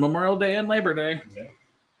 1 on Memorial Day and Labor Day. Yeah.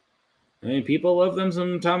 I mean, people love them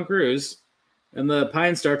some Tom Cruise. And the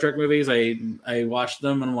Pine Star Trek movies, I watched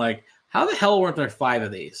them and I'm like, how the hell weren't there 5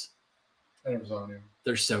 of these? I never saw him.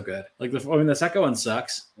 They're so good. Like the second one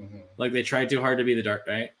sucks. Mm-hmm. Like they tried too hard to be the Dark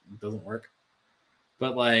Knight. It doesn't work.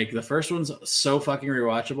 But like the first one's so fucking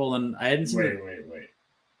rewatchable, and I hadn't seen. Wait.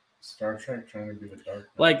 Star Trek trying to be the Dark Knight.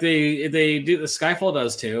 Like they do the Skyfall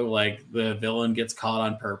does too. Like the villain gets caught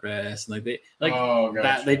on purpose, and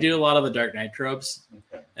gotcha. they do a lot of the Dark Knight tropes,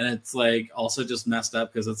 okay. And it's like also just messed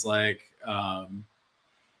up because it's like I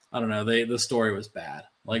don't know. The story was bad.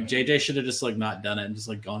 Like JJ should have just like not done it and just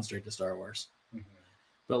like gone straight to Star Wars. Mm-hmm.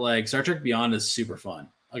 But like Star Trek Beyond is super fun.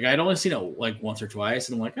 Like I'd only seen it like once or twice,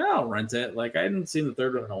 and I'm like, oh, I'll rent it. Like I hadn't seen the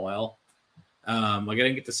third one in a while. Like I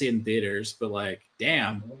didn't get to see it in theaters, but like,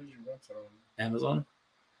 damn. What did you rent it on? Amazon.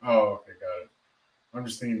 Oh, okay, got it. I'm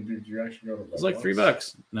just thinking, dude, you actually go to? It's like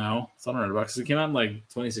 $3. No, it's not $100. It came out in like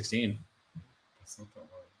 2016. That's not that much.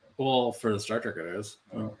 Well, for the Star Trek, it is.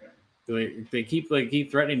 Oh, okay. They keep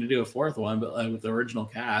threatening to do a 4th one, but like with the original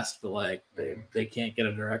cast, but like they can't get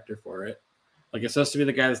a director for it. Like it's supposed to be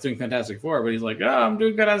the guy that's doing Fantastic Four, but he's like, oh, I'm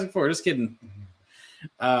doing Fantastic Four. Just kidding.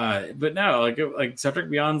 But no, like Star Trek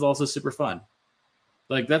Beyond's also super fun.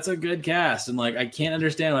 Like that's a good cast, and like I can't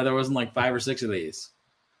understand why there wasn't like 5 or 6 of these.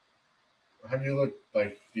 Have you looked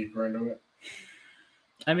like deeper into it?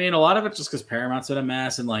 I mean, a lot of it's just because Paramount's been a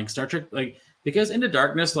mess, and like Star Trek, like because Into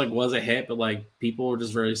Darkness like was a hit, but like people were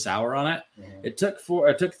just very sour on it. Mhm. It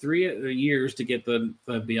took 3 years to get the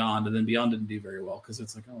Beyond, and then Beyond didn't do very well because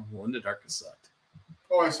it's like, oh, well, Into Darkness sucked.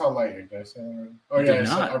 Oh, I saw Lightyear. Did I say that already? Oh, You yeah, did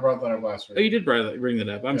not. I brought that up last week. Oh, you did bring that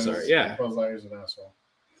up. I'm sorry. Yeah. Buzz Lightyear's an asshole.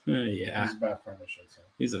 Yeah. He's a bad friend, I should say.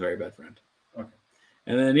 He's a very bad friend. Okay.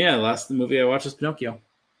 And then, yeah, the last movie I watched was Pinocchio.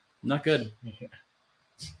 Not good. Yeah.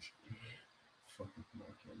 Fucking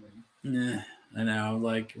Pinocchio, man. I know.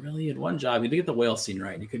 Like, really? You had one job. You had to get the whale scene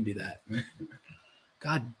right, and you couldn't do that.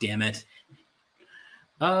 God damn it.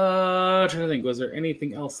 Trying to think. Was there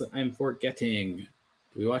anything else that I'm forgetting?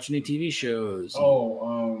 Do we watch any TV shows? Sorry.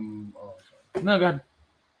 No, go ahead.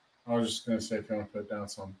 I was just gonna say if you want to put down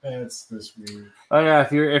some bets this week. Oh yeah,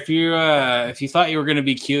 if you thought you were gonna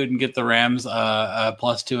be cute and get the Rams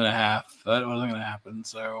plus 2.5, that wasn't gonna happen.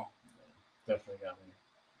 So Definitely got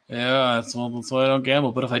me. yeah, that's why I don't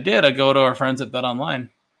gamble. But if I did, I'd go to our friends at Bet Online.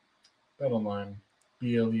 Bet Online.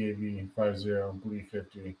 BLEAV 50 Blee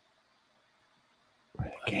 50.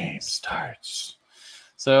 Where the game starts.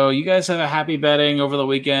 So you guys have a happy betting over the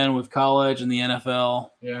weekend with college and the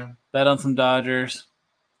NFL. Yeah. Bet on some Dodgers.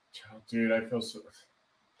 Dude, I feel so.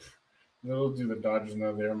 Little do the Dodgers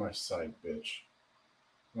know they're my side bitch.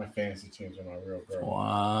 My fantasy teams are my real girl.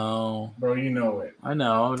 Wow. Bro, you know it. I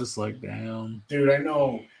know. I'm just like, damn. Dude, I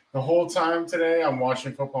know. The whole time today, I'm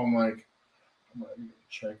watching football. I'm like, I'm going to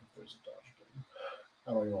check if there's a Dodger game.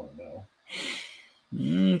 I don't even want to know.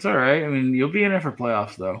 It's all right. I mean, you'll be in it for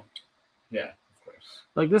playoffs, though. Yeah, of course.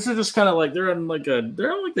 Like this is just kind of like they're on like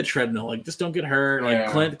the treadmill. Like just don't get hurt. Like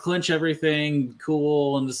Yeah. clinch everything,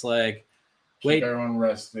 cool, and just like wait. Keep everyone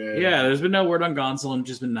rested. Yeah, there's been no word on Gonsolin, which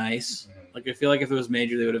has been nice. Mhm. Like I feel like if it was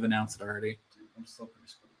major, they would have announced it already. Dude, I'm still pretty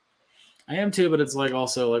screwed. I am too, but it's like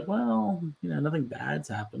also like, well, nothing bad's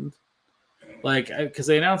happened. Like because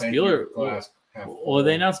they announced Thank Bueller. you, glass half Well, full.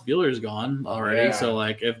 they announced Bueller's gone already. Yeah. So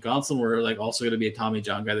like, if Gonsolin were like also going to be a Tommy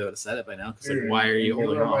John guy, they would have said it by now. Because like, Dude, why are you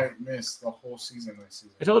holding Bueller off? might miss the whole season next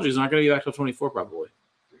season. I told you he's not going to be back till 24 probably.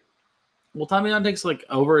 Well, Tommy John takes like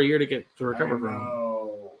over a year to recover from.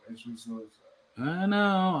 No, it's just I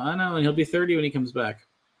know, and he'll be 30 when he comes back.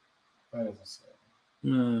 that doesn't say.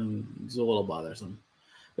 It's a little bothersome.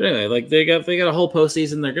 But anyway, like they got a whole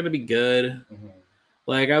postseason. They're going to be good. Mm-hmm.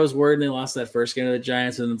 Like I was worried they lost that first game to the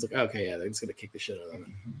Giants, and it's like, okay, yeah, they're just going to kick the shit out of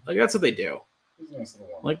them. Like that's what they do. He's a nice little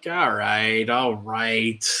one. Like, all right,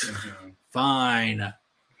 Mhm. fine.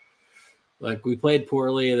 Like we played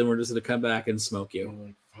poorly, and then we're just going to come back and smoke You're you.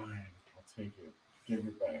 like, fine, I'll take it. Give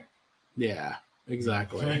it back. Yeah,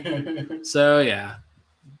 exactly. So yeah,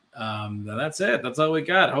 that's it. That's all we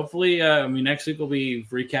got. Hopefully, next week we'll be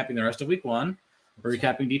recapping the rest of week 1. We're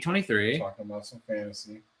recapping D23. Talking about some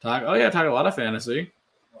fantasy. Talk a lot of fantasy.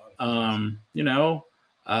 I'm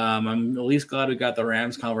at least glad we got the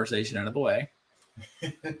Rams conversation out of the way.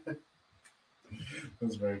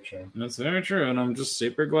 That's very true. That's very true, and I'm just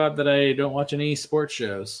super glad that I don't watch any sports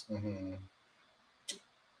shows. Mm-hmm.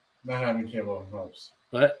 Not having cable helps.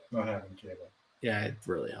 But Not having cable. yeah, it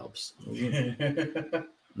really helps.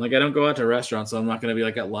 Like I don't go out to restaurants, so I'm not going to be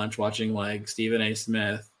like at lunch watching like Stephen A.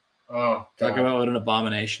 Smith Oh, talk God. about what an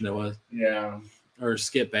abomination it was, Yeah. or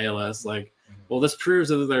Skip Bayless. Like, well, this proves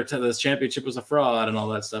that this championship was a fraud and all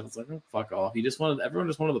that stuff. It's like, oh, fuck off. Everyone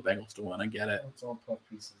just wanted the Bengals to win. I get it. It's all puff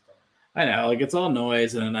pieces. I know, like it's all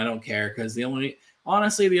noise, and I don't care because the only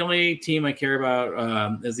team I care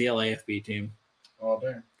about is the LAFB team. All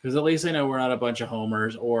day. Because at least I know we're not a bunch of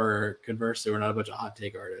homers, or conversely, we're not a bunch of hot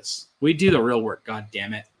take artists. We do the real work. God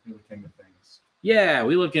damn it. We look into things. Yeah,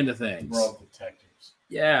 we look into things. We're all detectives.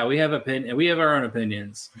 Yeah, we have we have our own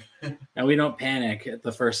opinions, and we don't panic at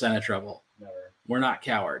the first sign of trouble. Never. We're not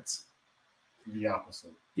cowards. The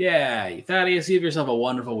opposite. Yeah, Thaddeus, you have yourself a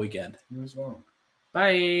wonderful weekend. You as well. Bye.